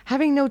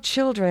 Having no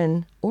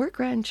children or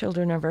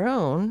grandchildren of her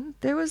own,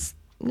 there was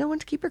no one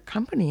to keep her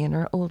company in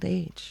her old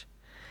age.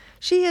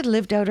 She had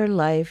lived out her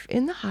life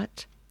in the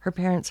hut her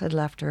parents had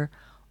left her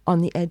on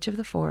the edge of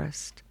the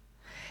forest.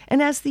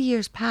 And as the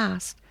years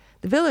passed,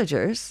 the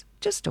villagers,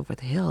 just over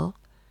the hill,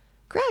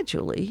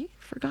 gradually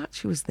forgot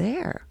she was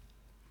there.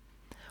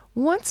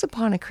 Once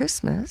upon a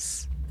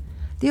Christmas,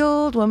 the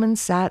old woman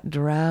sat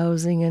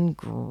drowsing and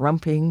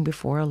grumping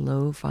before a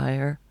low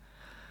fire.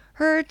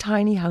 Her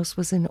tiny house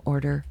was in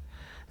order.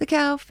 The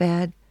cow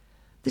fed,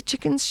 the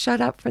chickens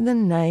shut up for the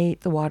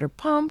night, the water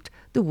pumped,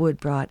 the wood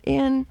brought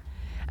in,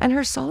 and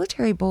her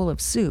solitary bowl of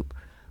soup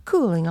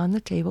cooling on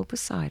the table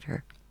beside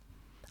her.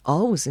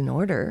 All was in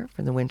order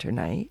for the winter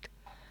night,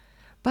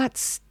 but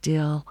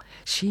still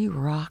she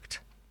rocked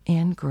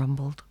and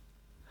grumbled.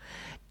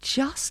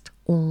 Just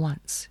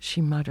once, she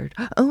muttered,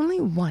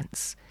 only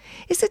once.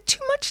 Is it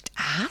too much to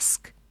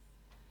ask?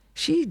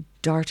 She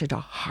darted a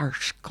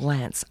harsh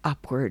glance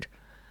upward,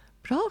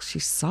 but all she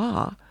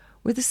saw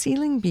were the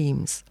ceiling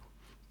beams,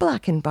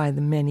 blackened by the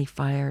many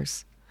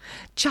fires.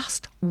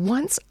 Just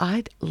once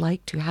I'd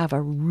like to have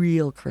a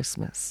real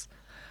Christmas,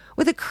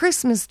 with a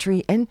Christmas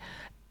tree and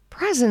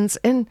presents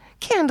and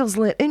candles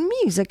lit and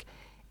music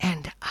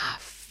and a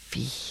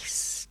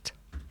feast.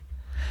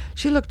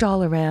 She looked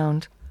all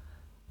around,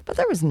 but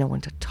there was no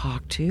one to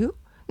talk to,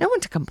 no one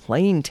to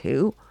complain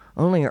to,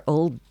 only her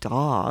old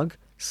dog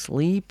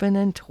sleeping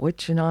and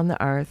twitching on the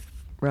hearth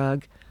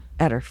rug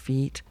at her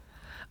feet.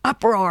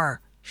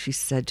 Uproar, she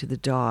said to the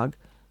dog,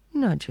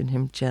 nudging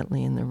him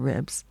gently in the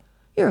ribs.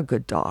 You're a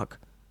good dog,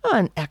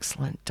 an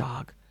excellent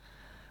dog,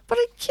 but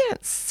I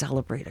can't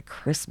celebrate a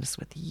Christmas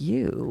with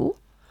you.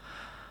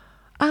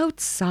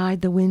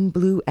 Outside, the wind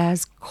blew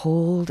as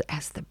cold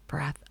as the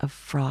breath of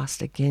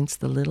frost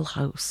against the little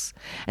house,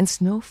 and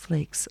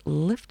snowflakes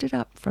lifted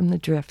up from the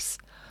drifts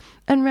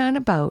and ran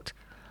about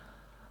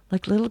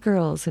like little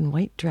girls in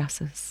white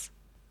dresses.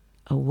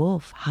 A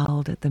wolf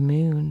howled at the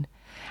moon,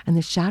 and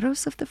the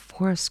shadows of the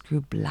forest grew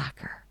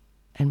blacker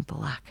and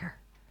blacker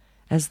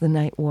as the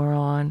night wore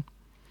on.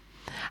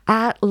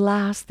 At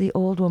last, the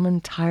old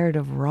woman, tired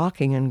of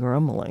rocking and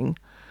grumbling,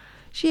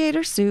 she ate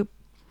her soup,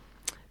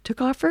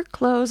 took off her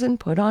clothes and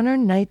put on her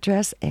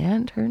nightdress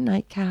and her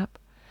nightcap.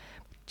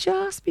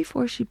 Just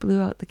before she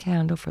blew out the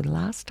candle for the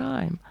last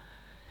time,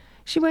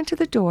 she went to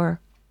the door,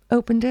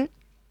 opened it,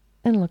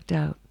 and looked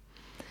out.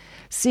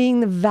 Seeing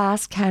the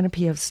vast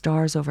canopy of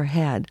stars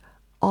overhead,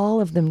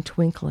 all of them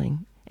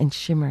twinkling and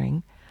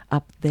shimmering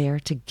up there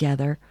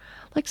together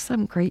like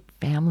some great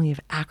family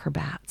of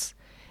acrobats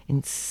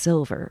in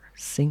silver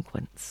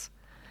sequins,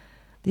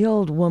 the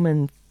old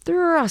woman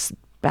thrust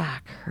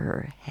back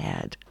her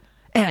head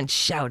and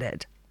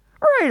shouted,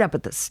 right up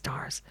at the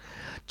stars,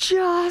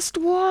 just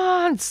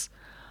once,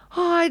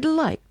 I'd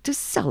like to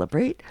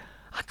celebrate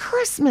a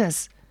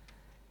Christmas.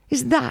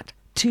 Is that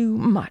too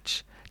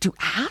much to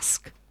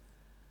ask?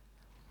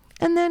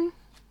 And then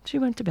she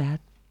went to bed.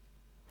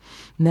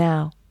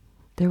 Now,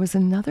 there was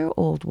another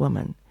old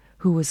woman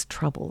who was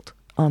troubled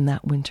on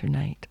that winter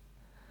night.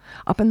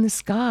 Up in the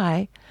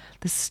sky,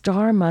 the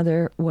Star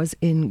Mother was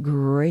in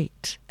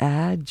great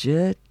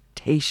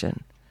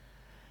agitation.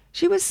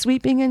 She was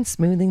sweeping and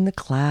smoothing the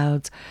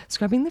clouds,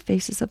 scrubbing the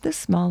faces of the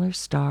smaller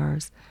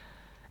stars,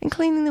 and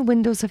cleaning the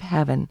windows of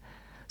heaven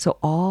so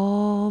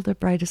all the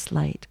brightest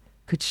light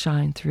could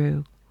shine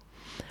through.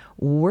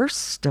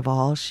 Worst of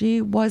all,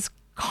 she was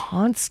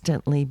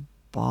constantly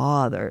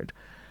bothered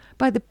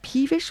by the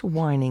peevish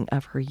whining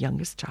of her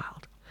youngest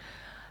child.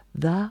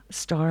 The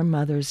Star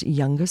Mother's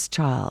youngest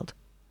child,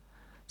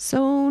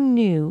 so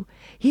new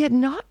he had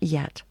not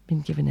yet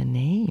been given a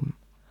name,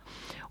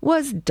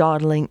 was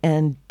dawdling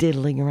and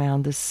diddling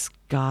around the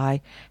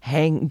sky,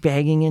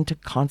 bagging into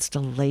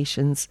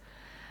constellations,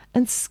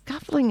 and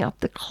scuffling up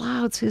the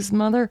clouds his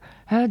mother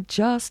had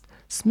just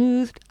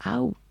smoothed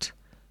out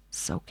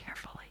so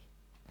carefully.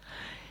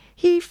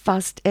 He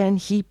fussed and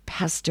he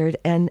pestered,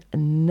 and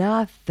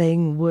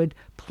nothing would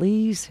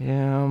please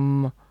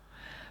him.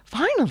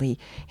 Finally,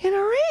 in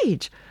a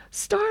rage,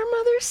 Star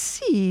Mother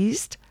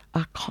seized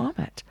a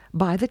comet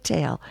by the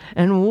tail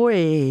and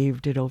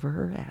waved it over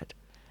her head.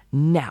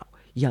 Now,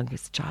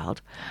 youngest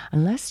child,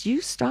 unless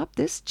you stop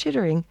this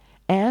chittering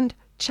and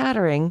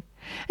chattering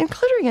and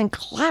clittering and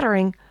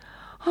clattering,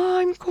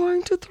 I'm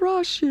going to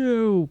thrash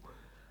you.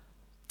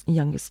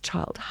 Youngest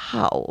child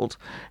howled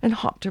and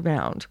hopped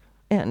around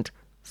and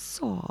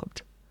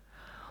sobbed.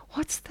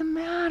 What's the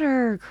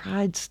matter?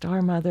 Cried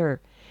Star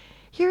Mother.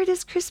 Here it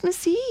is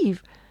Christmas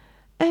Eve,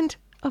 and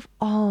of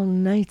all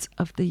nights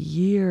of the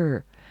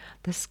year,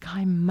 the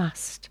sky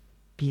must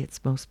be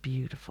its most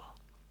beautiful.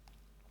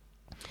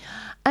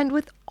 And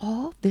with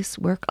all this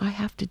work I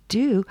have to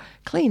do,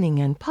 cleaning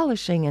and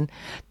polishing and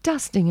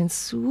dusting and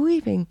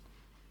sweeping,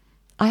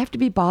 I have to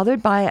be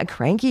bothered by a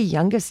cranky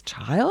youngest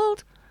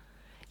child?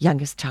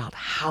 Youngest child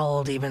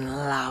howled even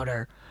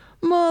louder.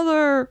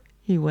 Mother,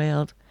 he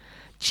wailed,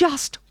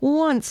 just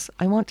once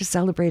I want to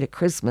celebrate a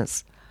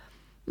Christmas,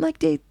 like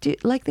they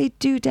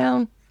do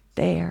down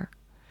there.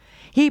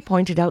 He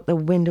pointed out the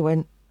window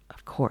and,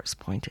 of course,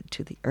 pointed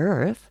to the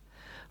earth,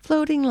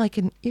 floating like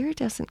an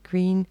iridescent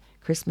green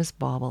Christmas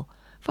bauble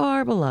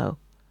far below.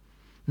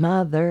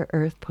 Mother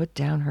Earth put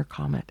down her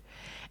comet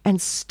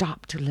and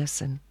stopped to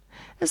listen,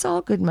 as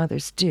all good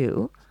mothers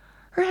do,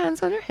 her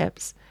hands on her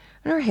hips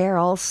and her hair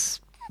all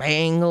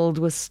spangled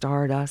with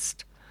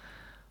stardust.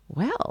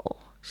 Well,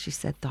 she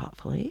said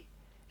thoughtfully,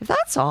 if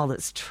that's all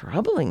that's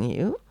troubling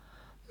you,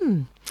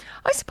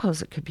 I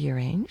suppose it could be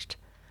arranged,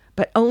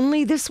 but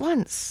only this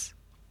once.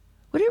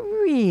 Would it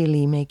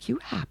really make you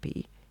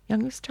happy,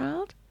 youngest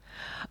child?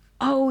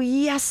 Oh,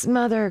 yes,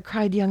 Mother,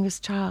 cried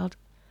youngest child.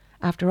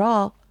 After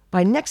all,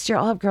 by next year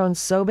I'll have grown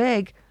so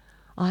big,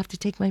 I'll have to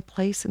take my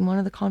place in one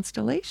of the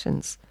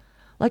constellations,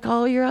 like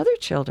all your other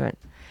children.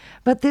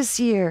 But this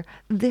year,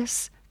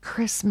 this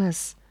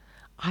Christmas,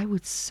 I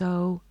would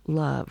so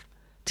love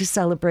to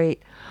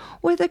celebrate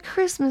with a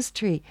Christmas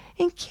tree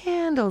and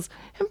candles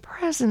and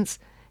presents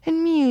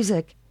and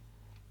music.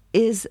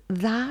 Is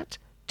that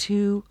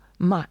too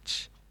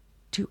much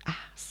to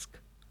ask?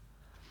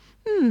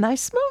 I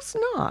suppose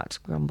not,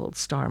 grumbled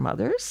Star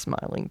Mother,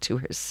 smiling to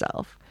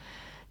herself.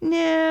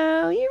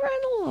 Now you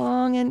run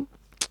along and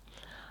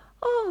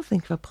I'll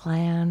think of a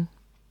plan.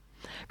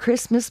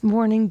 Christmas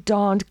morning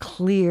dawned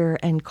clear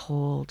and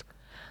cold.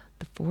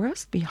 The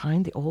forest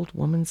behind the old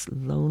woman's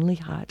lonely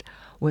hut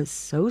was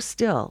so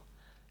still,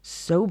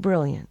 so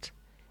brilliant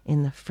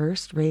in the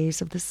first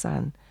rays of the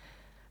sun,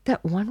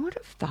 that one would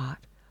have thought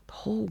the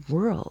whole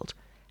world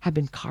had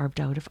been carved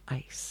out of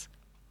ice.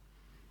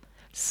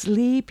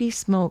 Sleepy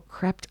smoke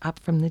crept up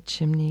from the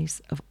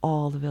chimneys of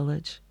all the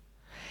village,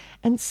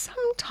 and some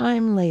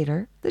time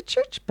later the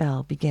church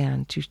bell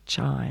began to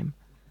chime.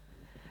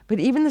 But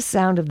even the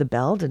sound of the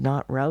bell did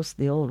not rouse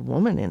the old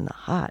woman in the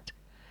hut.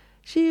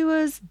 She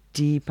was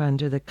deep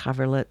under the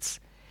coverlets,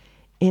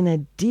 in a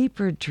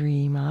deeper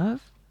dream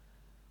of,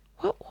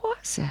 what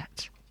was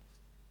it?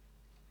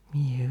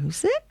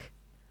 Music?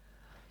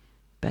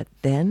 But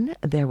then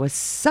there was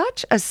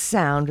such a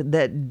sound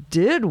that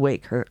did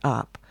wake her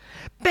up.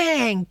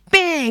 Bang,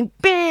 bang,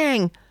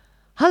 bang!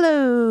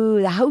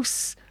 Hello, the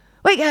house!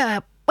 Wake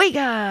up, wake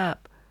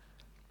up!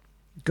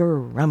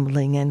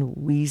 Grumbling and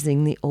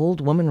wheezing, the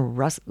old woman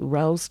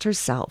roused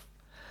herself,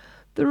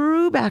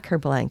 threw back her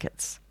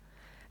blankets,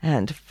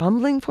 and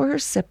fumbling for her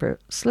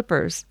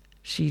slippers,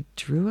 she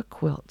drew a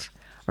quilt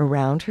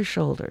around her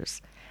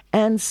shoulders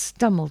and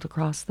stumbled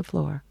across the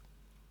floor.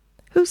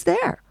 Who's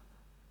there?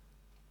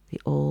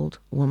 The old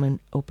woman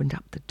opened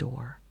up the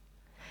door.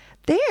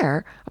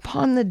 There,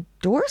 upon the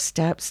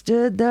doorstep,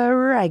 stood the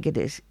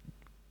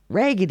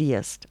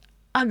raggediest,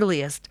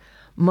 ugliest,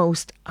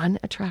 most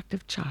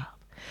unattractive child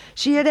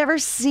she had ever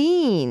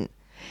seen.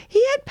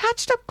 He had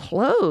patched up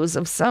clothes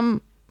of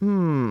some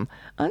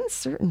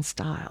uncertain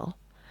style,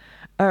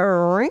 a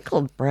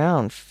wrinkled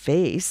brown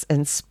face,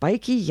 and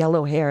spiky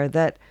yellow hair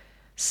that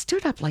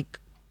stood up like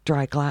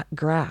dry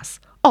grass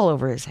all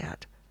over his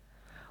head.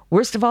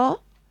 Worst of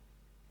all,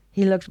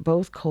 he looked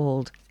both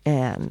cold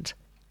and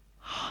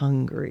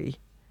hungry.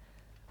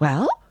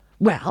 Well,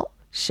 well,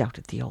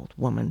 shouted the old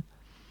woman,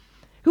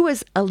 who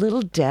was a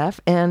little deaf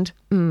and,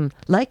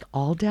 like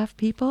all deaf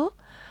people,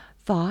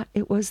 thought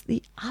it was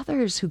the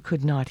others who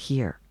could not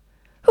hear.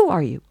 Who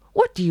are you?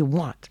 What do you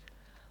want?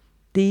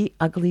 The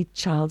ugly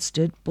child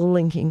stood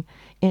blinking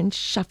and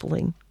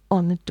shuffling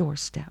on the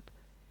doorstep.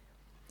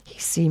 He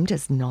seemed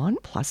as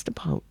nonplussed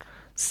upon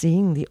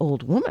seeing the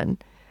old woman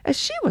as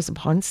she was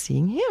upon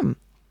seeing him.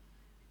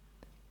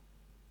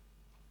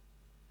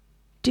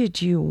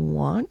 "Did you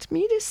want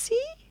me to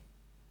see?"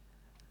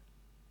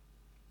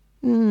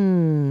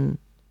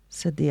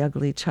 Said the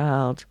ugly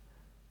child.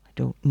 "I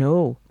don't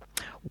know."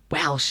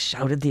 "Well,"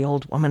 shouted the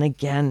old woman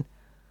again,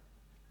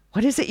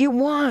 "what is it you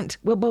want?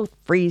 We'll both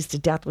freeze to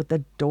death with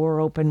the door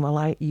open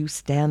while you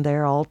stand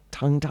there all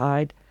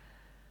tongue-tied."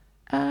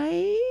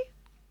 "I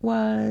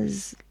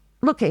was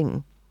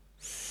looking,"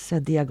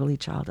 said the ugly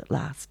child at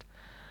last,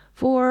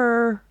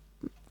 "for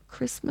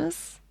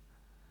Christmas."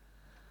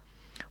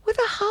 With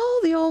a howl,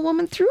 the old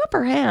woman threw up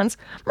her hands.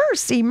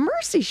 "Mercy,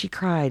 mercy," she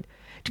cried,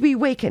 "to be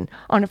wakened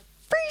on a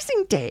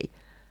freezing day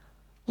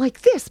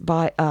like this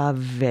by a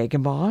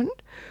vagabond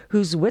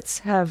whose wits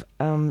have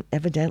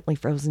evidently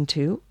frozen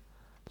too.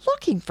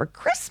 Looking for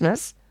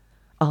Christmas,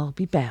 I'll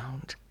be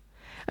bound.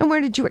 And where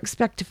did you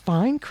expect to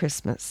find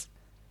Christmas?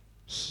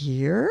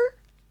 Here?"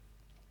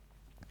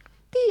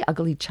 The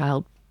ugly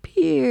child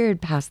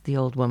peered past the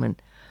old woman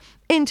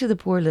into the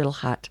poor little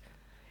hut.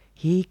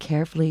 He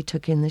carefully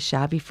took in the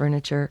shabby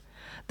furniture,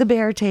 the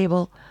bare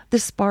table, the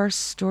sparse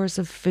stores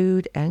of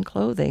food and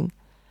clothing.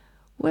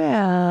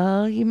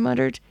 "Well," he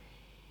muttered,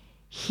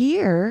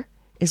 "here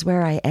is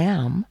where I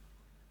am."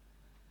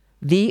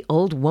 The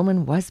old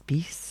woman was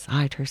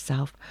beside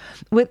herself.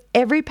 With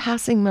every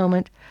passing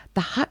moment,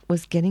 the hut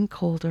was getting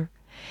colder,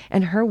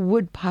 and her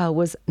wood pile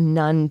was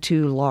none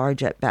too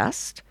large at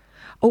best.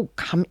 "Oh,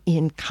 come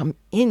in,"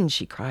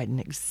 she cried in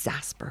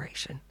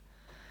exasperation.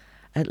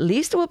 "At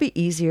least it will be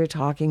easier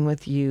talking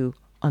with you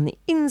on the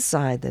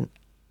inside than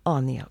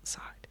on the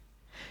outside."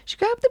 She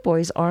grabbed the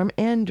boy's arm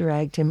and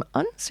dragged him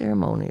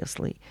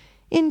unceremoniously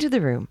into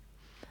the room.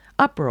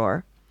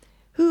 Uproar,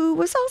 who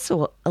was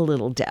also a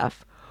little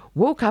deaf,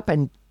 woke up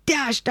and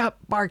dashed up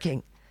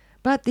barking,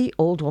 but the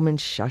old woman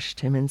shushed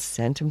him and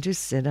sent him to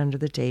sit under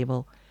the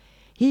table.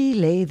 He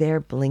lay there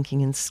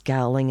blinking and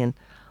scowling and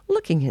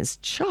licking his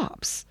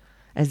chops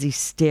as he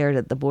stared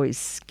at the boy's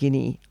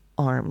skinny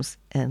arms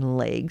and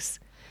legs.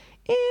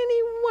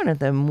 Any one of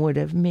them would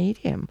have made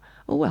him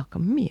a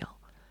welcome meal.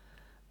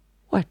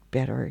 What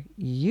better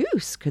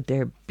use could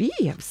there be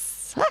of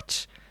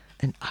such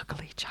an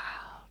ugly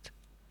child?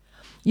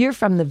 "You're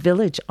from the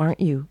village, aren't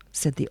you?"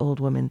 said the old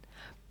woman,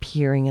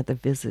 peering at the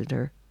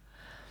visitor.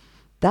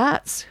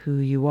 "That's who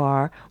you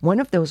are, one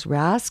of those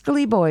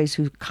rascally boys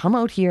who come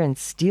out here and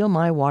steal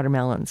my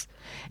watermelons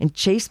and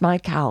chase my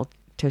cow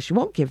till she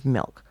won't give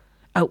milk.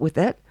 Out with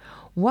it.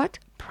 What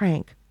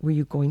prank were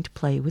you going to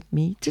play with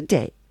me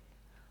today?"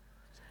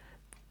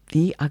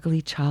 The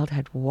ugly child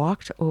had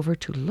walked over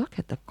to look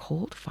at the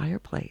cold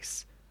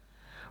fireplace,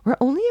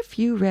 where only a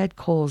few red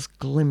coals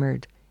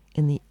glimmered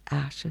in the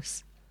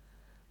ashes.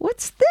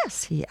 "What's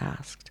this?" he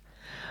asked.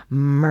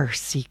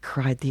 "Mercy,"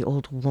 cried the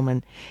old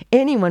woman.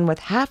 "Anyone with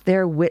half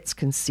their wits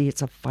can see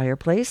it's a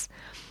fireplace,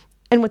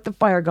 and with the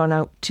fire gone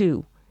out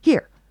too.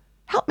 Here,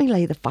 help me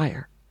lay the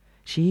fire."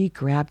 She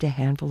grabbed a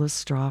handful of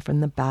straw from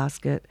the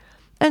basket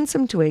and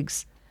some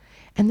twigs,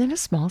 and then a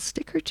small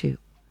stick or two.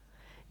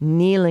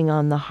 Kneeling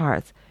on the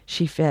hearth,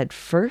 she fed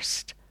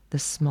first the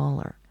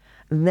smaller,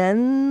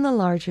 then the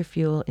larger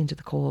fuel into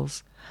the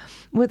coals.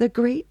 With a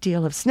great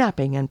deal of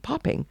snapping and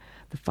popping,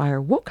 the fire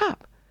woke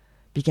up,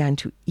 began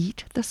to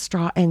eat the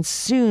straw, and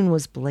soon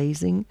was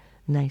blazing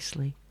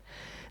nicely.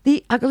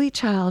 The ugly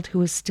child, who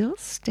was still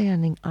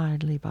standing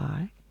idly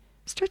by,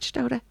 stretched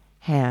out a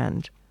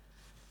hand.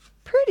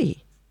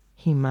 "Pretty,"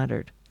 he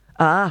muttered.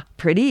 "Ah,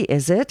 pretty,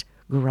 is it?"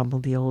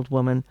 grumbled the old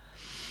woman.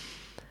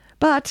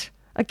 "But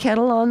a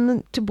kettle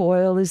on to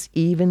boil is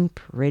even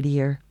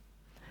prettier.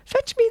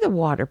 Fetch me the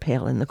water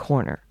pail in the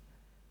corner."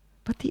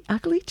 But the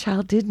ugly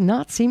child did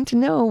not seem to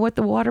know what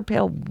the water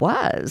pail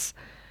was,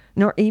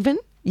 nor even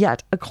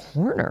yet a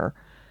corner.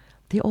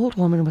 The old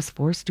woman was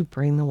forced to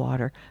bring the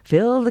water,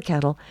 fill the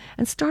kettle,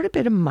 and start a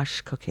bit of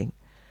mush cooking.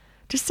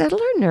 To settle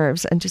her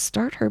nerves and to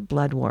start her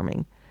blood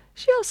warming,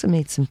 she also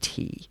made some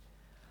tea.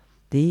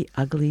 The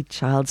ugly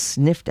child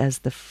sniffed as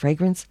the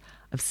fragrance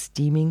of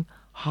steaming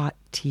hot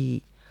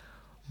tea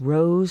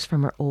rose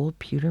from her old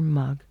pewter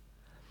mug.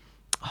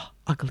 "Oh,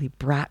 ugly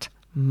brat,"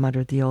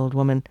 muttered the old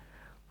woman.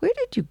 "Where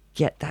did you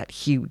get that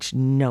huge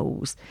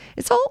nose?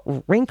 It's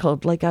all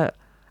wrinkled like a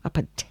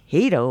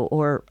potato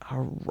or a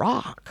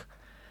rock."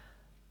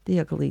 The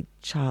ugly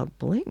child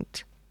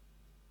blinked.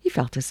 He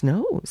felt his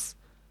nose.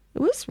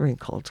 It was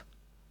wrinkled.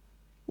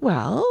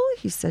 "Well,"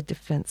 he said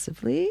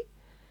defensively,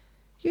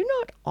 "you're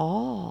not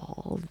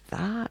all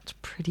that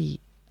pretty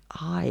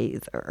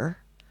either."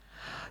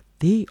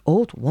 The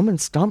old woman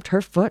stomped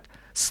her foot,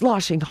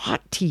 sloshing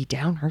hot tea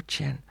down her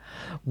chin.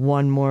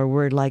 "One more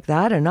word like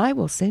that, and I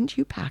will send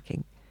you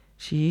packing,"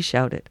 she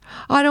shouted.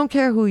 "I don't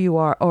care who you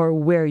are or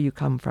where you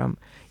come from.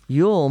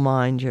 You'll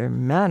mind your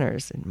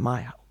manners in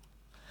my home."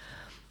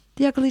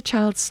 The ugly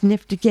child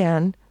sniffed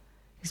again.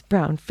 His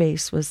brown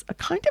face was a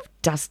kind of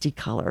dusty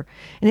color,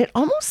 and it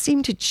almost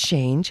seemed to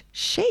change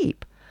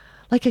shape,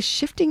 like a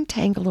shifting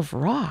tangle of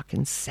rock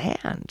and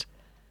sand,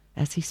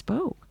 as he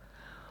spoke.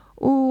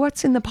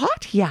 "What's in the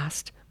pot?" he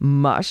asked.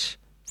 "Mush,"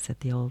 said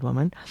the old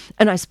woman,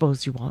 "and I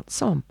suppose you want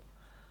some."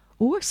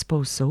 "Oh, I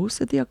suppose so,"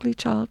 said the ugly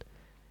child,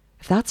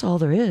 "if that's all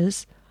there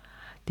is."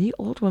 The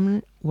old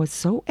woman was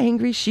so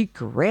angry she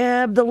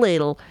grabbed the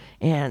ladle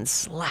and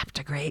slapped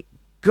a great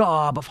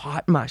gob of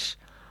hot mush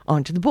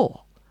onto the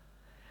bowl.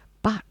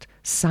 But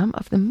some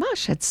of the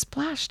mush had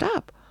splashed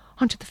up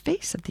onto the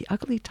face of the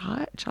ugly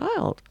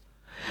child.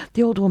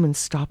 The old woman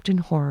stopped in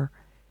horror.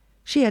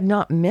 She had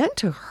not meant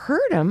to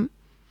hurt him,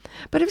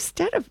 but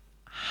instead of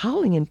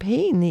howling in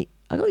pain, the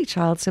ugly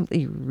child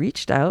simply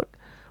reached out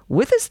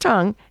with his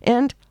tongue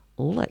and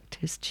licked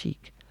his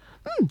cheek.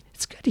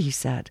 "It's good," he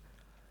said.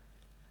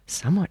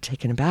 Somewhat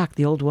taken aback,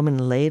 the old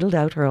woman ladled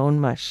out her own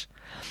mush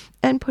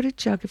and put a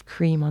jug of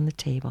cream on the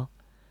table.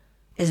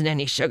 "Isn't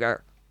any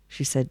sugar,"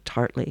 she said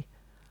tartly,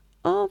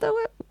 although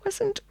it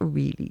wasn't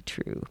really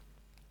true.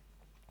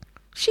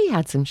 She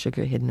had some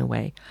sugar hidden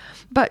away,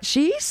 but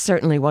she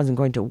certainly wasn't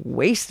going to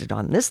waste it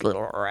on this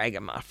little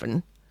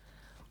ragamuffin.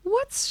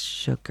 "What's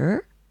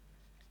sugar?"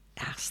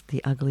 asked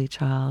the ugly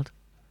child.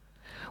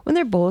 When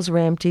their bowls were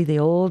empty, the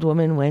old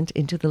woman went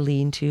into the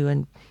lean-to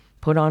and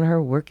put on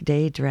her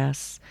workday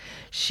dress.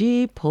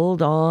 She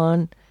pulled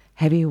on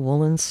heavy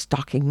woolen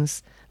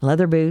stockings,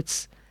 leather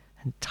boots,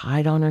 and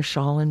tied on her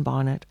shawl and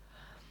bonnet.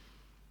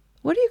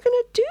 "What are you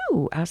going to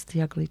do?" asked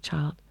the ugly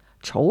child.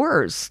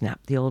 "Chores,"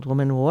 snapped the old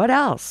woman. "What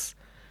else?"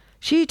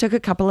 She took a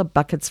couple of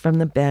buckets from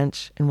the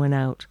bench and went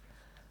out.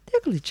 The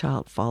ugly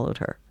child followed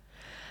her.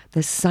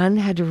 The sun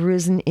had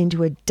risen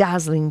into a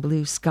dazzling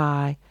blue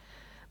sky,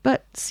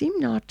 but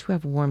seemed not to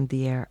have warmed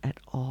the air at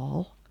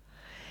all.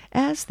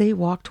 As they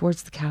walked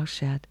towards the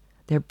cowshed,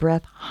 their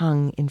breath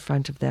hung in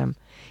front of them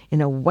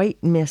in a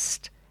white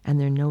mist, and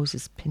their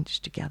noses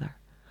pinched together.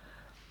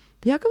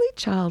 The ugly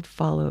child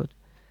followed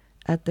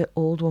at the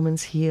old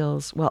woman's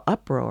heels, while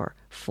Uproar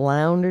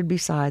floundered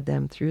beside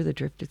them through the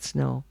drifted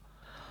snow.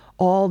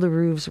 All the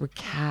roofs were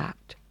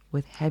capped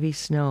with heavy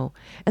snow,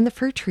 and the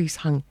fir trees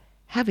hung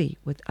heavy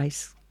with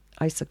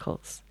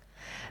icicles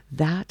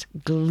that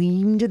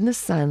gleamed in the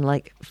sun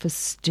like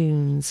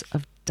festoons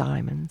of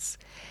diamonds.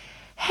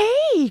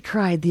 "Hey!"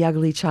 cried the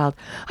ugly child.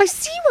 "I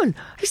see one!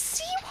 I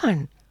see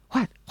one!"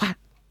 What?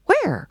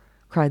 Where?"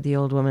 cried the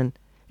old woman,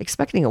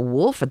 expecting a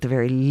wolf at the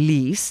very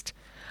least.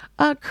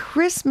 "A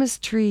Christmas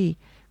tree!"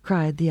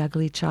 cried the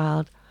ugly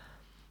child.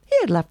 He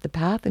had left the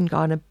path and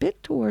gone a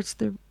bit towards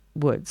the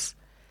woods,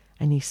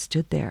 and he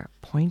stood there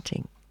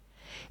pointing.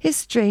 His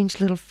strange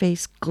little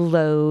face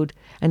glowed,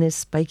 and his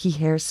spiky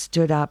hair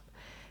stood up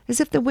as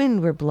if the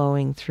wind were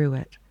blowing through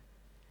it.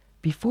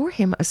 Before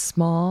him a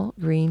small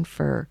green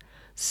fir,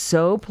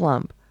 so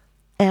plump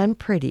and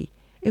pretty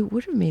it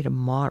would have made a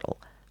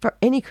model for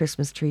any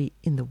Christmas tree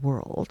in the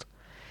world.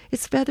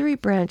 Its feathery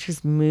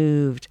branches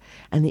moved,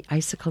 and the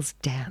icicles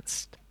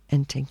danced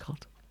and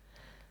tinkled.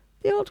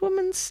 The old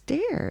woman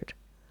stared.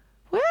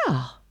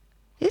 Well,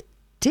 it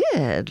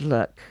did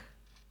look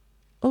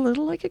a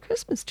little like a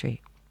Christmas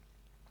tree.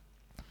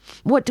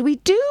 "What do we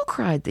do?"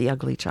 cried the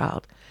ugly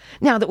child.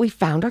 "Now that we've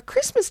found our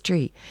Christmas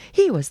tree."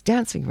 He was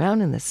dancing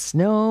round in the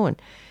snow and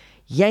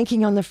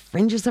yanking on the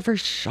fringes of her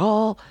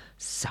shawl,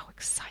 so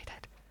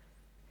excited.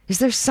 "Is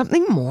there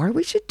something more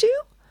we should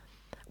do?"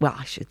 "Well,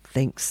 I should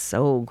think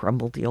so,"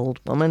 grumbled the old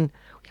woman.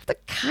 "We have to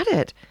cut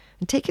it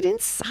and take it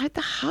inside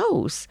the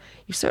house.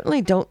 You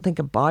certainly don't think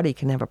a body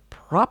can have a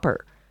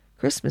proper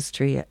Christmas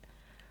tree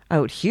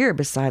out here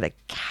beside a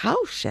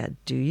cowshed,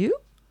 do you?"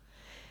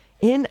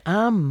 In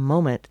a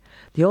moment,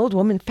 the old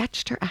woman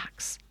fetched her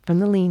axe from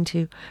the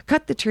lean-to,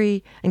 cut the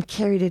tree, and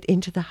carried it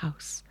into the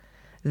house.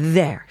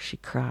 "There," she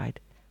cried,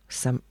 with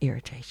some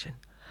irritation.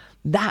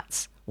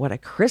 "That's what a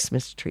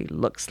Christmas tree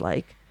looks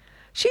like."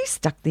 She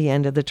stuck the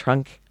end of the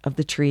trunk of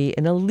the tree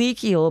in a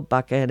leaky old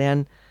bucket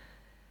and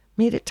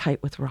made it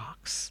tight with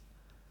rocks.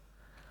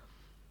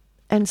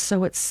 And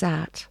so it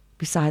sat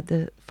beside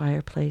the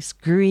fireplace,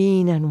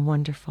 green and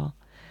wonderful.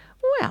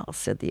 "Well,"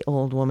 said the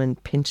old woman,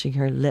 pinching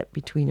her lip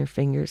between her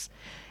fingers,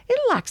 "it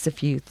lacks a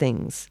few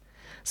things."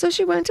 So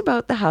she went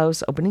about the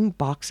house, opening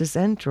boxes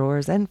and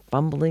drawers and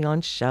fumbling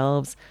on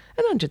shelves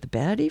and under the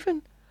bed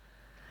even.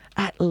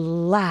 At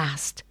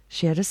last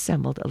she had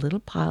assembled a little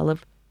pile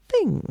of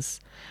things: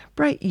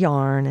 bright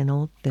yarn, an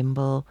old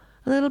thimble,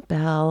 a little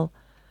bell,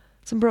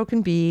 some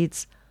broken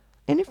beads.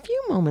 In a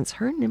few moments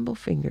her nimble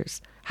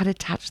fingers had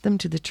attached them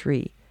to the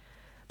tree.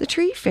 The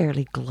tree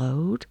fairly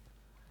glowed.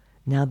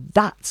 "Now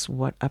that's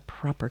what a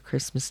proper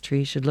Christmas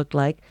tree should look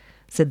like,"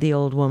 said the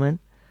old woman.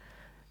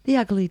 The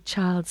ugly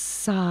child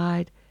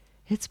sighed.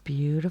 "It's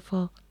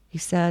beautiful," he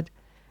said,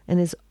 and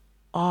his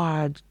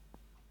odd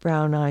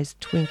brown eyes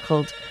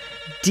twinkled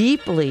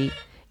deeply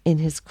in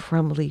his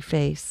crumbly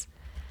face.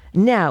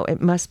 "Now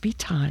it must be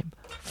time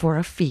for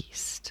a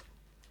feast."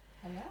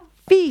 "Hello."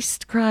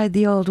 "Feast!" cried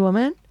the old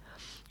woman.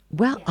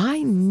 "Well, yes.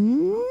 I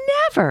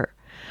never!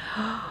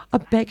 A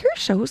beggar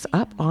shows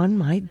up on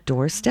my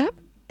doorstep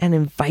and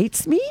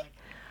invites me?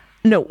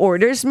 No,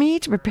 orders me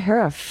to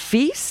prepare a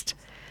feast?"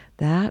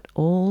 That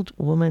old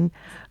woman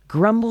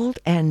grumbled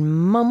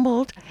and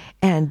mumbled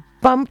and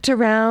bumped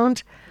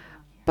around,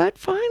 but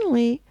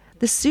finally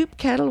The soup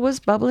kettle was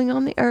bubbling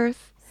on the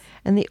earth,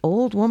 and the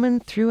old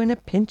woman threw in a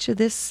pinch of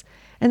this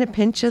and a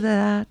pinch of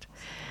that.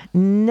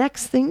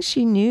 Next thing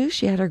she knew,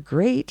 she had her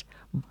great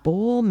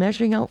bowl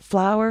measuring out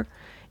flour,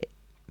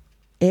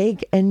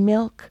 egg, and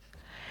milk,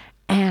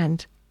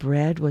 and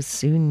bread was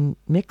soon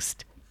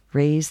mixed,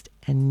 raised,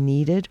 and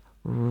kneaded,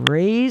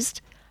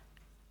 raised,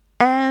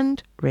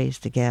 and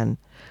raised again.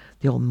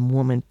 The old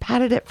woman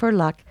patted it for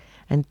luck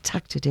and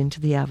tucked it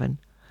into the oven.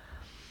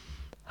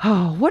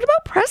 "Oh, what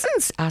about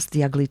presents?" asked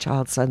the ugly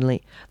child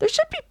suddenly. "There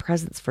should be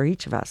presents for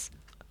each of us."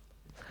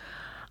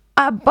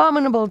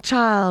 "Abominable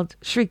child!"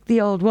 shrieked the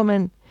old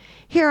woman.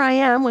 "Here I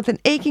am with an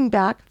aching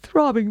back,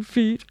 throbbing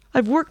feet.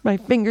 I've worked my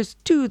fingers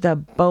to the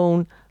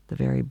bone, the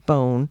very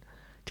bone,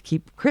 to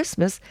keep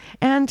Christmas,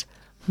 and,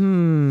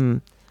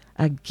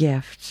 a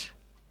gift."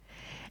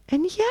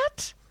 And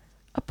yet,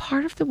 a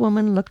part of the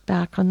woman looked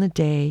back on the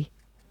day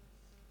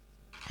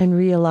and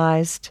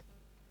realized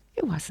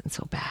it wasn't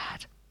so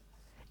bad.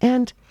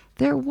 And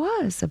there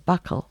was a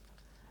buckle.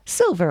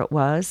 Silver it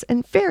was,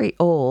 and very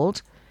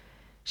old.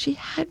 She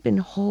had been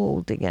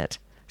holding it,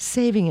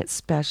 saving it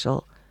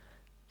special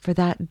for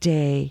that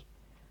day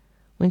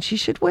when she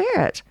should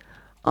wear it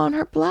on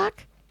her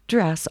black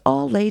dress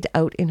all laid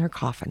out in her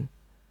coffin.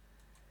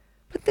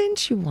 But then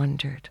she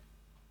wondered,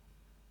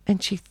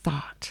 and she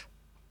thought,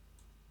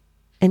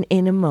 and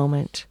in a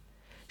moment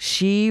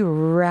she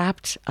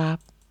wrapped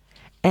up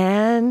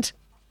and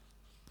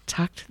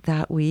tucked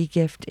that wee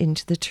gift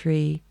into the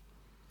tree.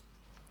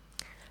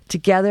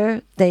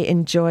 Together they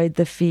enjoyed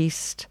the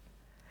feast,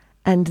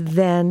 and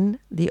then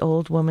the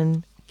old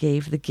woman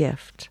gave the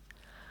gift.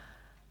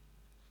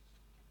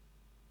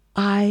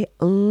 "I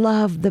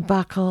love the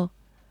buckle,"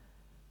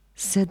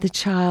 said the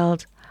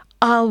child.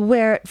 "I'll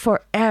wear it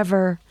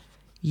forever.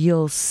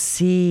 You'll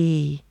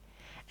see."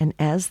 And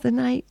as the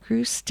night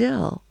grew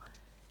still,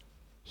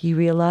 he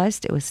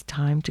realized it was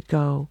time to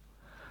go.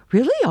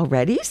 "Really,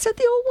 already?" said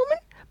the old woman.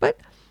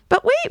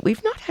 But wait,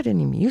 we've not had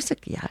any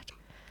music yet."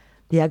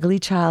 The ugly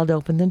child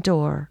opened the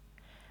door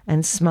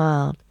and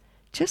smiled.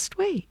 "Just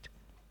wait.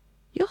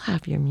 You'll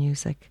have your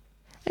music."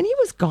 And he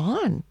was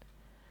gone.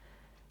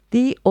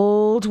 The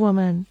old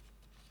woman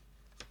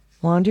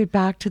wandered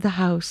back to the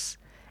house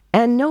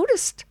and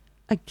noticed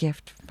a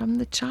gift from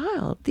the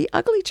child. The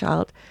ugly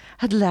child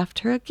had left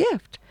her a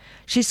gift.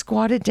 She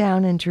squatted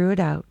down and drew it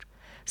out,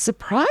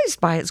 surprised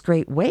by its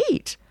great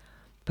weight,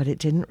 but it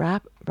didn't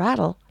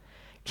rattle.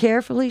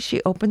 Carefully,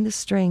 she opened the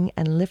string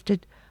and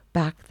lifted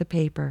back the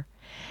paper.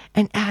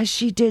 And as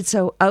she did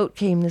so, out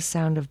came the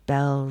sound of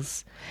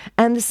bells,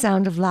 and the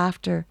sound of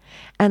laughter,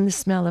 and the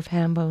smell of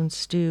ham bone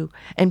stew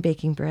and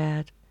baking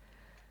bread,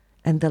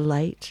 and the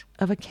light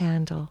of a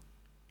candle,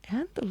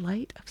 and the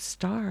light of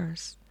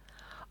stars.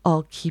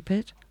 "I'll keep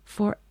it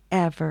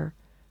forever,"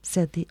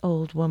 said the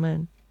old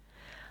woman.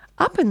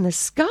 Up in the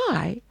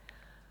sky,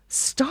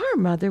 Star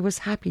Mother was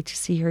happy to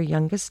see her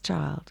youngest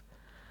child.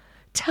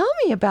 "Tell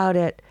me about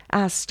it,"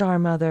 asked Star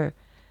Mother.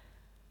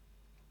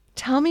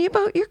 "Tell me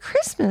about your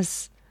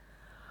Christmas."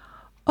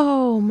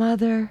 "Oh,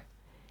 Mother,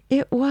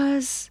 it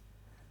was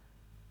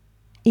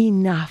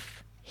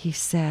enough," he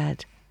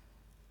said,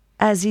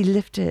 as he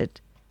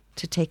lifted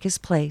to take his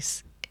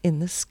place in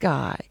the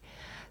sky.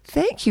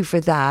 Thank you for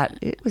that.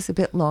 It was a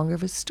bit longer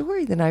of a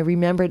story than I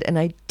remembered, and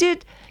I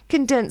did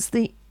condense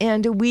the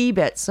end a wee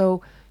bit,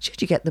 so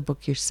should you get the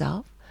book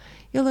yourself,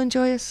 you'll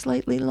enjoy a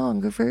slightly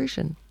longer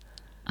version.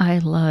 I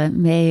love it.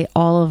 May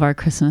all of our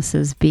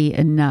Christmases be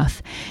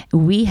enough.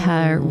 We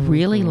are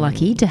really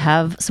lucky to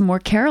have some more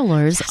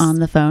carolers on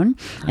the phone.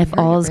 If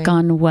all has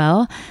gone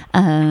well.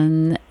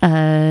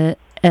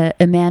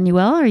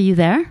 Emmanuel, are you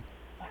there?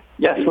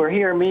 Yes, we're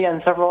here, me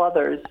and several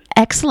others.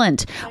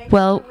 Excellent.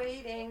 Well,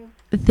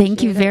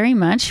 thank you very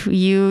much.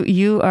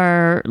 You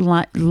are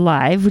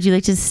live. Would you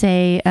like to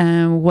say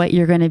what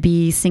you're going to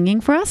be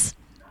singing for us?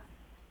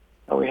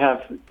 We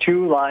have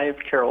 2 live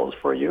carols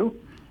for you.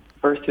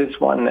 First is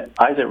one that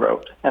Isa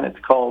wrote, and it's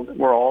called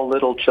 "We're All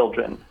Little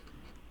Children."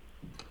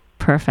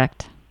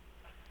 Perfect.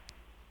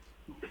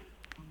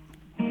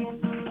 We're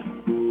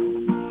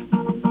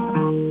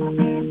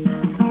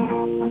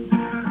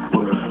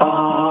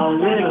all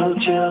little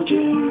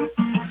children,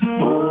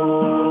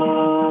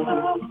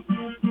 oh,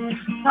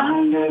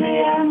 under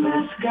the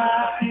endless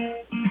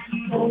sky.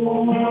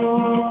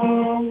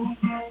 Oh,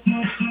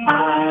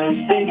 eyes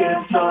big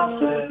as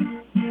saucers.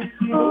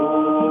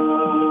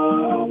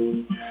 Oh,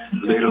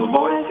 little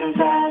voices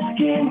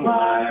asking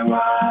why.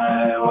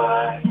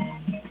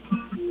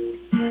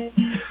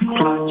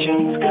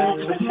 Clutching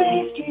skirts for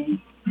safety.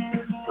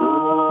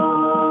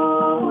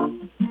 Oh,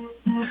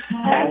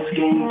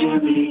 asking to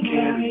be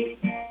carried.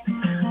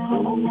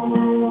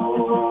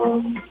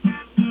 Oh,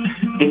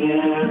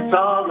 it's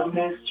all a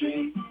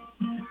mystery.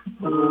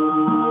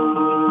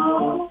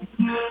 Oh,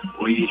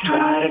 we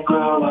try to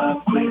grow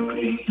up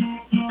quickly.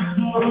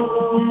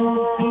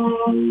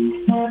 Oh,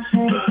 but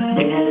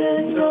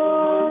it's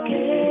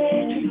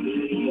okay to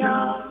be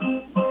young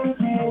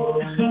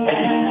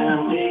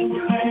and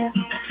ignorant.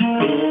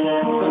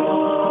 It's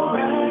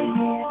alright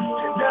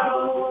to know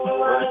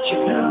what you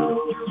know.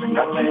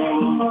 Nothing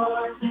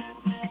Lord.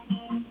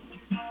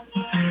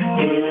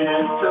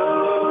 It's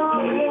okay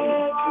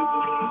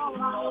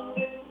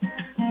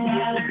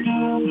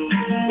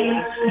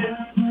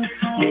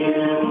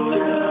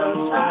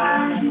it's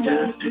fine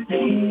just to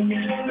be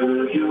who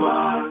you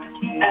are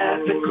at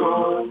the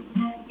core.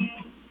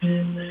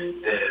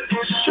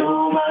 There's so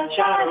much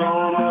I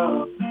don't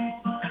know.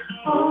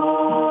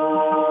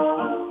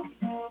 Oh,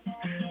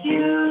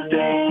 you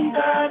think I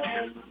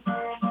do.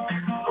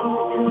 Oh,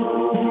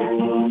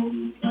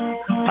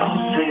 I'll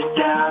sit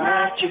down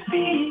at your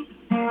feet.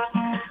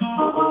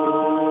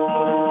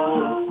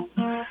 Oh,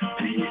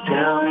 please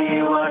tell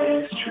me what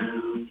is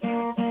true.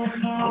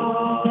 Oh,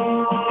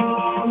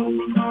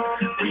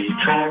 we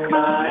track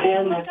by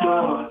in the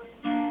door.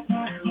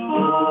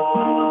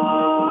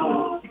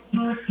 Oh,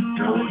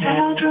 throw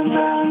tantrums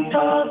and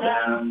fall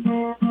down.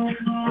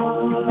 Oh,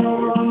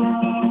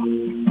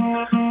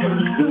 but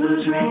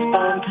who's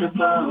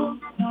responsible?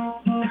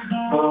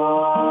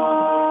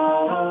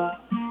 Oh,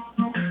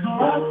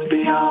 what's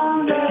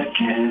beyond that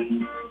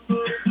ken?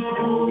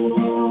 Oh,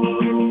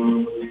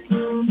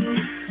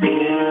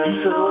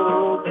 it's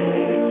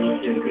okay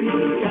to be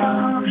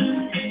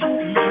honest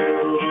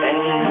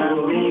and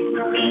be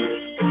good.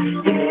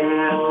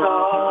 It's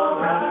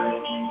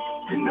alright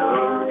to know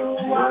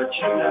what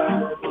you know,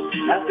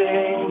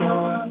 nothing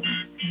more.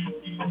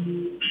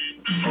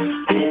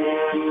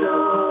 It's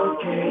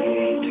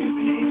okay to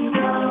be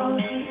wrong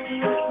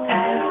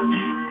and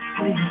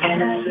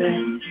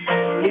innocent.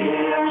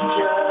 It's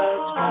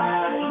just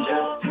fine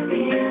just to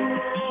be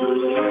who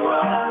you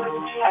are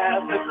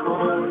at the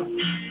core.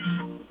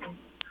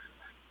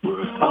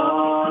 We're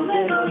all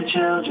little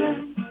children.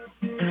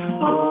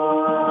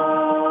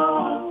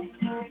 Oh,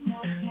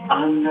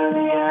 under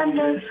the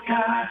endless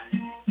sky.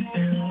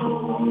 Oh,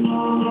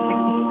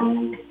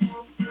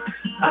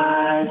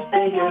 eyes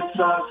big as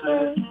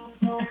saucers.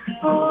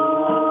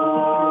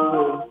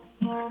 Oh,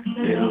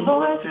 little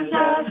voices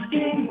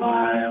asking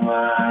why.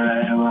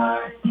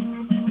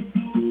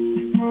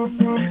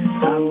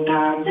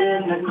 Sometimes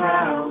in the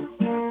crowd.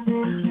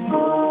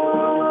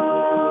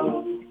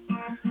 Oh,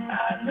 I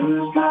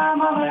lose my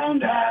mom and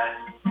dad.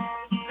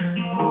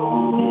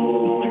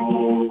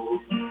 Oh,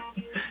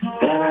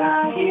 then I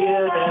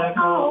hear their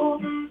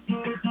call.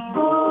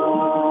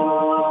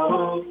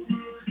 Oh,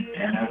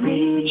 and I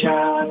reach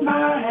out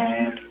my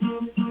hand.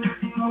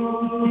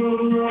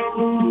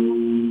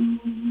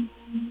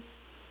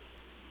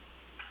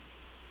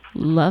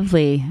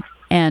 Lovely.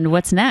 And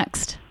what's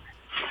next?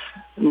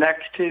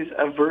 Next is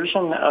a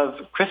version of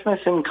Christmas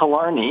in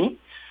Killarney,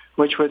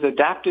 which was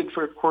adapted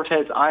for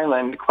Cortez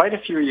Island quite a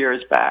few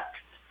years back,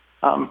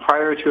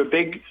 prior to a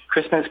big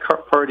Christmas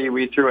party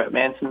we threw at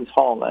Manson's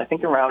Hall, I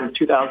think around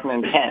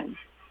 2010.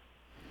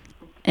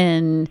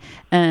 And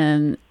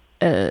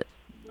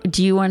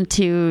do you want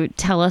to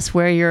tell us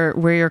where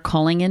you're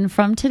calling in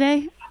from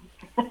today?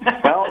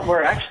 Well,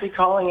 we're actually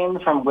calling in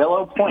from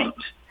Willow Point,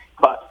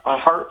 but our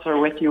hearts are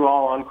with you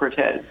all on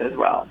Cortez as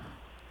well.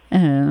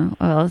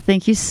 Well,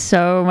 thank you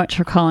so much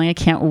for calling. I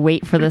can't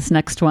wait for this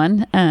next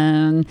one.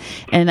 And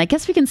I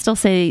guess we can still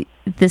say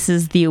this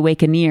is the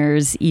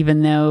Awakeneers,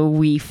 even though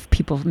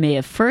people may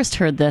have first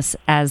heard this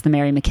as the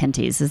Mary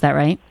McKenties. Is that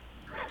right?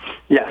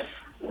 Yes.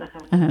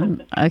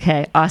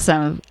 Okay,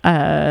 awesome.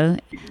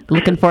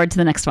 Looking forward to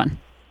the next one.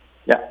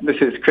 Yeah, this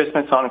is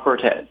Christmas on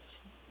Cortez.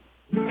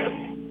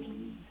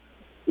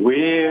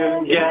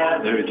 We're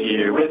gathered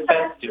here with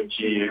festive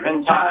cheer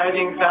and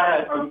tidings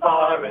glad from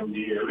far and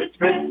near. It's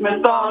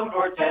Christmas on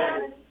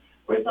Cortez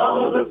with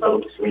all the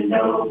folks we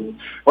know.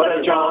 What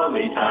a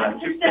jolly time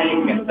to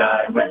sing and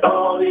dine with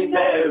all these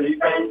merry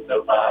friends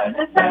so fine.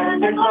 And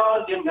Santa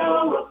Claus, you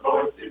know, of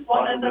course, is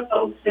one of the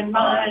folks in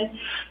mind.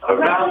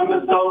 Around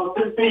the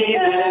solstice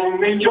season,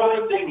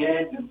 rejoicing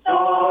is in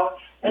store.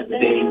 As the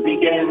days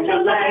begin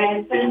to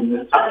lengthen,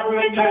 the sun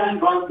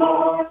returns once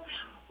more.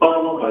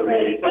 Oh,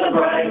 hooray for the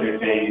brighter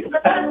days, the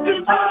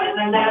festive time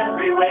in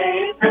every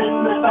way. It's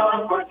Christmas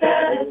on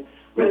Cortez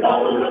with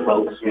all of the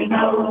folks we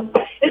know.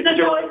 It's a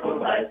joyful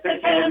life, the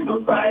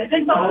candles bright,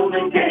 and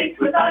golden cakes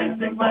with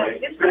icing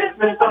white. It's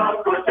Christmas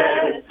on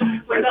Cortez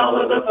with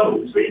all of the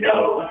folks we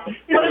know.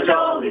 What a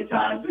jolly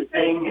time to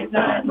sing and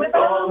dine with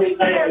all these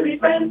merry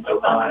friends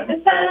so fine.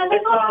 And Santa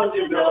Claus,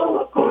 you know,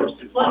 of course,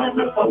 is one of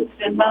the folks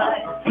in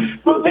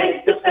mind. We'll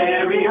take the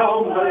ferry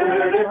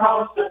homeward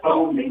across the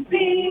foaming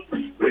sea,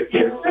 with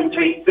gifts and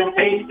treats and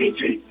tasty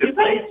treats to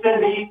place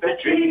beneath the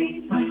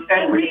tree.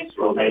 And wreaths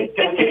we'll make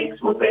and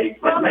cakes we'll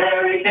bake, while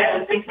merry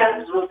dancing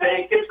steps we'll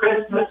take. It's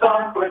Christmas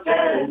on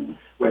Cortez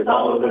with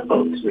all of the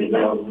folks we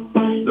know.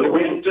 The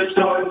winter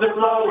storms are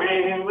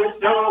blowing with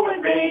snow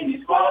and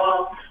rainy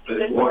squall, but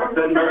it's warmth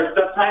and mirth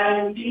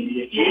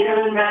aplenty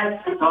here in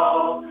Manson's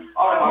Hall.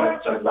 Our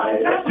hearts are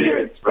light, our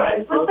spirits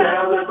bright, we'll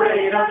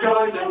celebrate our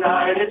joy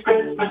tonight. It's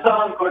Christmas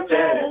on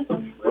Cortez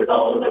with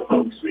all the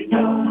folks we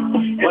know.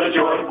 What a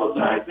joyful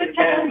sight, the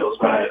candles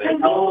bright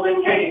and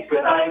golden cakes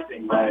with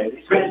icing white.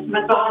 It's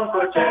Christmas on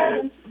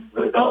Cortez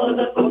with all of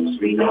the folks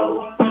we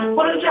know.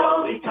 What a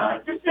jolly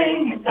time to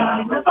sing and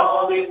dine with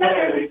all these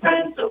merry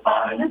friends so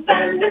fine. And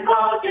Santa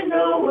Claus, you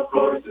know, of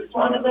course, just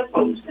one of the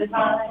folks that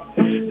I.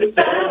 The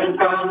salmon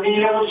from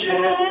the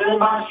ocean and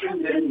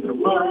mushrooms in the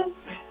woods.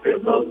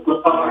 There's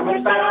local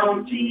farmers'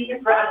 bounty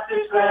and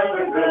crafters'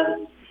 clever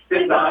goods.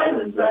 This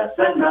island's less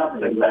than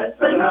nothing, less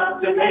than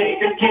enough to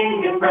make a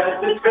king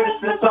impress. It's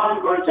Christmas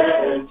on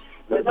Cortez.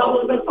 With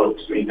all of the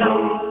folks we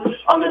know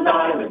on this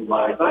island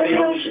wide by the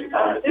ocean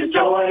side. There's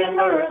joy and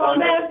mirth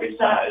on every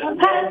side. I'm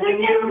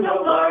handing you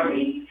no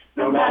army,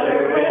 no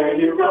matter where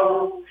you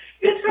go.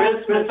 It's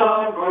Christmas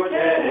on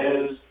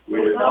Cortez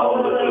with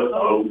all of the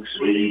folks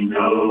we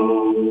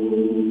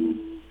know.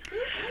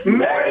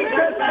 Merry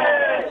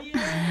Christmas!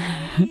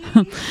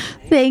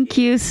 Thank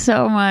you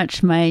so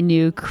much, my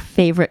new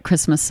favorite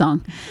Christmas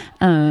song.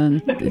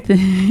 I'm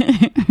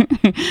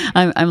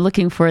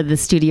looking for the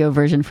studio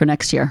version for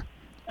next year.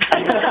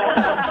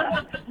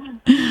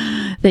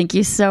 Thank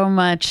you so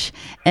much.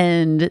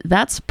 And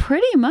that's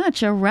pretty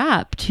much a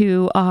wrap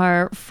to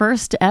our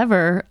first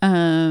ever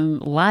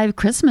live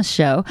Christmas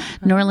show.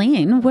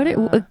 Norlene,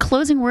 what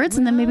closing words,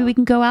 and then maybe we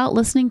can go out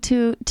listening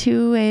to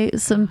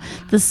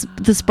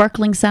the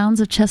sparkling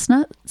sounds of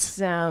chestnuts.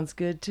 Sounds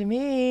good to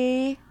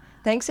me.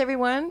 Thanks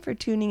everyone for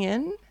tuning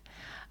in,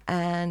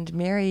 and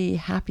merry,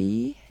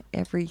 happy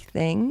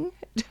everything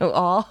to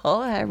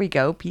all. Here we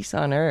go. Peace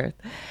on earth.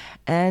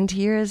 And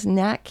here is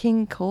Nat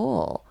King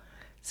Cole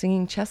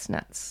singing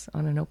Chestnuts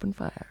on an Open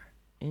Fire.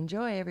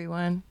 Enjoy,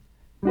 everyone.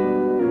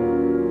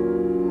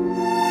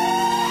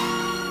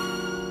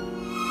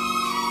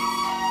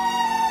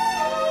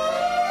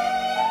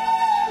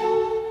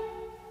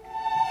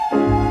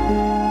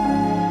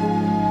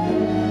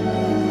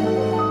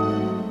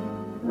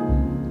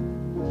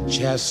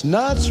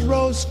 Chestnuts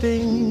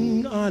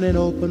roasting on an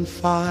open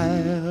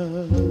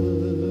fire,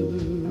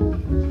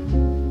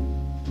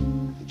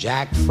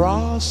 Jack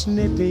Frost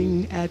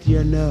nipping at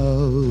your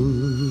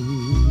nose,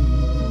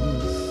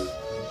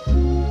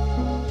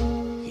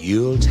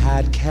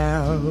 Yuletide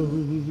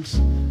carols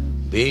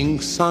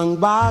being sung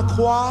by a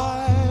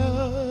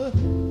choir,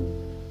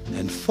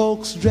 and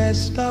folks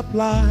dressed up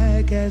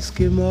like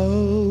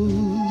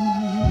Eskimos.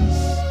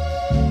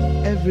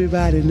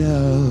 Everybody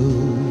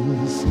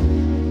knows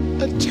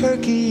a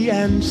turkey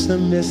and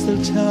some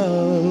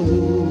mistletoe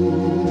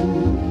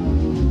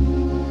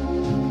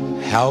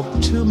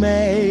help to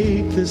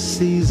make the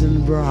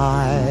season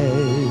bright.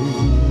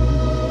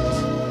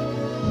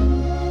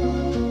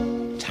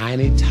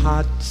 Tiny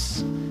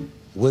tots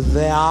with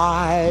their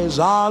eyes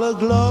all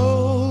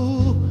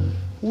aglow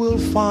will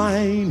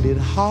find it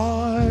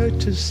hard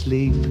to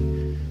sleep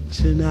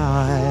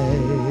tonight.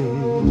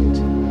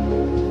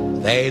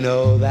 They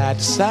know that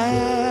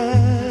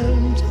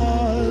Santa's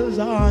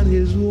on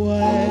his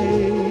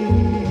way.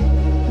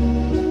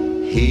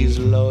 He's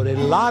loaded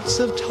lots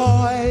of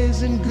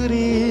toys and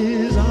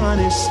goodies on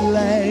his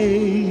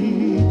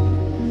sleigh,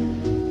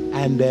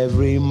 and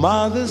every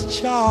mother's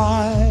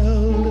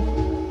child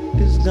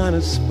is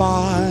gonna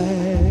spy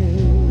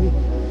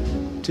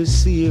to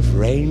see if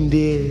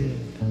reindeer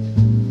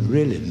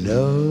really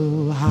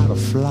know how to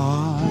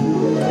fly.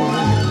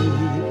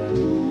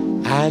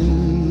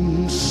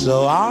 And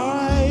so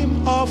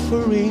I'm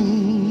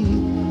offering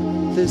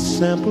this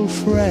simple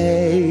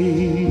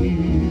phrase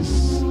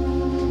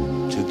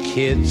to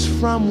kids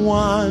from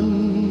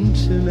 1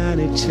 to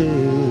 92.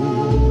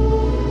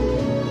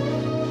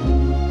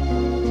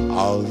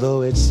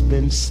 Although it's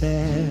been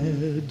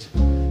said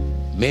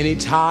many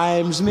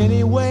times,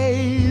 many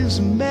ways,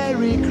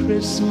 Merry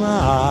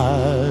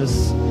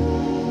Christmas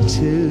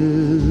to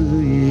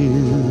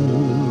you.